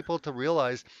important for people to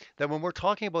realize that when we're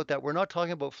talking about that, we're not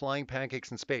talking about flying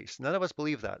pancakes in space. None of us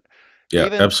believe that. yeah,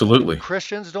 Even absolutely.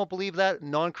 Christians don't believe that.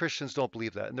 Non-Christians don't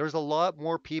believe that. And there's a lot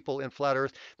more people in flat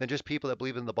earth than just people that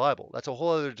believe in the Bible. That's a whole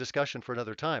other discussion for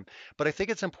another time. But I think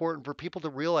it's important for people to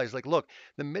realize, like, look,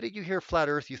 the minute you hear flat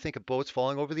earth, you think of boats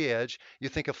falling over the edge, you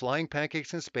think of flying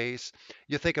pancakes in space,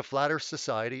 you think of flat earth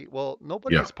society. Well,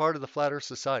 nobody Yeah, is part of the flat earth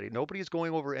society. Nobody is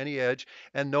going over any edge.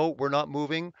 And no, we're not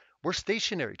moving. We're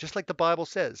stationary, just like the Bible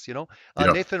says. yeah,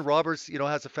 Nathan Roberts,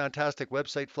 has a fantastic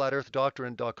website,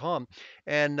 flatearthdoctrine.com,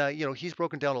 and he's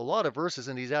broken down a lot of verses,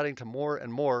 and he's adding to more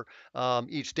and more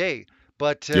each day.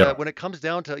 But yeah, when it comes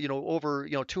down to over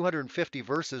 250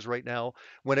 verses right now,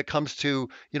 when it comes to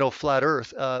flat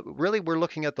Earth, really we're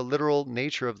looking at the literal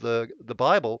nature of the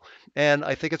Bible, and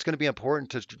I think it's going to be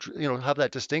important to have that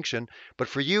distinction. But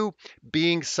for you,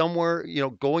 being somewhere,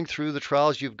 going through the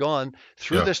trials you've gone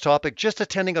through yeah, this topic, just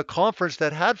attending a conference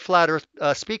that had flat Earth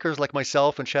speakers like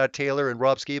myself and Chad Taylor and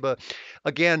Rob Skiba,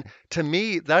 again, to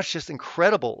me, that's just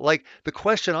incredible. Like, the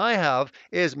question I have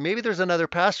is maybe there's another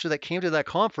pastor that came to that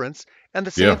conference And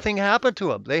the same Yeah. thing happened to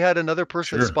them. They had another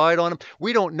person that Sure. spied on them.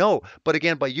 We don't know. But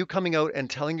again, by you coming out and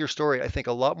telling your story, I think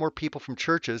a lot more people from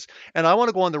churches, and I want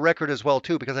to go on the record as well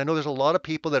too, because I know there's a lot of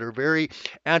people that are very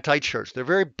anti-church. They're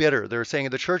very bitter. They're saying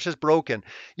the church is broken.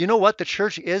 You know what? The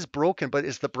church is broken, but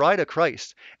it's the bride of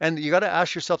Christ. And you got to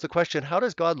ask yourself the question, how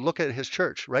does God look at his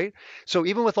church, right? So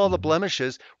even with all the Mhm.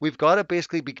 blemishes, we've got to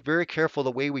basically be very careful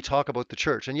the way we talk about the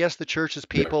church. And yes, the church is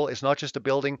Yeah. people, it's not just a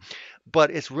building, but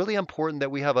it's really important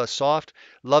that we have a soft,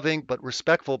 loving, but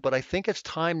respectful. But I think it's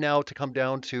time now to come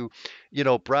down to,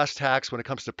 brass tacks when it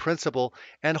comes to principle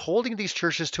and holding these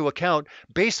churches to account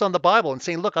based on the Bible and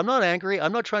saying, look, I'm not angry.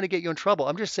 I'm not trying to get you in trouble.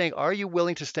 I'm just saying, are you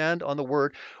willing to stand on the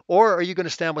word, or are you going to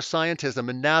stand with scientism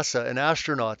and NASA and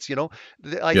astronauts?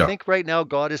 I Yeah. think right now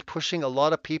God is pushing a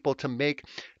lot of people to make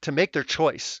their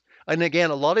choice. And again,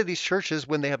 a lot of these churches,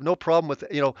 when they have no problem with,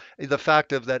 the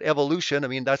fact of that evolution, I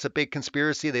mean, that's a big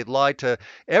conspiracy. They've lied to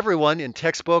everyone in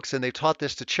textbooks and they've taught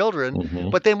this to children.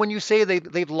 Hmm. But then when you say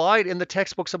they've lied in the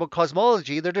textbooks about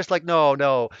cosmology, they're just like, no,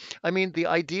 no. I mean, the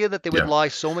idea that they would Yeah. lie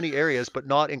so many areas, but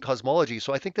not in cosmology.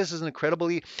 So I think this is an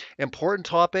incredibly important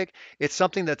topic. It's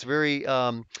something that's very,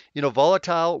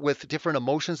 volatile with different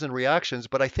emotions and reactions.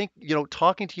 But I think,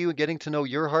 talking to you and getting to know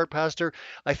your heart, Pastor,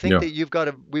 I think Yeah.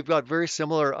 that we've got very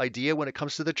similar idea when it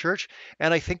comes to the church,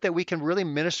 and I think that we can really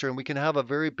minister and we can have a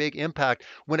very big impact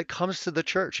when it comes to the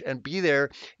church and be there,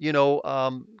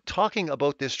 talking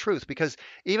about this truth. Because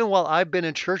even while I've been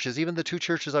in churches, even the two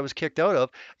churches I was kicked out of,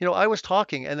 I was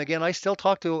talking, and again, I still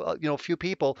talk to a few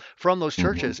people from those Hmm.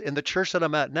 churches. In the church that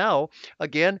I'm at now,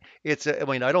 again, I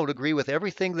mean, I don't agree with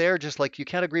everything there, just like you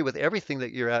can't agree with everything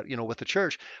that you're at, with the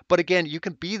church. But again, you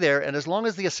can be there, and as long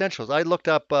as the essentials, I looked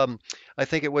up. I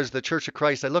think it was the Church of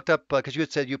Christ. I looked up because you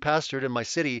had said you pastored in my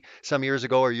city some years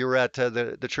ago, or you were at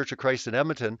the Church of Christ in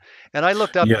Edmonton, and I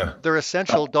looked up Yeah. their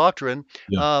essential doctrine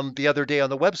Yeah. the other day on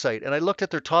the website, and I looked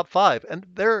at their top five, and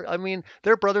I mean,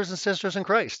 they're brothers and sisters in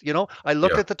Christ. I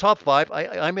looked Yeah. at the top five.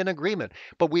 I'm in agreement,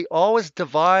 but we always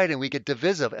divide and we get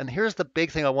divisive. And here's the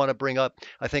big thing I want to bring up.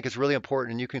 I think is really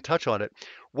important, and you can touch on it.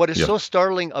 What is Yeah. so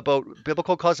startling about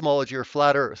biblical cosmology or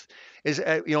flat Earth is,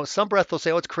 some breath they'll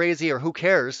say, "Oh, it's crazy," or "Who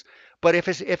cares?" But if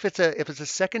it's a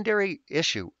secondary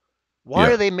issue, why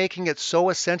are Yeah. they making it so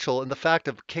essential in the fact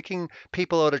of kicking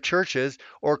people out of churches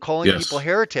or calling people Yes.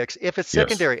 heretics if it's Yes.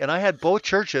 secondary? And I had both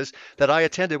churches that I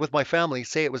attended with my family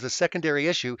say it was a secondary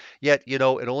issue, yet, it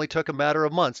only took a matter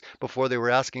of months before they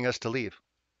were asking us to leave.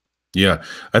 Yeah,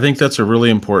 I think that's a really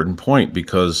important point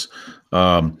because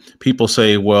people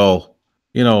say, well,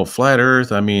 flat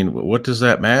Earth, I mean, what does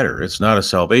that matter? It's not a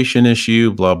salvation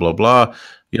issue, blah, blah, blah.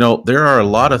 There are a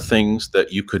lot of things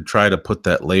that you could try to put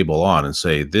that label on and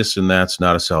say this and that's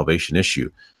not a salvation issue,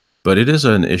 but it is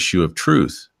an issue of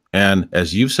truth. And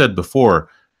as you've said before,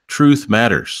 truth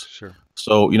matters. Sure.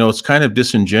 So, it's kind of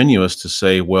disingenuous to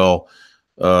say, well,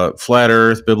 flat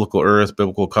Earth,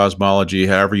 biblical cosmology,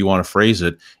 however you want to phrase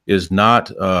it, is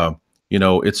not,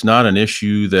 it's not an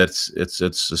issue it's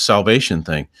a salvation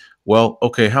thing. Well,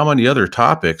 okay, how many other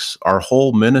topics our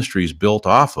whole ministry is built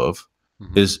off of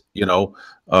Hmm. is,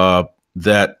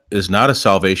 that is not a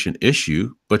salvation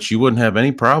issue, but you wouldn't have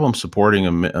any problem supporting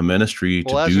a ministry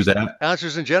to Well, do answers that.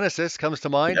 answers in Genesis comes to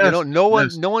mind. Yes, No one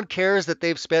yes, no one cares that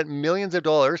they've spent millions of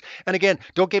dollars. And again,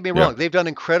 don't get me yeah, wrong, they've done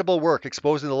incredible work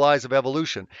exposing the lies of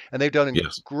evolution, and they've done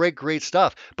yes, great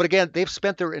stuff. But again, they've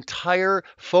spent their entire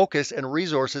focus and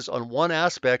resources on one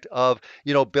aspect of,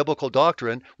 biblical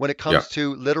doctrine when it yeah, comes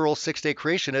to literal six-day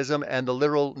creationism and the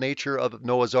literal nature of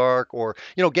Noah's Ark, or,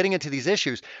 getting into these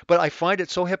issues. But I find it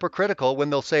so hypocritical when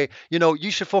they'll say,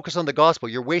 you should focus on the gospel.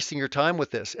 You're wasting your time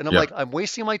with this. And I'm yeah, like, I'm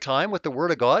wasting my time with the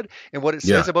word of God and what it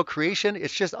yeah, says about creation.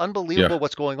 It's just yeah. unbelievable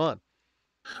what's going on.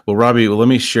 Well, Robbie, well, let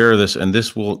me share this, and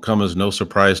this will come as no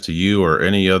surprise to you or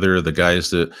any other of the guys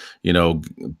that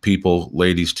people,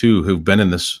 ladies too, who've been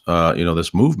in this,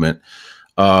 this movement.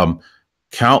 Um,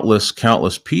 countless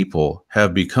people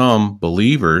have become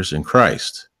believers in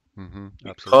Christ Absolutely.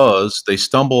 because they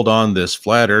stumbled on this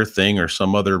flat Earth thing or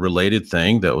some other related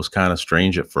thing that was kind of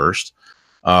strange at first,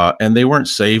 and they weren't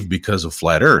saved because of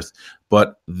flat Earth,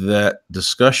 but that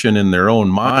discussion in their own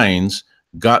minds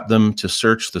got them to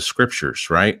search the scriptures,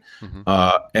 right? Hmm.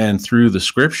 And through the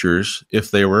scriptures,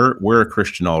 if they were a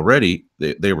Christian already,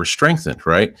 they were strengthened,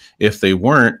 right? If they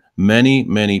weren't,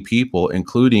 many people,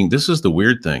 including, this is the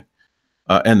weird thing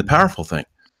and the powerful thing,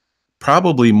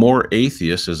 probably more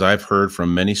atheists, as I've heard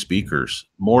from many speakers,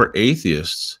 more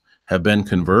atheists have been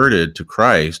converted to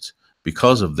Christ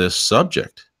because of this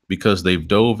subject, because they've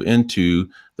dove into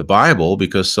the Bible,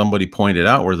 because somebody pointed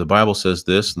out where the Bible says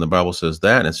this and the Bible says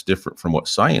that, and it's different from what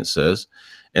science says.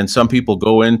 And many people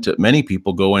go in to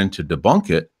debunk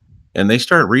it. and they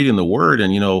start reading the word,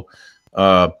 and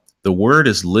uh, the word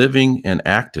is living and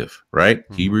active, right?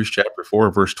 Hmm. Hebrews chapter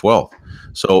 4, verse 12.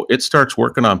 So it starts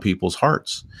working on people's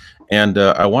hearts. And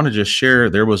I want to just share,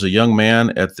 there was a young man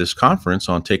at this conference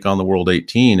on Take on the World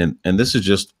 18, and this is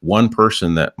just one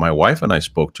person that my wife and I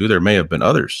spoke to. There may have been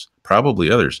others, probably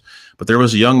others, but there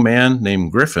was a young man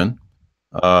named Griffin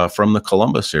from the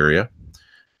Columbus area,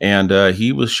 and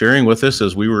he was sharing with us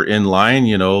as we were in line,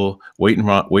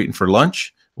 waiting for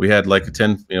lunch. We had like a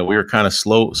 10, we were kind of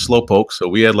slow poke, so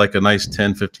we had like a nice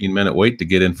 10-15 minute wait to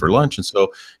get in for lunch. And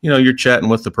so you're chatting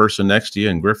with the person next to you,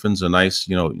 and Griffin's a nice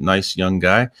young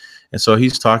guy, and so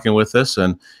he's talking with us,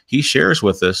 and he shares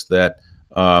with us that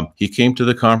he came to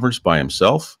the conference by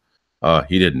himself.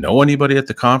 He didn't know anybody at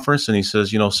the conference, and he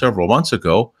says, several months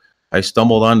ago I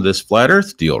stumbled on this flat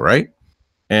earth deal, right?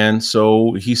 And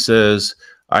so he says,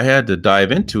 I had to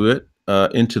dive into it,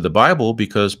 into the Bible,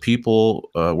 because people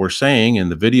were saying in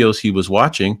the videos he was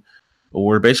watching,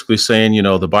 were basically saying,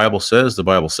 the Bible says,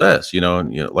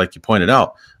 and like you pointed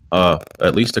out,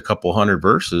 at least a couple hundred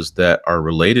verses that are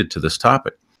related to this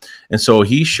topic. And so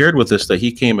he shared with us that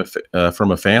he came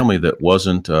from a family that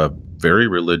wasn't very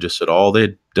religious at all.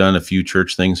 They'd done a few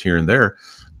church things here and there,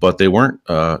 but they weren't,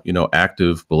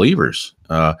 active believers.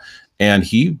 And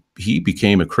he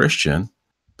became a Christian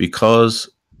because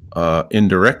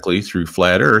indirectly through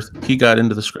flat Earth, he got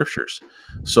into the scriptures.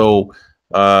 So,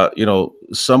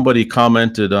 somebody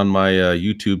commented on my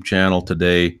YouTube channel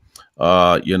today,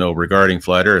 regarding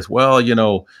flat Earth.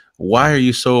 Well, why are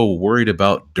you so worried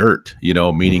about dirt?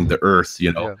 Meaning the Earth.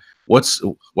 Yeah. What's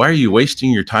why are you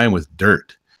wasting your time with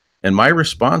dirt? And my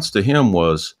response to him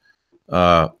was,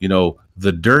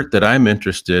 the dirt that I'm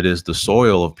interested is the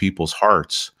soil of people's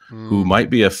hearts who Mm, might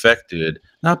be affected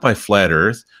not by flat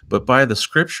Earth, but by the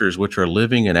scriptures, which are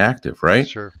living and active, right?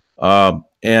 sure.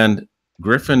 And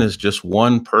Griffin is just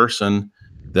one person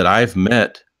that I've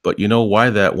met. But you know why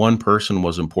that one person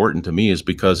was important to me is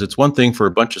because it's one thing for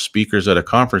a bunch of speakers at a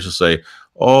conference to say,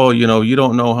 oh, you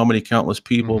don't know how many countless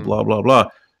people, Hmm. blah, blah, blah.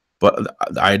 But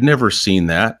I'd never seen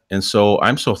that. And so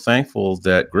I'm so thankful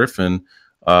that Griffin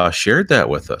shared that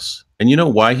with us. And you know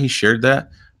why he shared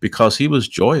that? Because he was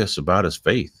joyous about his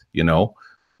faith.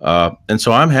 And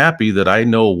so I'm happy that I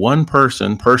know one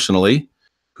person personally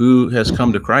who has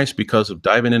come to Christ because of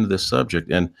diving into this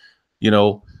subject. And, you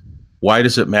know, why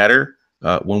does it matter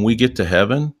when we get to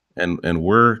heaven and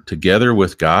we're together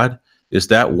with God? Is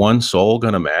that one soul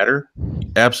going to matter?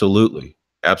 Absolutely.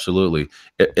 Absolutely.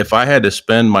 If I had to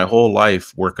spend my whole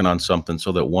life working on something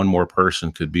so that one more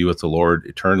person could be with the Lord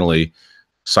eternally,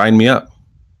 sign me up.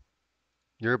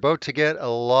 You're about to get a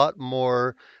lot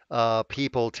more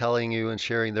people telling you and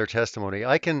sharing their testimony.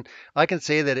 I can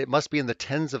say that it must be in the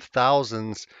tens of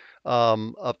thousands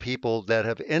of people that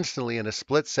have instantly, in a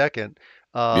split second,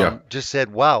 Yeah. just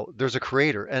said, "Wow, there's a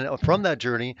creator." And from that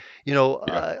journey,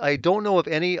 Yeah. I don't know of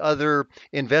any other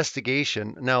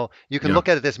investigation. Now, you can Yeah. look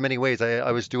at it this many ways.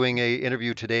 I was doing a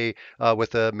interview today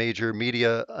with a major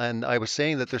media, and I was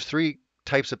saying that there's three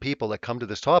types of people that come to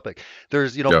this topic.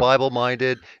 There's, Yeah. Bible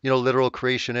minded, literal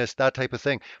creationist, that type of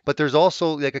thing. But there's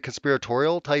also like a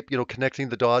conspiratorial type, connecting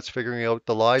the dots, figuring out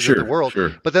the lies of the Sure. world.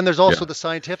 Sure. But then there's also Yeah. the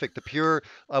scientific, the pure,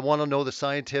 I want to know the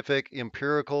scientific,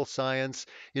 empirical science.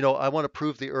 I want to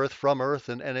prove the earth from earth.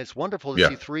 And it's wonderful to Yeah.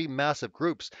 see three massive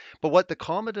groups. But what the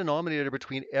common denominator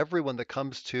between everyone that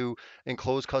comes to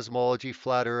enclosed cosmology,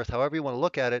 flat earth, however you want to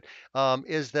look at it,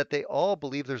 is that they all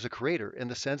believe there's a creator in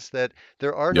the sense that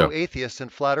there are Yeah. no atheists in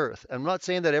flat earth. I'm not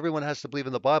saying that everyone has to believe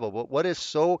in the Bible, but what is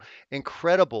so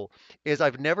incredible is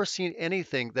I've never seen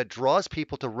anything that draws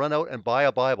people to run out and buy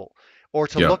a Bible or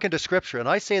to Yeah. look into scripture. And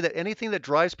I say that anything that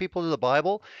drives people to the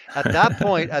Bible, at that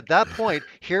point,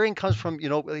 hearing comes from,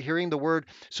 hearing the word.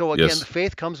 So again, the Yes.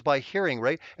 faith comes by hearing,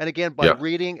 right? And again, by Yeah.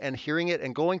 reading and hearing it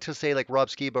and going to say like Rob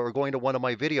Skiba or going to one of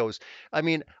my videos. I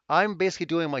mean, I'm basically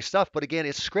doing my stuff, but again,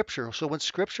 it's scripture. So when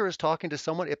scripture is talking to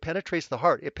someone, it penetrates the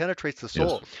heart, it penetrates the Yes.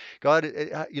 soul. God,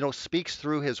 speaks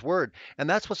through His Word, and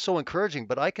that's what's so encouraging.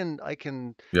 But I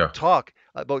can Yeah. talk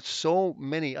about so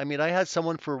many. I mean, I had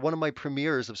someone for one of my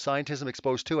premieres of Scientism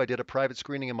Exposed 2. I did a private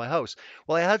screening in my house.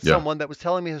 Well, I had Yeah. someone that was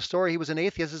telling me his story. He was an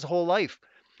atheist his whole life.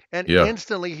 And Yeah.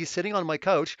 instantly he's sitting on my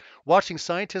couch watching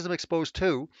Scientism Exposed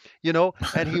 2,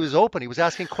 and he was open. He was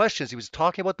asking questions. He was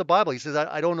talking about the Bible. He says,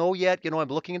 I don't know yet. I'm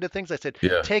looking into things. I said,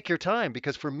 Yeah. take your time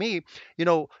because for me,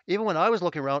 even when I was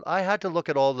looking around, I had to look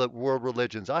at all the world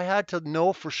religions. I had to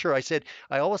know for sure. I said,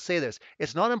 I always say this,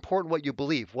 it's not important what you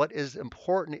believe. What is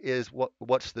important is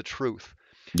what's the truth.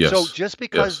 So Yes. just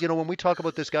because, Yes. when we talk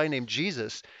about this guy named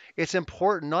Jesus, It's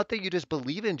important not that you just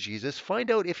believe in Jesus. Find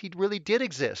out if he really did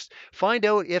exist. Find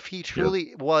out if he Yeah.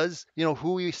 truly was,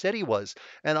 who he said he was.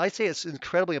 And I say it's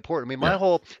incredibly important. I mean, my Yeah.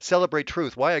 whole celebrate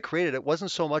truth, why I created it,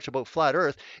 wasn't so much about flat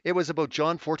Earth. It was about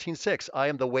John 14:6. I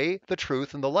am the way, the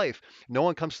truth, and the life. No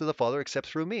one comes to the Father except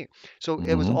through me. So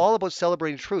it was Hmm. all about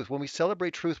celebrating truth. When we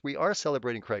celebrate truth, we are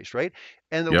celebrating Christ, right?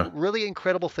 And the Yeah. really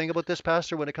incredible thing about this,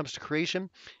 Pastor, when it comes to creation,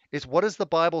 is what does the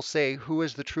Bible say? Who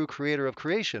is the true creator of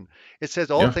creation? It says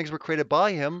all Yeah. things were created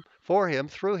by him, for him,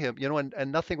 through him,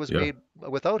 and nothing was Yeah. made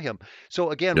without him.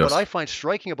 So again, what I Yes. find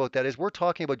striking about that is we're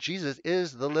talking about Jesus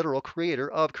is the literal creator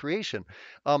of creation.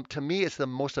 To me, it's the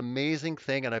most amazing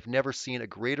thing, and I've never seen a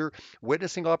greater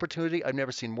witnessing opportunity. I've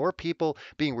never seen more people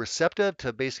being receptive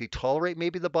to basically tolerate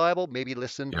maybe the Bible, maybe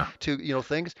listen Yeah. to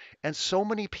things, and so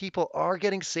many people are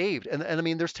getting saved. And I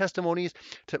mean, there's testimonies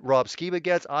to Rob Skiba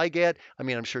gets, I get. I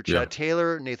mean, I'm sure Yeah. Chad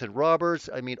Taylor, Nathan Roberts.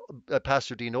 I mean,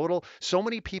 Pastor Dean Odell. So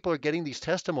many people are getting these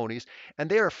testimonies, and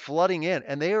they are flooding in,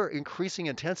 and they are increasing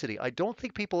intensity. I don't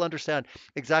think people understand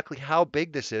exactly how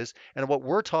big this is, and what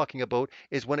we're talking about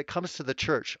is when it comes to the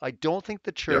church. I don't think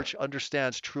the Yeah. church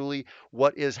understands truly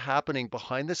what is happening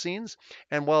behind the scenes.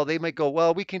 And while they might go,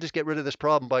 well, we can just get rid of this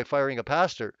problem by firing a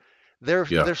pastor. They're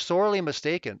Yeah. sorely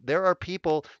mistaken. There are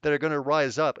people that are going to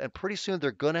rise up, and pretty soon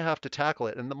they're going to have to tackle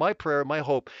it. And my prayer, my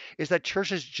hope, is that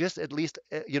churches just at least,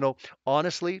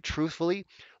 honestly, truthfully,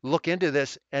 look into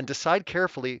this and decide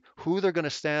carefully who they're going to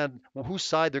stand, whose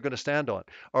side they're going to stand on.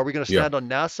 Are we going to Yeah. stand on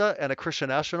NASA and a Christian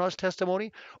astronaut's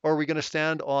testimony, or are we going to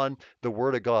stand on the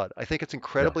Word of God? I think it's Yeah.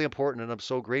 incredibly important, and I'm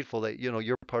so grateful that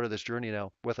you're part of this journey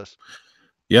now with us.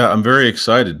 Yeah. I'm very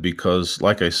excited because,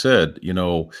 like I said,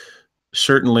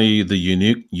 certainly the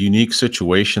unique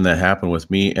situation that happened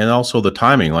with me, and also the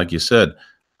timing, like you said,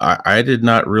 I did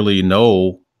not really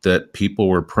know that people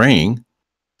were praying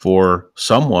for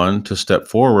someone to step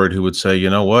forward who would say, you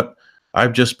know what,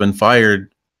 I've just been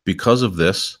fired because of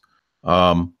this,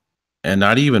 um, and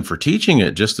not even for teaching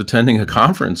it, just attending a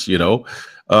conference.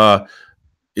 Uh,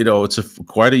 it's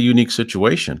quite a unique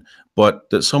situation. But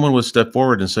that someone would step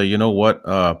forward and say, you know what,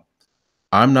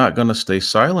 I'm not going to stay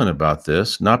silent about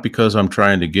this, not because I'm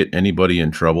trying to get anybody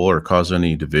in trouble or cause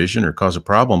any division or cause a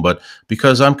problem, but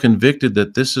because I'm convicted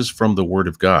that this is from the Word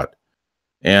of God.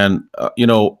 And,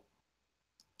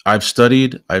 I've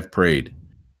studied, I've prayed.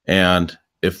 And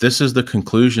if this is the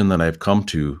conclusion that I've come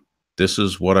to, this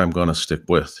is what I'm going to stick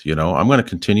with. I'm going to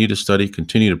continue to study,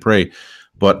 continue to pray.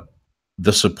 But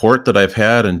the support that I've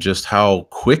had and just how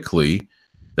quickly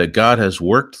that God has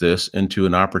worked this into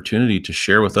an opportunity to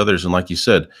share with others. And like you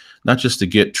said, not just to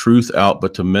get truth out,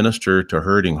 but to minister to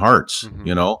hurting hearts.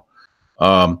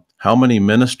 Hmm. How many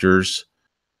ministers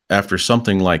after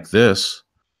something like this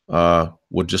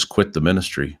would just quit the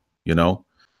ministry? You know,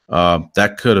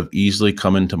 that could have easily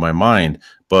come into my mind,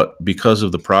 but because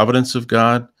of the providence of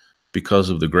God, because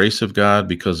of the grace of God,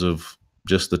 because of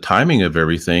just the timing of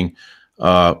everything,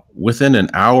 within an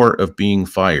hour of being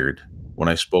fired, when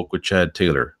I spoke with Chad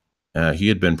Taylor, he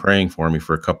had been praying for me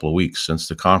for a couple of weeks since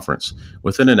the conference.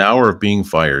 Within an hour of being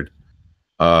fired,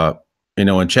 uh,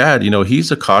 and Chad,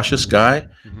 he's a cautious guy.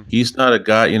 Hmm. He's not a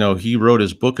guy, he wrote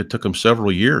his book. It took him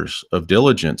several years of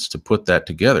diligence to put that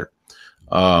together.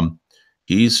 Um,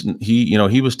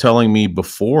 he was telling me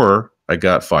before I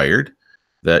got fired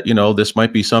that, this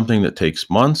might be something that takes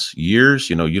months, years.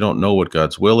 You don't know what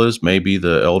God's will is. Maybe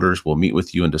the elders will meet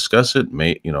with you and discuss it.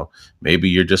 Maybe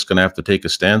you're just going to have to take a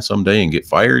stand someday and get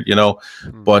fired.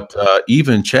 Hmm. But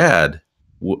even Chad,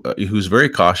 who's very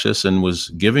cautious and was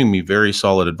giving me very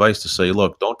solid advice to say,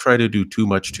 look, don't try to do too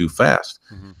much too fast.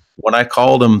 Hmm. When I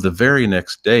called him the very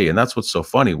next day, and that's what's so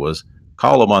funny was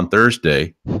call him on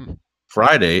Thursday, Hmm.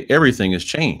 Friday, everything has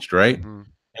changed, right? Hmm.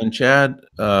 And Chad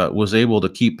was able to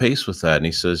keep pace with that. And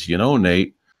he says,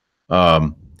 Nate,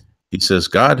 um, he says,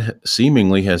 God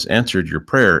seemingly has answered your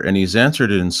prayer, and he's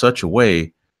answered it in such a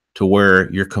way to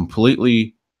where you're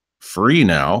completely free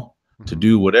now to Hmm.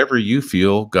 do whatever you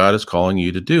feel God is calling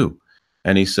you to do.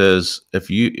 And he says, if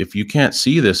you can't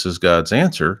see this as God's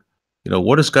answer,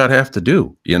 what does God have to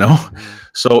do? Hmm.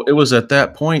 So it was at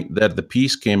that point that the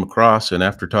peace came across. And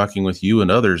after talking with you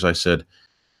and others, I said,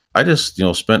 I just,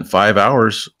 spent 5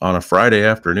 hours on a Friday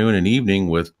afternoon and evening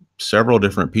with several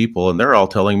different people, and they're all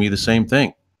telling me the same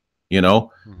thing. You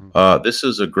know, Hmm. this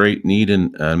is a great need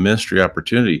and ministry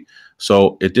opportunity.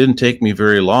 So it didn't take me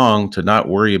very long to not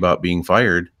worry about being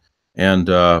fired. And,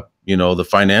 the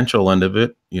financial end of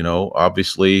it,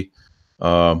 obviously,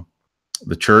 um,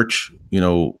 the church,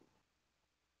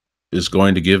 is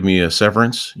going to give me a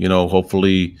severance,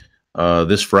 hopefully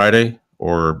this Friday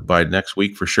or by next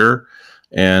week for sure.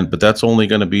 But that's only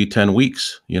going to be 10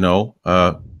 weeks, Hmm.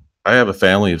 I have a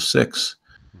family of six,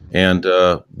 Mhm.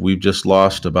 and we've just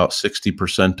lost about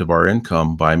 60% of our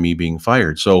income by me being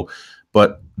fired. So,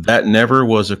 but that never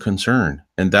was a concern,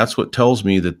 and that's what tells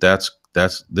me that that's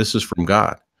this is from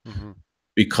God, Mhm.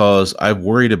 because I've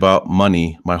worried about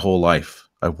money my whole life.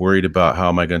 I've worried about how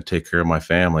am I going to take care of my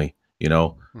family. You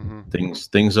know, Mhm.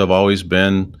 things have always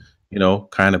been,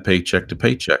 kind of paycheck to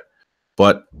paycheck.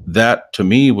 But that to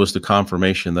me was the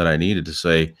confirmation that I needed to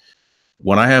say,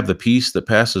 when I have the peace that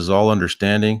passes all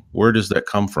understanding, where does that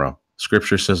come from?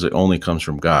 Scripture says it only comes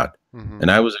from God. Mhm.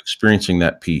 And I was experiencing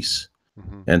that peace.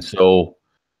 Mhm. And so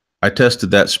I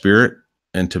tested that spirit.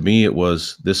 And to me, it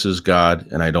was, this is God.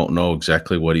 And I don't know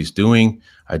exactly what he's doing.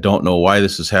 I don't know why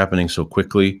this is happening so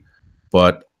quickly.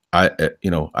 But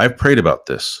I've prayed about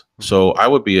this. Mhm. So I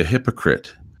would be a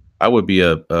hypocrite. I would be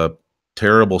a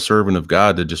terrible servant of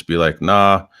God to just be like,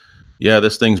 nah, yeah,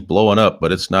 this thing's blowing up,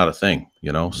 but it's not a thing.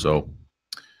 So, Mhm.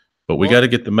 but we got Well, to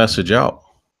get the message out.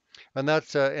 and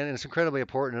that's and it's incredibly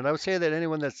important. And I would say that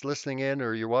anyone that's listening in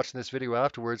or you're watching this video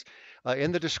afterwards,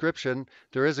 in the description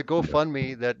there is a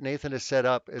GoFundMe that Nathan has set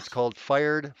up. It's called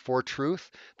Fired for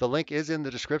Truth. The link is in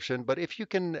the description. But if you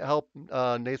can help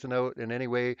Nathan out in any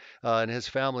way and his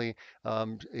family,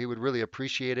 he would really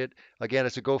appreciate it. Again,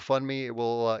 it's a GoFundMe. It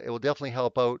will definitely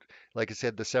help out. Like I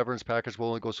said, the severance package will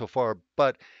only go so far,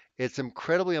 but it's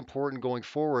incredibly important going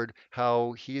forward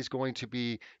how he is going to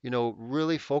be,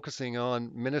 really focusing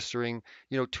on ministering,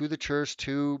 to the church,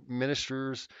 to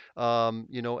ministers,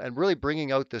 and really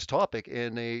bringing out this topic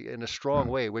in a strong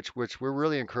way, which we're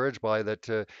really encouraged by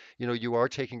that. You are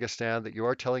taking a stand, that you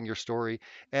are telling your story,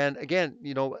 and again,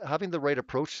 having the right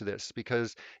approach to this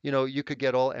because you could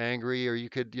get all angry or you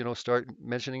could start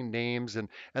mentioning names, and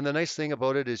the nice thing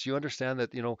about it is you understand that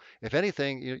if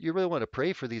anything, you really want to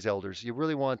pray for these elders. You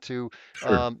really want to,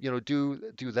 Sure.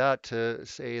 do that to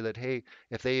say that, hey,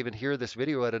 if they even hear this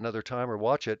video at another time or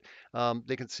watch it,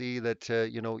 they can see that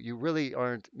you really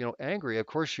aren't angry. Of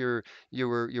course, you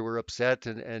were upset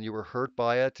and you were hurt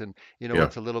by it, and Yeah.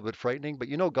 it's a little bit frightening, but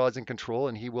God's in control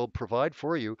and He will provide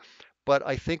for you. But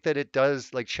I think that it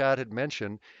does, like Chad had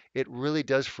mentioned, it really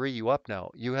does free you up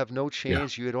now. You have no Yeah.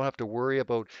 change. You don't have to worry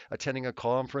about attending a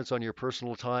conference on your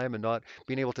personal time and not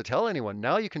being able to tell anyone.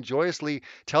 Now you can joyously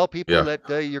tell people Yeah.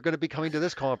 that you're going to be coming to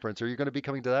this conference or you're going to be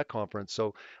coming to that conference.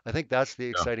 So I think that's the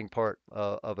Yeah. exciting part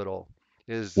of it all.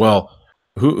 Is Well,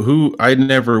 who I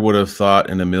never would have thought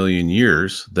in a million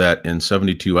years that in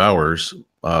 72 hours,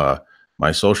 uh,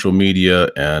 my social media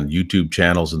and YouTube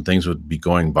channels and things would be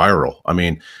going viral. I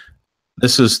mean,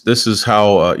 this is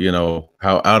how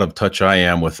how out of touch I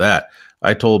am with that.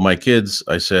 I told my kids,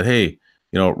 I said, "Hey,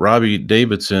 Robbie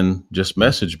Davidson just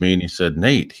messaged me and he said,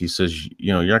 Nate, he says,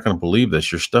 you're not going to believe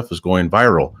this. Your stuff is going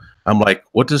viral." I'm like,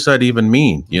 "What does that even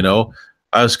mean?"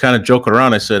 I was kind of joking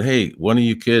around. I said, "Hey, one of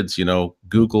you kids,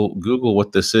 Google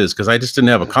what this is," because I just didn't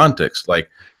have a context.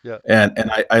 Like, yeah.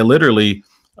 and I literally,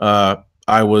 uh,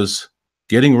 I was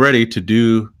getting ready to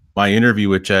do my interview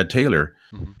with Chad Taylor,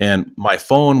 Mhm. and my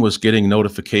phone was getting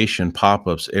notification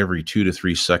pop-ups every 2 to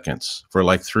 3 seconds for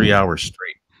like 3 hours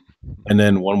straight. And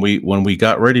then when we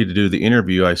got ready to do the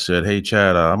interview, I said, "Hey,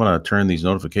 Chad, I'm gonna turn these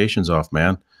notifications off,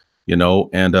 man."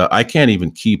 And I can't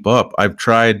even keep up. I've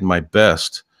tried my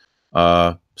best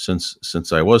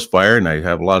since I was fired, and I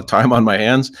have a lot of time on my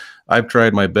hands. I've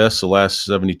tried my best the last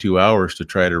 72 hours to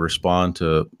try to respond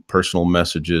to personal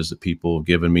messages that people have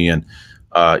given me, and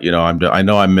I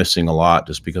know I'm missing a lot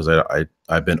just because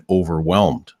I've been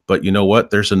overwhelmed. But you know what?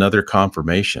 There's another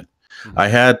confirmation. I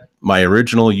Mhm. had my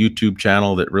original YouTube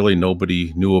channel that really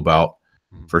nobody knew about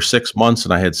Mhm. for 6 months,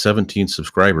 and I had 17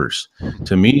 subscribers.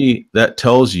 To Mhm. me, that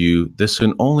tells you this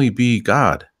can only be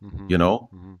God. You Mhm. know,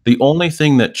 Mhm. the only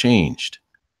thing that changed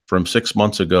from 6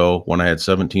 months ago when I had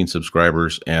 17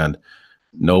 subscribers and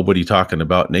nobody talking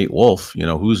about Nate Wolfe,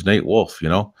 who's Nate Wolfe,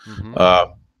 Mhm. uh,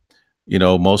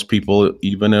 most people,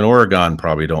 even in Oregon,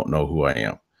 probably don't know who I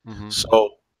am. Mhm.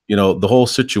 So, the whole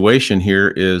situation here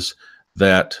is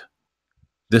that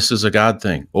this is a God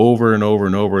thing over and over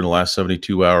and over in the last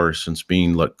 72 hours since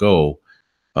being let go.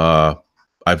 Uh,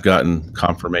 I've gotten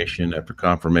confirmation after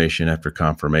confirmation after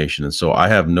confirmation. And so I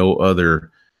have no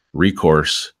other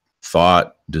recourse,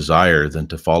 thought, desire than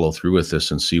to follow through with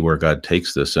this and see where God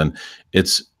takes this. And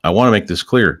I want to make this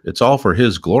clear. It's all for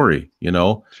his glory.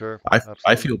 Sure. I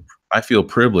Absolutely. feel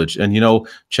privileged. And,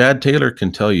 Chad Taylor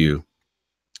can tell you,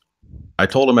 I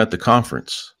told him at the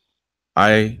conference,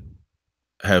 I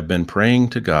have been praying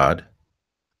to God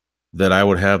that I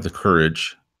would have the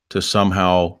courage to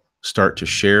somehow start to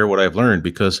share what I've learned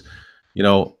because,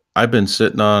 I've been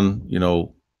sitting on,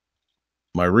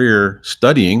 my rear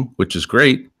studying, which is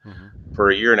great, Mhm. for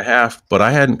a year and a half, but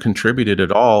I hadn't contributed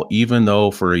at all, even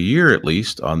though for a year at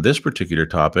least on this particular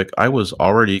topic, I was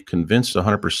already convinced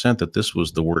 100% that this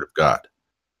was the word of God,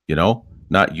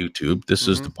 not YouTube. This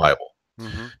is Mm-hmm. the Bible.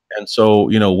 Mm-hmm. And so,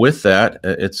 with that,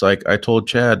 it's like I told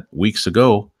Chad weeks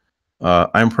ago,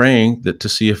 I'm praying that to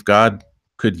see if God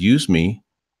could use me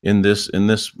in this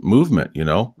movement,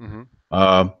 Mm-hmm.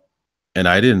 uh, and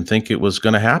I didn't think it was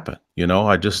going to happen.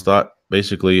 I just Mm-hmm. thought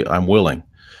basically I'm willing.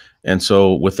 And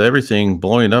so, with everything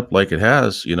blowing up like it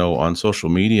has, on social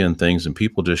media and things, and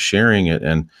people just sharing it,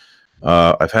 and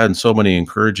I've had so many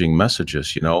encouraging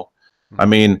messages. I Mm-hmm.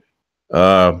 mean,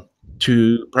 uh,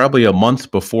 to probably a month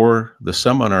before the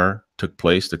seminar took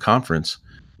place, the conference,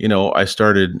 I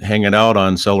started hanging out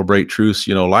on Celebrate Truth's,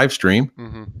 live stream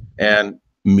Mm-hmm. and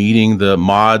meeting the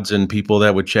mods and people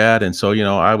that would chat. And so,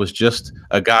 I was just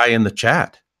a guy in the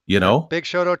chat, you Yeah, know? big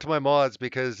shout out to my mods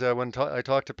because when I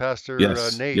talked to Pastor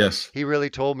Yes, Nate, yes, he really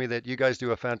told me that you guys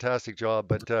do a fantastic job.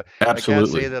 But I can't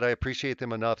say absolutely. that I appreciate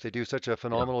them enough. They do such a Yeah,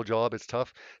 phenomenal job. It's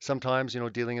tough sometimes,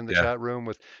 dealing in the yeah, chat room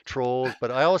with trolls.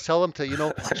 But I always tell them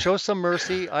to, show some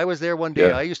mercy. I was there one day.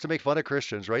 yeah, I used to make fun of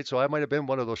Christians, right? So I might have been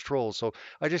one of those trolls. So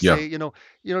I just yeah, say,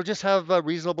 just have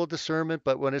reasonable discernment.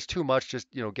 But when it's too much, just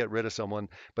get rid of someone.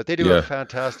 But they do a yeah,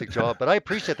 fantastic job. But I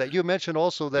appreciate that. You mentioned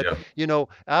also that yeah,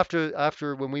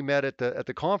 after when we met at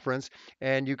the conference,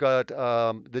 and you got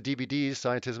the DVDs,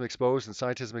 Scientism Exposed and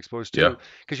Scientism Exposed yeah, 2,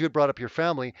 because you had brought up your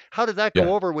family. How did that yeah,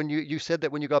 go over when you said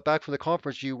that when you got back from the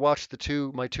conference, you watched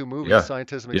my two movies, yeah,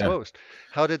 Scientism yeah, Exposed?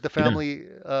 How did the yeah. family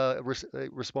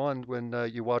respond when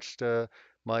you watched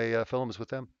my films with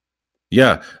them?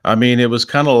 Yeah, I mean, it was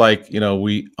kind of like,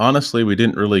 we honestly we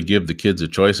didn't really give the kids a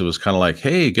choice. It was kind of like,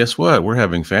 hey, guess what? We're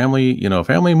having family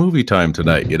movie time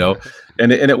tonight.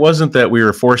 And it wasn't that we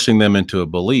were forcing them into a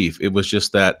belief. It was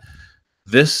just that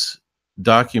this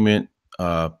document,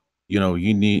 uh,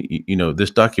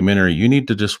 this documentary, you need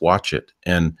to just watch it.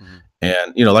 Hmm.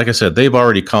 And like I said, they've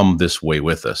already come this way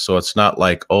with us. So it's not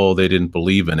like, oh, they didn't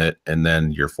believe in it, and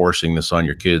then you're forcing this on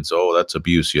your kids. Oh, that's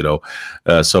abuse,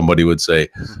 somebody would say.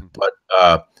 Hmm. But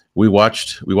we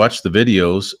watched the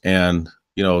videos, and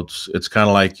it's kind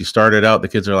of like you started out. The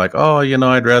kids are like, oh,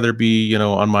 I'd rather be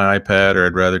on my iPad, or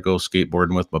I'd rather go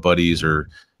skateboarding with my buddies, or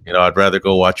I'd rather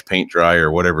go watch paint dry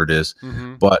or whatever it is.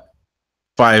 Hmm. But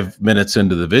 5 minutes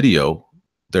into the video,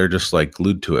 they're just like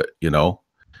glued to it.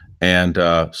 And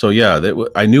so, yeah,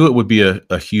 I knew it would be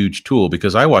a huge tool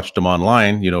because I watched them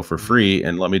online, for Hmm. free.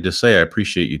 And let me just say, I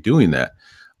appreciate you doing that.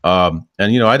 And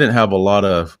I didn't have a lot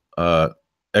of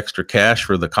extra cash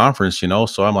for the conference,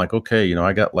 so I'm like, okay,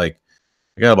 I got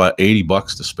about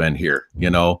 $80 to spend here.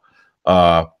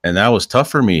 And that was tough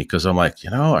for me because I'm like,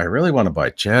 I really want to buy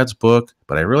Chad's book,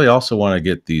 but I really also want to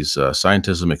get these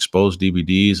Scientism Exposed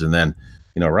DVDs. And then,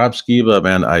 Rob Skiba,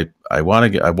 man, I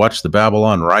watched the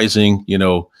Babylon Rising,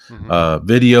 Hmm.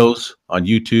 videos on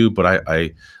YouTube, but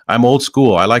I'm old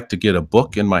school. I like to get a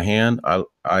book in my hand.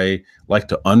 I like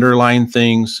to underline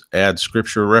things, add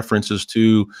scripture references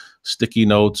to sticky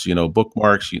notes,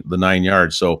 bookmarks, the 9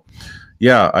 yards. So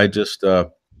yeah, I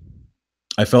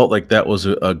felt like that was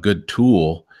a good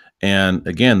tool. And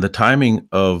again, the timing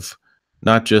of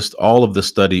not just all of the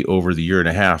study over the year and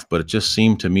a half, but it just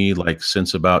seemed to me like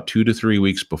since about 2 to 3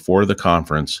 weeks before the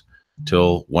conference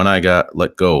till when I got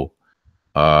let go,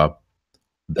 uh,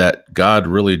 that God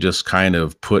really just kind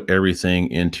of put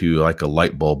everything into like a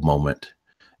light bulb moment.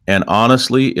 And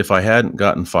honestly, if I hadn't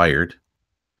gotten fired,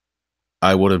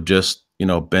 I would have just,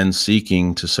 been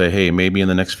seeking to say, hey, maybe in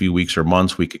the next few weeks or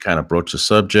months, we could kind of broach the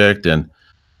subject. And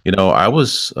I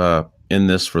was in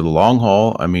this for the long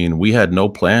haul. I mean, we had no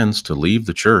plans to leave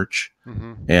the church.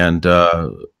 Hmm. And,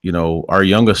 our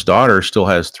youngest daughter still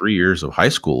has 3 years of high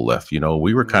school left.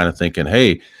 We were Hmm. kind of thinking,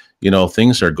 hey,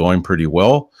 things are going pretty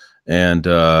well. And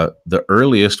the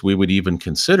earliest we would even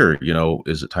consider,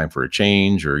 is it time for a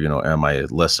change, or, am I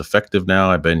less effective now?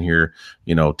 I've been here,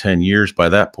 10 years by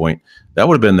that point. That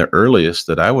would have been the earliest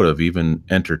that I would have even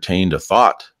entertained a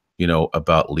thought,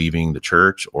 about leaving the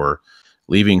church or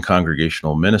leaving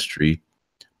congregational ministry.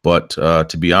 But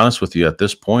to be honest with you, at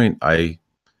this point, I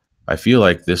feel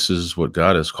like this is what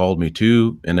God has called me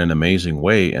to in an amazing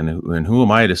way. And who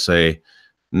am I to say,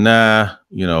 nah,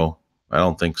 I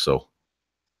don't think so.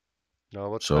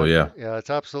 No, it's So yeah, yeah,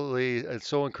 it's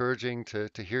so encouraging to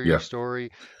hear your yeah, story,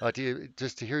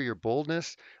 just to hear your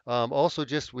boldness. Also,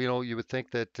 just you would think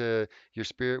that your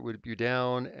spirit would be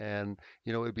down, and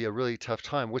it would be a really tough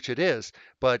time, which it is.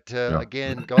 But yeah,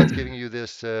 again, God's giving you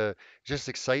this just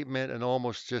excitement and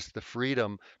almost just the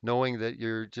freedom, knowing that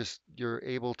you're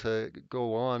able to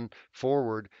go on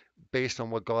forward based on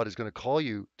what God is going to call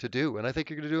you to do. And I think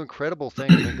you're going to do incredible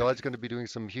things. I think God's going to be doing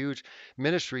some huge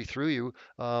ministry through you,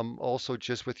 also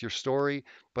just with your story,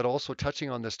 but also touching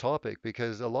on this topic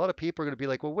because a lot of people are going to be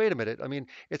like, well, wait a minute. I mean,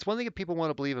 it's one thing if people want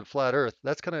to believe in flat Earth.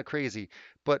 That's kind of crazy.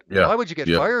 But Yeah. why would you get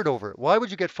Yeah. fired over it? Why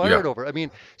would you get Yeah. fired over it? I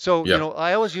mean, so, Yeah.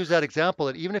 I always use that example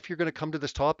that even if you're going to come to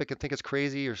this topic and think it's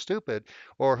crazy or stupid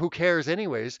or who cares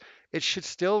anyways, it should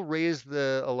still raise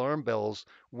the alarm bells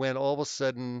when all of a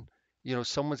sudden,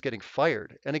 someone's getting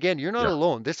fired. And again, you're not Yeah.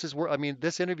 alone. This is where, I mean,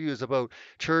 this interview is about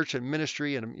church and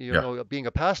ministry and, Yeah. being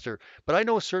a pastor. But I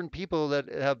know certain people that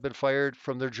have been fired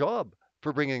from their job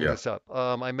for bringing Yeah. this up.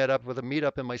 I met up with a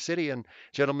meetup in my city, and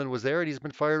gentleman was there, and he's been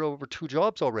fired over 2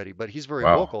 jobs already. But he's very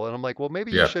Wow. vocal, and I'm like, well,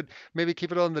 maybe you Yeah. should maybe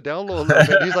keep it on the down low a little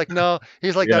bit. And he's like, no,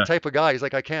 he's like that Yeah. type of guy. He's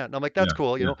like, I can't. And I'm like, that's Yeah.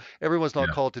 cool. Yeah. Everyone's not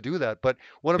Yeah. called to do that. But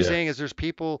what I'm Yeah. saying is, there's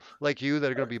people like you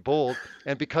that are going to be bold,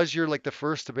 and because you're like the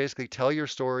first to basically tell your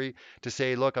story, to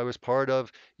say, look, I was part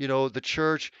of, the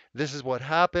church. This is what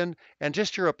happened, and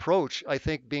just your approach, I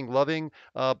think, being loving,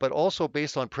 but also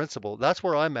based on principle. That's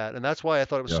where I'm at, and that's why I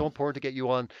thought it was Yeah. so important to get you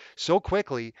on so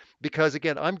quickly, because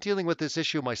again, I'm dealing with this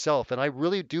issue myself, and I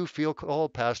really do feel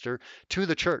called, Pastor, to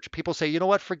the church. People say, you know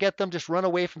what, forget them, just run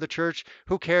away from the church.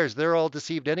 Who cares? They're all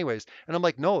deceived anyways. And I'm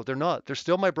like, no, they're not. They're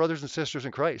still my brothers and sisters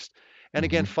in Christ. And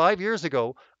again, Hmm. 5 years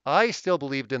ago, I still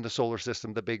believed in the solar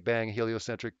system, the Big Bang,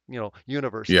 heliocentric,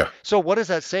 universe. Yeah. So what does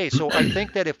that say? So I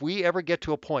think that if we ever get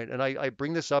to a point, and I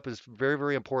bring this up is very,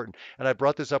 very important, and I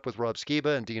brought this up with Rob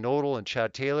Skiba and Dean Odell and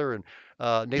Chad Taylor and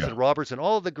Yeah. Nathan Roberts and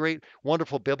all the great,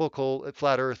 wonderful biblical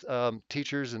flat Earth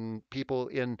teachers and people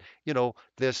in,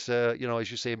 this, as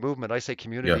you say, movement. I say Yeah.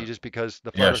 community just because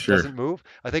the flat Yeah. Earth Sure. doesn't move.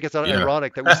 I think it's Yeah.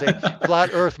 ironic that we say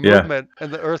flat Earth Yeah. movement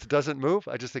and the Earth doesn't move.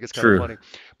 I just think it's kind of True. funny.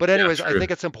 But Yeah. anyways, I True.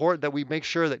 think it's important that we make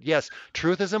sure that yes,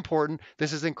 truth is important.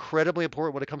 This is incredibly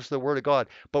important when it comes to the Word of God.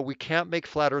 But we can't make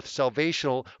flat Earth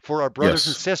salvational for our brothers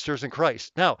and Yes. sisters in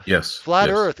Christ. Now, Yes. flat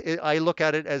Yes. Earth, I look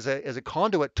at it as a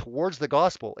conduit towards the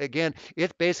gospel. Again,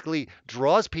 it basically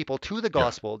draws people to the Yeah.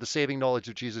 gospel, the saving knowledge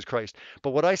of Jesus Christ.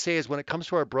 But what I say is when it comes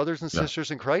to our brothers and Yeah.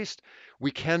 sisters in Christ,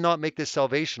 we cannot make this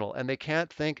salvational, and they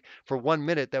can't think for 1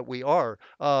 minute that we are.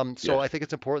 So Yes. I think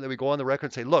it's important that we go on the record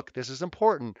and say, look, this is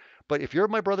important. But if you're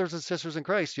my brothers and sisters in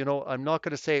Christ, I'm not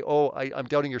going to say, oh, I'm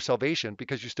doubting your salvation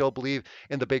because you still believe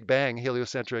in the Big Bang,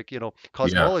 heliocentric, Yeah. Yeah.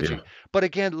 cosmology. But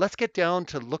again, let's get down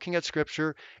to looking at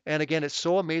Scripture. And again, it's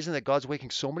so amazing that God's waking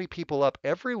so many people up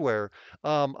everywhere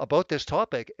about this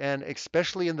topic, and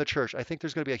especially in the church. I think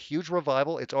there's going to be a huge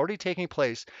revival. It's already taking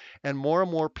place, and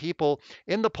more people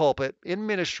in the pulpit, in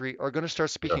ministry, are going to start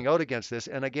Yeah. speaking out against this.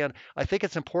 And again, I think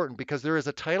it's important because there is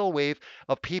a tidal wave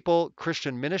of people,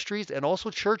 Christian ministries, and also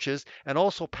churches, and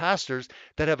also pastors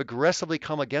that have aggressively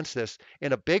come against this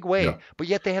in a big way, Yeah. but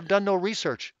yet they have done no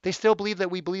research. They still believe that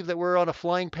we believe that we're on a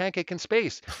flying pancake in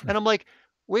space. And I'm like,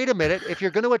 wait a minute, if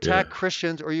you're going to Yeah. attack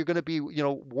Christians or you're going to be,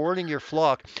 warning your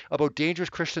flock about dangerous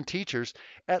Christian teachers,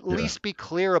 at Yeah. least be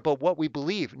clear about what we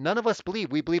believe. None of us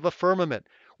believe. We believe a firmament.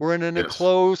 We're in an Yes.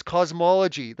 enclosed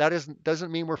cosmology. That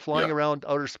doesn't mean we're flying Yeah. around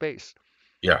outer space.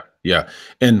 Yeah. Yeah.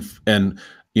 And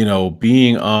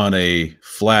being on a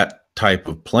flat type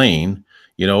of plane,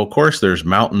 of course there's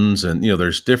mountains and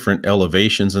there's different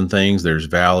elevations and things. There's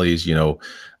valleys.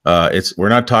 It's we're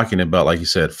not talking about, like you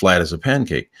said, flat as a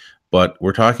pancake, but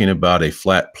we're talking about a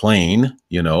flat plane.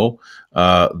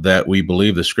 That we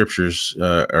believe the scriptures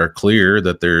are clear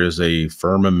that there is a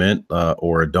firmament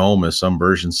or a dome, as some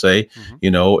versions say.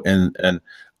 Hmm. And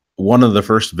one of the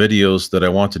first videos that I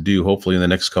want to do, hopefully in the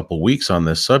next couple of weeks on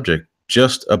this subject,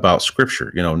 just about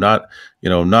scripture, not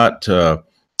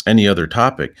any other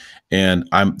topic. And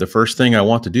the first thing I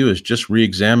want to do is just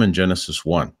re-examine Genesis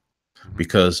 1, Hmm.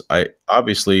 because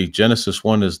obviously Genesis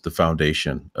 1 is the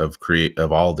foundation of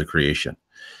all the creation.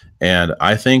 And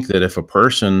I think that if a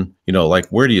person, like,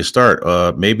 where do you start?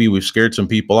 Maybe we've scared some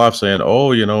people off saying,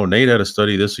 oh, Nate had to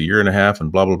study this a year and a half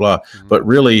and blah, blah, blah. Hmm. But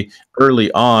really,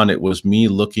 early on, it was me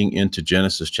looking into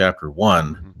Genesis chapter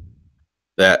 1 Hmm.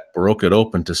 that broke it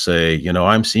open to say,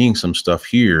 I'm seeing some stuff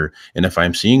here. And if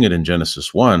I'm seeing it in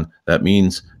Genesis 1, that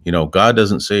means, God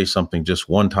doesn't say something just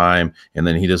one time and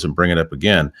then he doesn't bring it up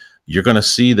again. You're going to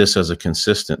see this as a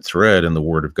consistent thread in the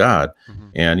Word of God. Hmm.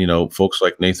 And, folks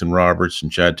like Nathan Roberts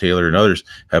and Chad Taylor and others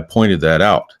have pointed that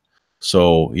out.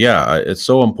 So, yeah, it's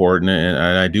so important. And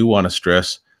I do want to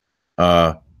stress,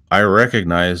 I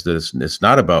recognize that it's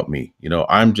not about me.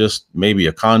 I'm just maybe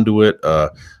a conduit,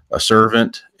 a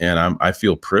servant, and I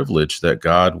feel privileged that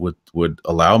God would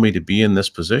allow me to be in this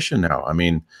position now. I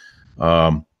mean,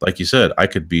 like you said, I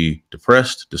could be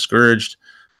depressed, discouraged,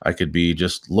 I could be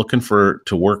just looking for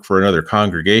to work for another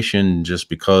congregation just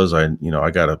because I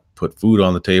got to put food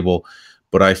on the table.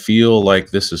 But I feel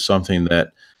like this is something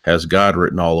that has God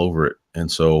written all over it.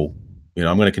 And so,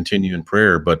 I'm going to continue in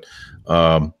prayer. But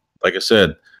like I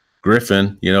said,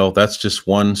 Griffin, that's just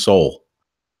one soul.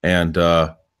 And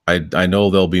I know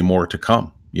there'll be more to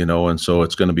come, and so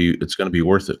it's going to be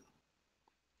worth it.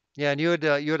 Yeah, and you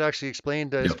had actually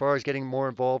explained as Yep. far as getting more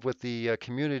involved with the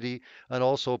community and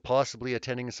also possibly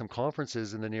attending some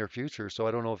conferences in the near future. So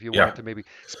I don't know if you wanted Yeah. to maybe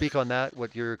speak on that,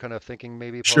 what you're kind of thinking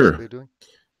maybe Sure. possibly doing.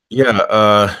 Yeah,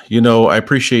 I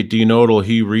appreciate Dean Odell.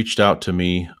 He reached out to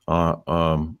me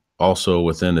also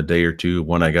within a day or two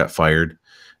when I got fired,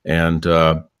 and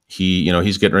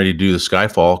he's getting ready to do the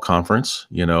Skyfall conference,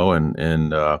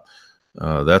 and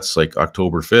that's like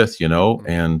October 5th, Hmm.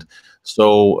 and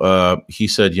so he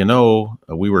said,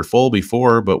 we were full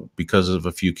before, but because of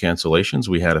a few cancellations,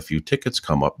 we had a few tickets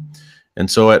come up,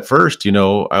 and so at first,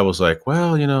 I was like,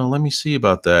 well, let me see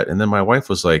about that, and then my wife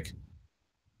was like,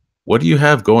 what do you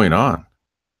have going on?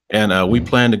 And we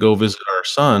plan to go visit our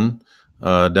son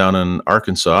down in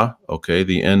Arkansas. Okay,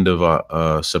 the end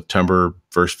of September,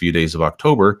 first few days of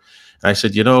October. And I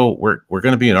said, we're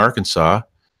going to be in Arkansas.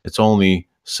 It's only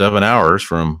 7 hours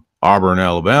from Auburn,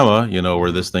 Alabama. Where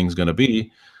Hmm. this thing's going to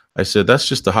be. I said that's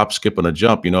just a hop, skip, and a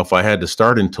jump. If I had to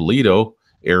start in Toledo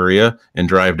area and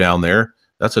drive down there,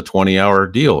 that's a 20-hour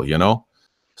deal.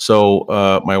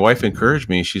 So my wife encouraged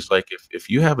me. She's like, if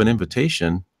you have an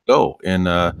invitation, go. And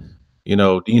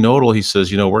Dean Odell, he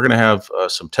says, we're going to have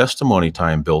some testimony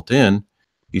time built in.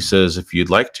 He says, if you'd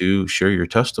like to share your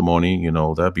testimony,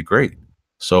 that'd be great.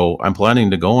 So I'm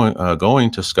planning to going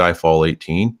to Skyfall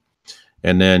 18.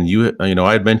 And then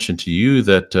I had mentioned to you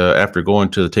that after going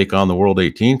to the Take on the World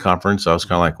 18 conference, I was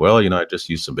kind of Hmm. like, well, I just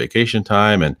used some vacation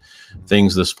time and Hmm.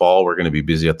 things this fall. We're going to be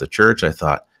busy at the church. I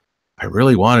thought I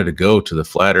really wanted to go to the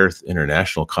Flat Earth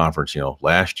International Conference,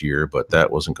 last year, but Hmm.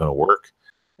 that wasn't going to work.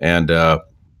 And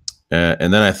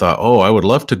and then I thought, oh, I would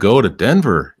love to go to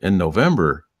Denver in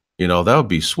November. That would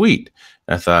be sweet.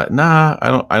 I thought, nah, I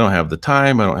don't have the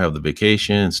time. I don't have the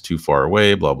vacation. It's too far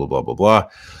away. Blah blah blah blah blah.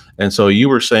 And so you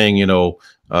were saying,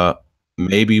 uh,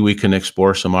 maybe we can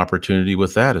explore some opportunity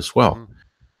with that as well. Hmm.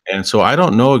 And so I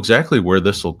don't know exactly where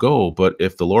this will go, but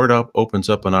if the Lord opens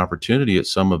up an opportunity at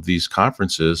some of these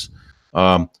conferences,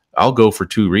 I'll go for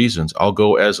two reasons. I'll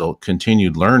go as a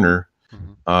continued learner,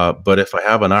 Hmm. but if I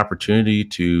have an opportunity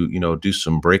to, do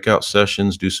some breakout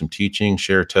sessions, do some teaching,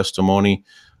 share testimony,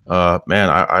 man,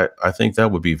 I think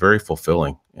that would be very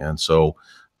fulfilling. And so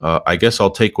I guess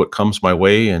I'll take what comes my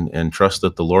way and trust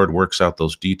that the Lord works out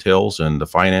those details and the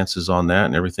finances on that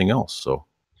and everything else. So,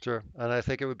 Sure. And I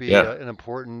think it would be yeah, an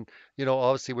important,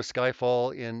 obviously with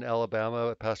Skyfall in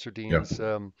Alabama at Pastor yeah, Dean's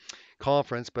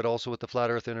conference, but also with the Flat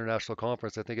Earth International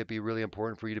Conference, I think it'd be really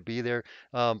important for you to be there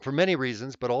for many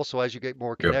reasons, but also as you get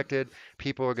more yeah, connected,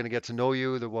 people are going to get to know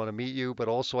you, they want to meet you, but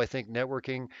also I think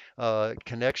networking,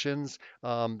 connections,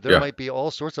 there yeah, might be all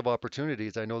sorts of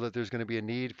opportunities. I know that there's going to be a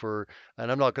need for,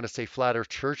 and I'm not going to say Flat Earth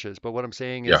churches, but what I'm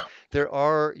saying is yeah, there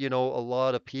are, a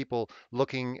lot of people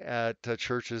looking at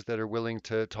churches that are willing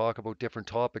to talk about different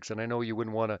topics. And I know you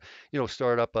wouldn't want to,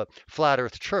 start up a flat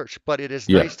earth church, but it is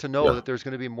yeah, nice to know yeah, that there's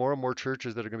going to be more and more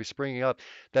churches that are going to be springing up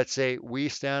that say we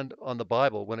stand on the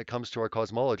Bible when it comes to our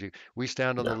cosmology. We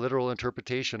stand on the yeah, literal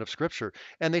interpretation of scripture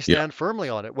and they yeah, stand firmly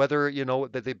on it, whether,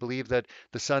 that they believe that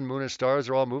the sun, moon, and stars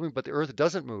are all moving, but the earth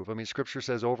doesn't move. I mean, scripture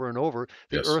says over and over,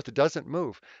 the yes, earth doesn't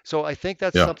move. So I think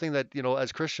that's yeah, something that,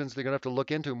 as Christians, they're going to have to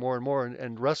look into more and more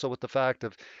and wrestle with the fact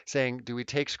of saying, do we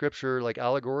take scripture like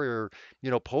allegory or,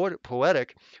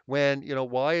 poetic when,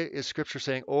 why is scripture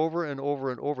saying over and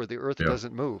over and over the earth yeah,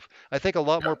 doesn't move? I think a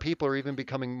lot yeah, more people are even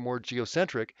becoming more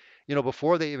geocentric,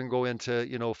 before they even go into,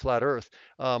 flat earth.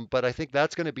 But I think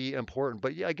that's going to be important.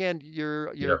 But yeah, again,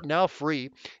 you're yeah, now free.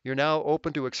 You're now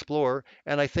open to explore.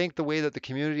 And I think the way that the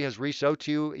community has reached out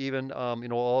to you, even,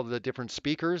 all of the different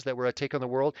speakers that were at Take on the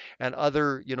World and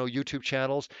other, YouTube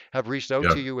channels have reached out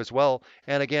yeah, to you as well.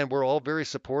 And again, we're all very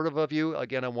supportive of you.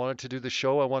 Again, I wanted to do the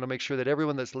show. I want to make sure that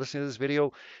everyone that's listening to this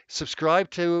video subscribe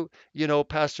to,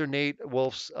 Pastor Nate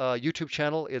Wolf's YouTube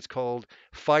channel. It's called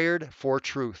Fired for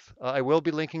Truth. I will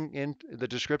be linking in the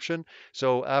description.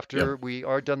 So yeah, after we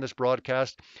are done this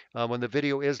broadcast, when the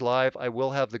video is live, I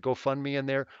will have the GoFundMe in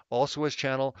there. Also his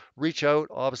channel. Reach out.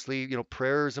 Obviously,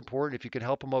 prayer is important. If you can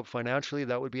help him out financially,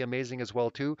 that would be amazing as well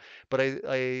too. But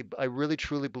I really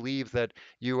truly believe that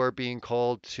you are being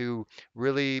called to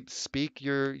really speak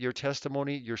your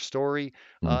testimony, your story,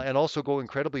 mm, and also go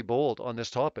incredibly bold on this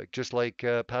topic, just like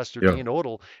Pastor yeah, Dean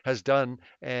Odell has done,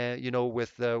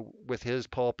 with his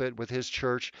pulpit pulpit with his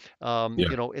church. Yeah.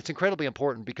 It's incredibly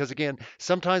important because, again,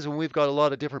 sometimes when we've got a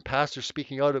lot of different pastors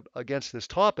speaking out against this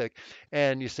topic,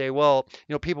 and you say, well,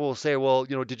 people will say, well,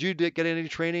 did you get any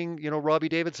training, Robbie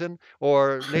Davidson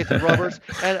or Nathan Roberts?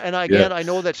 And Yeah. again, I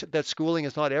know that schooling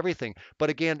is not everything, but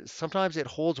again, sometimes it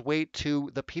holds weight to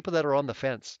the people that are on the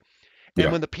fence. And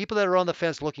Yeah. when the people that are on the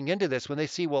fence looking into this, when they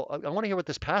see, well, I want to hear what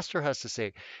this pastor has to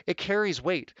say, it carries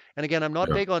weight. And again, I'm not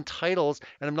Yeah. big on titles,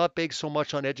 and I'm not big so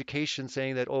much on education,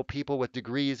 saying that, oh, people with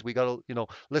degrees, we got to,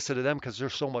 listen to them because they're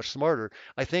so much smarter.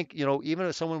 I think, even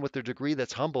if someone with their degree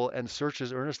that's humble and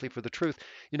searches earnestly for the truth,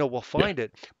 will Yeah. find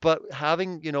it. But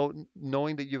having,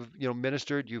 knowing that you've,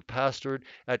 ministered, you've pastored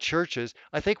at churches,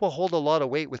 I think will hold a lot of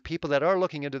weight with people that are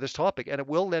looking into this topic, and it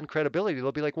will lend credibility.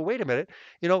 They'll be like, well, wait a minute,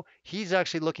 he's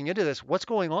actually looking into this. What's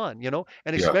going on? And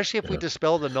Yeah. especially if we Yeah.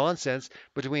 dispel the nonsense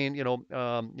between,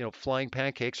 flying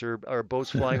pancakes or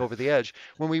boats flying over the edge.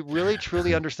 When we really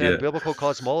truly understand Yeah. biblical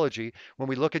cosmology, when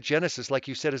we look at Genesis, like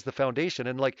you said, as the foundation,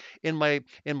 and like in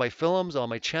my films on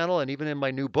my channel, and even in my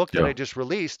new book that Yeah. I just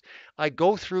released, I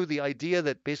go through the idea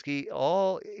that basically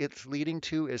all it's leading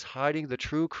to is hiding the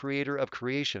true creator of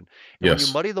creation. And when you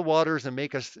Yes. muddy the waters and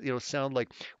make us, sound like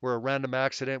we're a random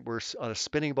accident, we're on a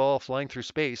spinning ball flying through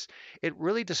space, it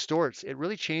really distorts, it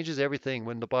really changes everything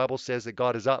when the Bible says that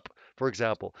God is up, for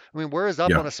example. I mean, where is up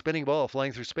Yeah. on a spinning ball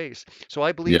flying through space? So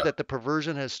I believe Yeah. that the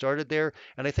perversion has started there.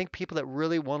 And I think people that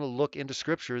really want to look into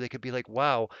scripture, they could be like,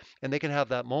 wow, and they can have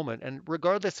that moment. And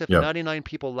regardless if Yeah. 99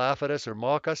 people laugh at us or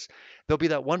mock us, there'll be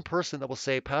that one person that will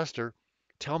say, Pastor,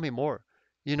 tell me more.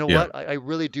 You know Yeah. what? I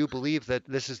really do believe that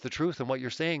this is the truth and what you're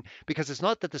saying, because it's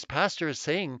not that this pastor is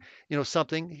saying,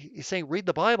 something. He's saying, read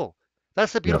the Bible.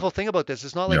 That's the Yeah. beautiful thing about this.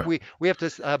 It's not like Yeah. we have to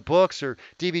have books or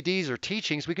DVDs or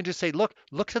teachings. We can just say, look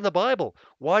to the Bible.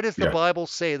 Why does the Yeah. Bible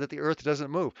say that the earth doesn't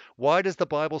move? Why does the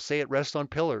Bible say it rests on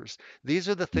pillars? These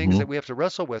are the things that Hmm. we have to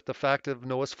wrestle with. The fact of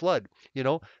Noah's flood,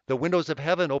 the windows of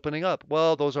heaven opening up.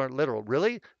 Well, those aren't literal.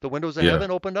 Really? The windows of Yeah.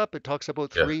 heaven opened up. It talks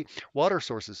about Yeah. three water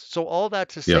sources. So all that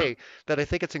to Yeah. say that I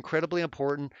think it's incredibly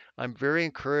important. I'm very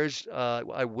encouraged.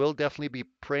 I will definitely be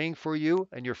praying for you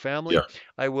and your family. Yeah.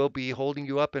 I will be holding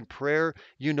you up in prayer.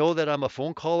 You know that I'm a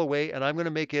phone call away, and I'm going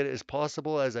to make it as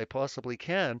possible as I possibly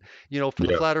can, for the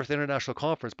Yeah. Flat Earth International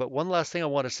Conference. But one last thing I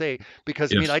want to say,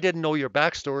 because I mean, Yes. I didn't know your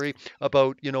backstory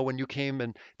about, when you came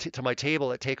and to my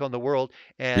table at Take on the World,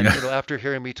 and, Yeah. after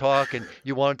hearing me talk, and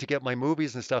you wanted to get my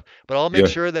movies and stuff. But I'll make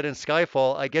Yeah. sure that in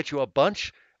Skyfall, I get you a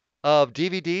bunch of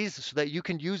DVDs so that you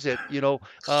can use it,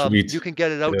 Sweet. you can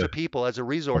get it out Yeah. to people as a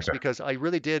resource, Okay. because I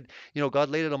really did, God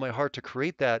laid it on my heart to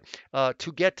create that,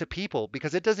 to get to people,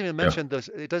 because it doesn't even Yeah. mention this,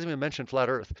 it doesn't even mention flat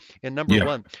earth in number Yeah.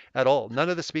 one at all. None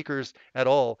of the speakers at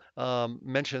all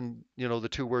mention, the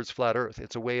two words flat earth.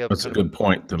 It's a way of That's a kind of, good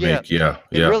point to yeah, make. Yeah.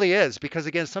 it Yeah. really is, because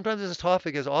again, sometimes this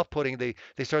topic is off-putting. They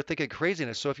start thinking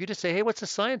craziness. So if you just say, "Hey, what's the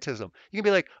scientism?" You can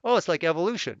be like, "Oh, it's like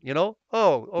evolution,"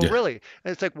 "Oh, Yeah. really?"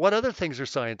 And it's like, what other things are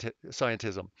scientism?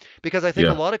 Because I think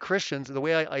a Yeah. lot of Christians, the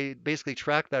way I basically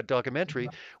tracked that documentary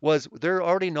was they're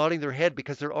already nodding their head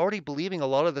because they're already believing a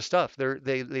lot of the stuff.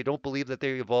 They don't believe that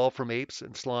they evolved from apes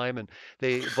and slime and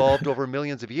they evolved over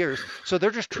millions of years. So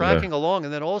they're just Yeah. tracking along,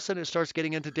 and then all of a sudden it starts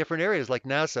getting into different areas like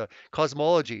NASA,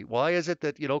 cosmology. Why is it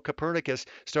that, Copernicus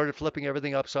started flipping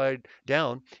everything upside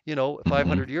down, Hmm.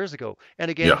 500 years ago?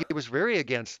 And again, Yeah. he was very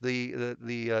against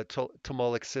the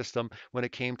Ptolemaic system when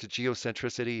it came to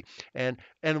geocentricity.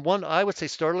 And one, I would say,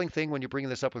 startling thing when you're bringing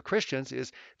this up with Christians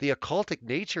is the occultic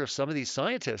nature of some of these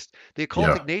scientists, the Yeah.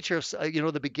 occultic nature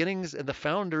of, the beginnings and the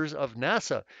founders of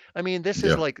NASA. I mean, this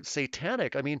is Yeah. like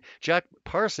satanic. I mean, Jack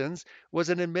Parsons was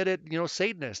an admitted,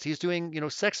 Satanist. He's doing,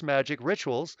 sex magic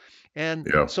rituals. And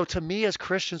Yeah. so to me, as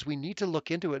Christians, we need to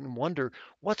look into it and wonder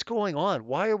what's going on.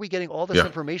 Why are we getting all this Yeah.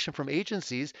 information from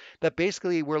agencies that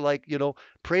basically we're like,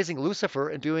 praising Lucifer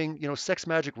and doing, sex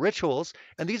magic rituals?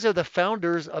 And these are the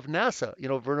founders of NASA,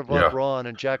 Werner von Yeah. Braun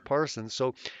and Jack Parsons.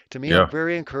 So to me, I'm Yeah.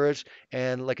 very encouraged.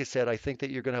 And like I said, I think that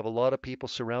you're going to have a lot of people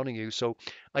surrounding you. So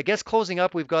I guess closing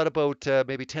up, we've got about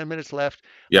maybe 10 minutes left.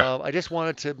 Yeah. I just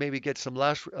wanted to maybe get some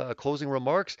last closing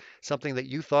remarks, something that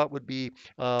you thought would be,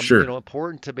 Sure.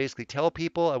 important to basically tell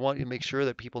people. I want you to make sure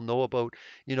that people know about,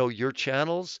 your Yeah.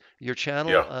 channel,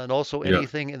 and also Yeah.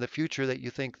 anything in the future that you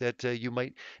think that you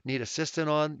might need assistance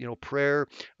on, prayer,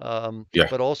 Yeah.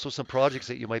 but also some projects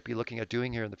that you might be looking at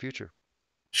doing here in the future.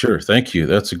 Sure. Thank you.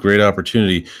 That's a great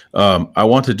opportunity. I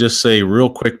want to just say real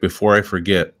quick before I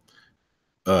forget,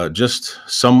 just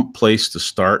some place to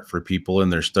start for people in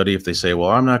their study. If they say, well,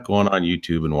 I'm not going on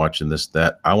YouTube and watching this,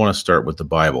 that, I want to start with the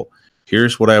Bible.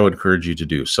 Here's what I would encourage you to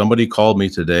do. Somebody called me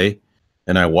today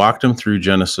and I walked them through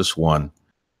Genesis 1.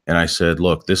 And I said,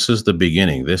 look, this is the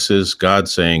beginning. This is God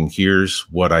saying, here's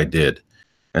what I did.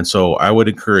 And so I would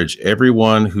encourage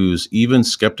everyone who's even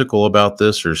skeptical about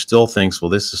this or still thinks, well,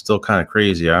 this is still kind of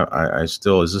crazy. I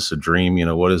still, is this a dream? You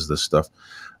know, what is this stuff?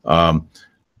 Um,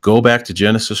 Go back to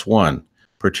Genesis 1,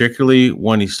 particularly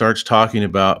when he starts talking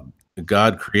about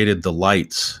God created the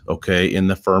lights, okay, in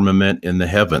the firmament in the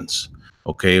heavens.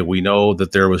 Okay, we know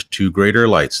that there was two greater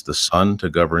lights, the sun to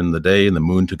govern the day and the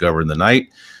moon to govern the night.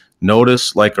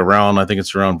 Notice like around, I think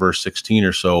it's around verse 16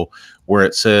 or so, where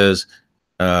it says,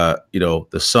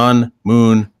 the sun,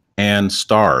 moon, and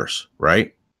stars,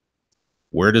 right?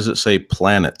 Where does it say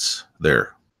planets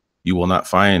there? You will not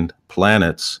find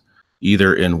planets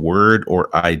either in word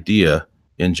or idea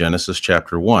in Genesis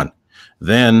chapter 1.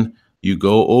 Then you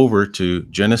go over to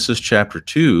Genesis chapter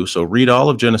 2. So read all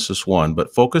of Genesis 1,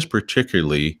 but focus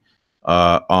particularly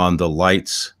on the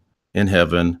lights in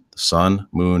heaven, the sun,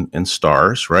 moon, and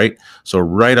stars, right? So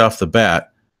right off the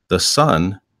bat, the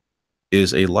sun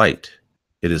is a light,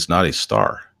 it is not a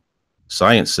star.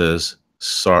 Science says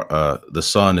the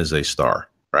sun is a star,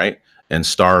 right? And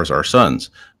stars are suns.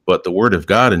 But the word of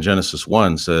God in Genesis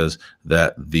 1 says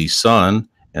that the sun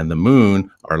and the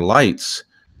moon are lights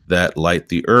that light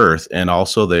the earth, and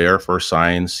also they are for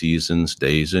signs, seasons,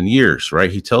 days, and years,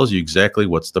 right? He tells you exactly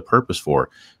what's the purpose for.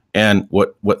 And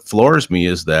what floors me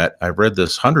is that I've read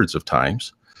this hundreds of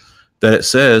times that it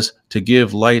says to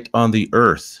give light on the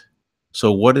earth.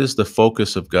 So, what is the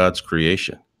focus of God's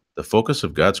creation? The focus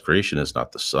of God's creation is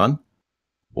not the sun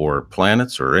or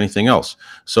planets or anything else.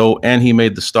 So, and he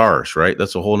made the stars, right?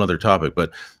 That's a whole nother topic.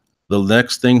 But the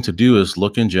next thing to do is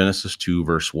look in Genesis 2,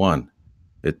 verse 1.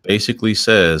 It basically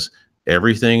says,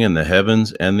 everything in the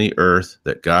heavens and the earth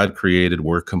that God created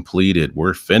were completed,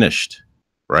 were finished,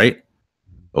 right?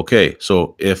 Okay,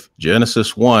 so if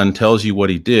Genesis 1 tells you what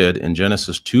he did, and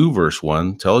Genesis 2, verse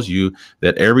 1 tells you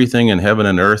that everything in heaven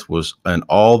and earth was, and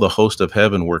all the host of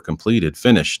heaven were completed,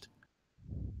 finished.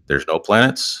 There's no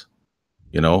planets,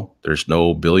 there's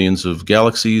no billions of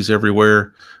galaxies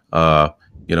everywhere. Uh,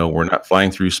 we're not flying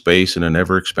through space in an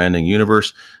ever expanding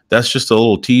universe. That's just a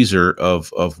little teaser of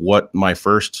what my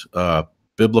first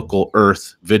biblical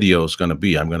Earth video is going to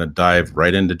be. I'm going to dive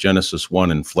right into Genesis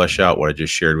 1 and flesh out what I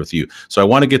just shared with you. So I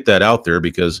want to get that out there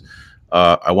because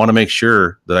I want to make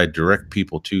sure that I direct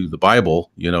people to the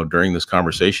Bible, during this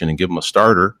conversation and give them a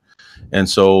starter. And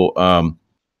so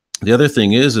the other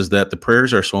thing is that the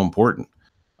prayers are so important.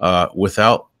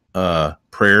 Without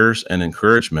prayers and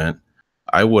encouragement,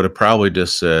 I would have probably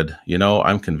just said,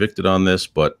 I'm convicted on this,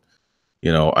 but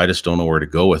I just don't know where to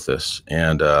go with this.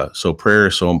 And so prayer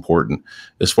is so important.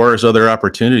 As far as other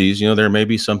opportunities, there may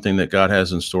be something that God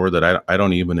has in store that I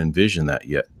don't even envision that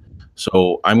yet.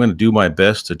 So I'm going to do my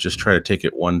best to just try to take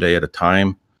it one day at a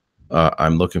time.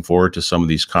 I'm looking forward to some of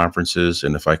these conferences,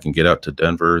 and if I can get out to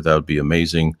Denver, that would be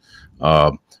amazing.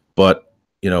 But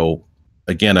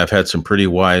again, I've had some pretty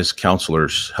wise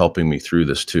counselors helping me through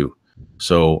this too.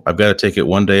 So I've got to take it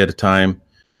one day at a time,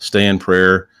 stay in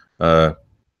prayer.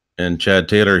 And Chad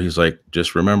Taylor, he's like,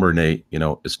 just remember, Nate,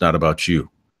 it's not about you.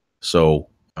 So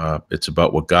it's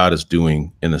about what God is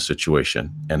doing in the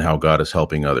situation and how God is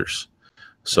helping others. Amen.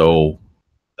 So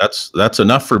that's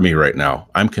enough for me right now.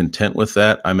 I'm content with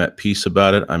that. I'm at peace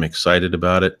about it. I'm excited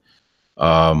about it.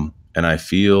 And I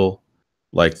feel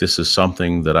like this is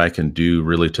something that I can do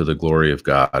really to the glory of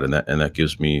God. And that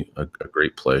gives me a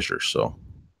great pleasure. So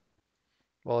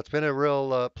Well, it's been a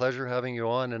real pleasure having you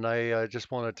on, and I just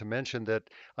wanted to mention that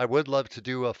I would love to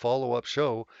do a follow-up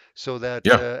show so that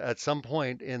yeah, at some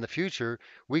point in the future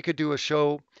we could do a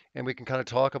show and we can kind of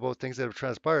talk about things that have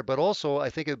transpired. But also, I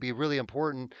think it would be really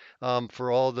important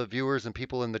for all the viewers and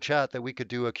people in the chat that we could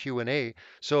do a Q&A.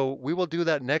 So we will do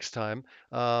that next time.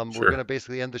 We're going to sure.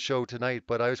 basically end the show tonight,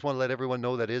 but I just want to let everyone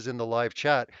know that is in the live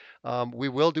chat. We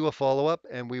will do a follow-up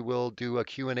and we will do a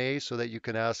Q&A so that you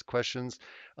can ask questions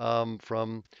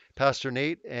from Pastor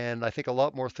Nate, and I think a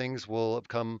lot more things will have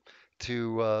come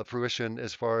to fruition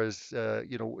as far as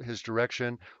his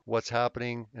direction, what's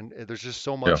happening, and there's just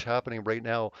so Yeah, much happening right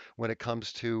now when it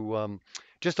comes to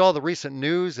just all the recent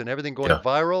news and everything going yeah,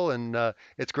 viral. And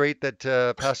it's great that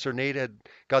Pastor Nate had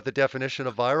got the definition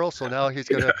of viral, so now he's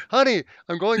gonna, yeah, honey,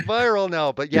 I'm going viral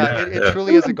now. But yeah, yeah, it yeah,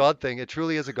 truly is a God thing. It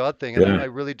truly is a God thing, and I yeah,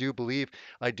 really do believe.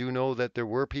 I do know that there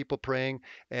were people praying,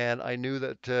 and I knew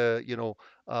that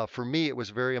for me, it was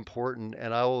very important,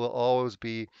 and I will always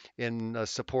be in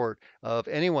support of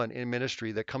anyone in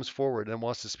ministry that comes forward and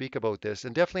wants to speak about this,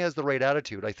 and definitely has the right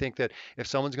attitude. I think that if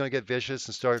someone's going to get vicious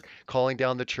and start calling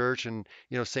down the church and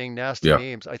saying nasty Yeah.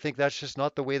 names, I think that's just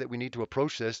not the way that we need to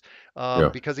approach this. Yeah.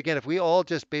 Because again, if we all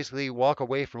just basically walk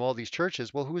away from all these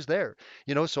churches, well, who's there?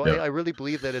 So I, Yeah. I really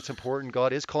believe that it's important.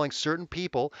 God is calling certain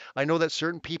people. I know that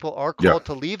certain people are Yeah. called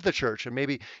to leave the church and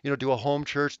maybe do a home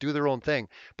church, do their own thing.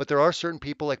 But there are certain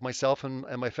people like myself and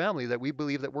my family that we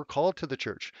believe that we're called to the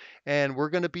church, and we're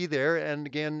going to be there. And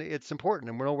again, it's important.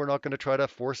 And we're not going to try to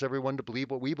force everyone to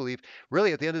believe what we believe.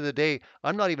 Really, at the end of the day,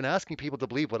 I'm not even asking people to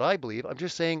believe what I believe. I'm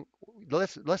just saying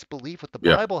let's believe what the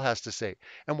Yeah. Bible has to say.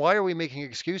 And why are we making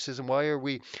excuses? And why are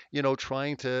we,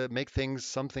 trying to make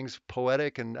some things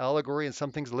poetic and allegory and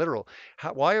some things literal?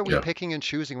 Why are we Yeah. picking and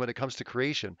choosing when it comes to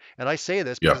creation? And I say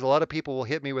this Yeah. because a lot of people will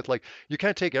hit me with like, you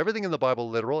can't take everything in the Bible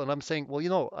literal. And I'm saying,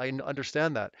 well,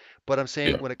 understand that. But I'm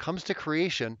saying Yeah. when it comes to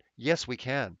creation, yes, we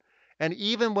can. And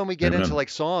even when we get into Amen. like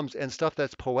Psalms and stuff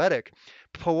that's poetic,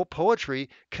 poetry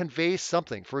conveys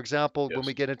something. For example, when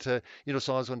we Yes. get into,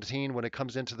 Psalms 110, when it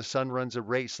comes into the sun runs a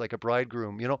race like a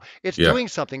bridegroom, it's Yeah. doing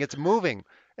something, it's moving.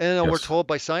 And we're Yes. told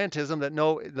by scientism that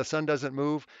no, the sun doesn't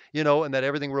move, and that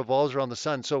everything revolves around the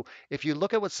sun. So if you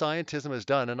look at what scientism has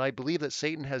done, and I believe that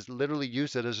Satan has literally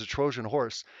used it as a Trojan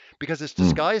horse because it's Mm.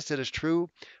 disguised it as true,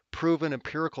 proven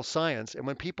empirical science. And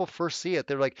when people first see it,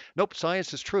 they're like, nope,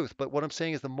 science is truth. But what I'm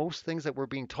saying is the most things that we're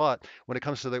being taught when it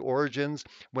comes to the origins,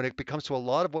 when it becomes to a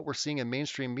lot of what we're seeing in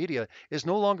mainstream media, is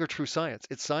no longer true science.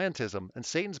 It's scientism. And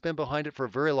Satan's been behind it for a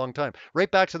very long time.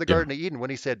 Right back to the Yeah. Garden of Eden when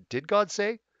he said, did God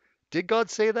say? Did God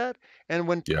say that? And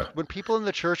when Yeah. when people in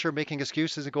the church are making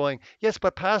excuses and going, yes,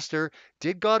 but pastor,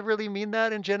 did God really mean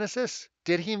that in Genesis?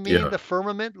 Did he mean Yeah. the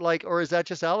firmament, like, or is that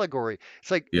just allegory?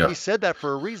 It's like he Yeah. said that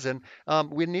for a reason.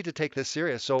 We need to take this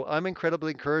serious. So I'm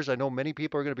incredibly encouraged. I know many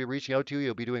people are going to be reaching out to you.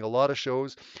 You'll be doing a lot of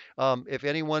shows. If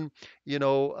anyone,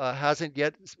 hasn't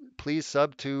yet, please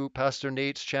sub to Pastor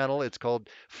Nate's channel. It's called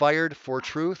Fired for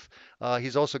Truth.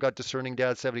 He's also got Discerning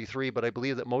Dad 73, but I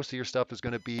believe that most of your stuff is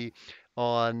going to be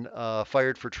on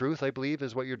Fired for Truth, I believe,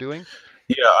 is what you're doing.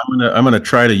 Yeah, I'm gonna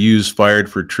try to use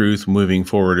Fired for Truth moving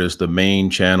forward as the main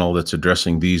channel that's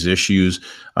addressing these issues.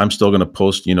 I'm still gonna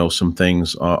post, some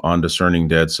things on Discerning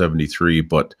Dad 73,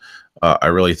 but I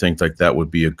really think like that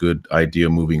would be a good idea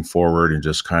moving forward and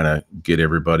just kind of get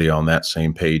everybody on that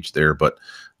same page there. But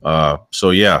so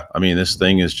yeah, I mean, this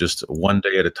thing is just one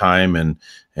day at a time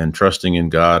and trusting in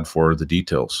God for the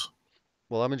details.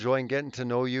 Well, I'm enjoying getting to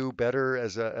know you better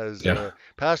as Yeah, a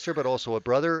pastor, but also a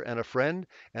brother and a friend,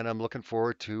 and I'm looking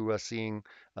forward to seeing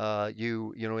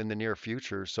you, in the near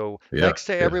future. So, yeah, thanks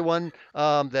to yeah, everyone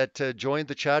that joined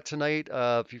the chat tonight.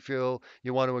 If you feel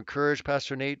you want to encourage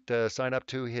Pastor Nate, sign up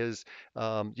to his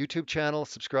YouTube channel,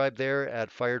 subscribe there at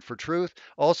Fired for Truth.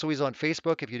 Also, he's on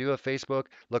Facebook. If you do have Facebook,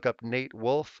 look up Nate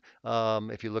Wolfe.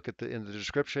 If you look at in the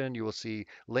description, you will see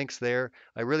links there.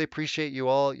 I really appreciate you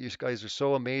all. You guys are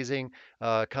so amazing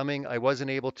coming. I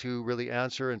wasn't able to really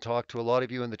answer and talk to a lot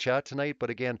of you in the chat tonight, but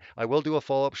again, I will do a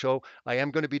follow-up show. I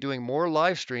am going to be doing more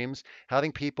live streams,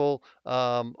 having people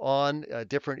on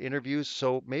different interviews.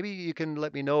 So maybe you can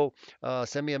let me know,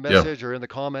 send me a yeah. message or in the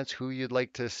comments who you'd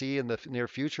like to see in the near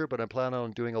future. But I'm planning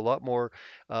on doing a lot more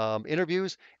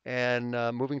interviews and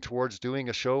moving towards doing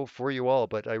a show for you all.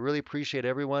 But I really appreciate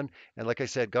everyone. And like I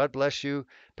said, God bless you,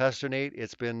 Pastor Nate.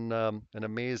 It's been an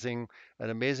amazing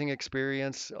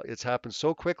experience. It's happened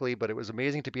so quickly, but it was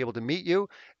amazing to be able to meet you.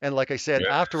 And like I said,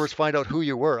 Yeah, afterwards, find out who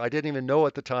you were. I didn't even know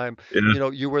at the time, yeah,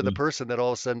 you were the person that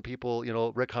all of a sudden people,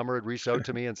 Rick Hummer had reached out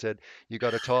to me and said, you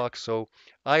got to talk. So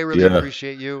I really yeah,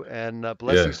 appreciate you and yeah.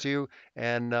 blessings to you.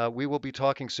 And we will be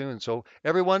talking soon. So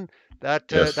everyone,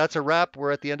 Yes. that's a wrap. We're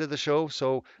at the end of the show.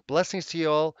 So blessings to you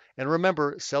all. And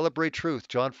remember, celebrate truth.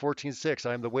 John 14:6.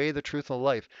 I am the way, the truth, and the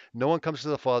life. No one comes to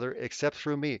the Father except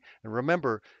through me. And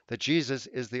remember, that Jesus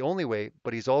is the only way,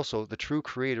 but he's also the true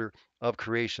creator of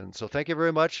creation. So thank you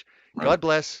very much. Right. God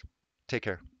bless. Take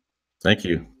care. Thank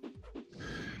you.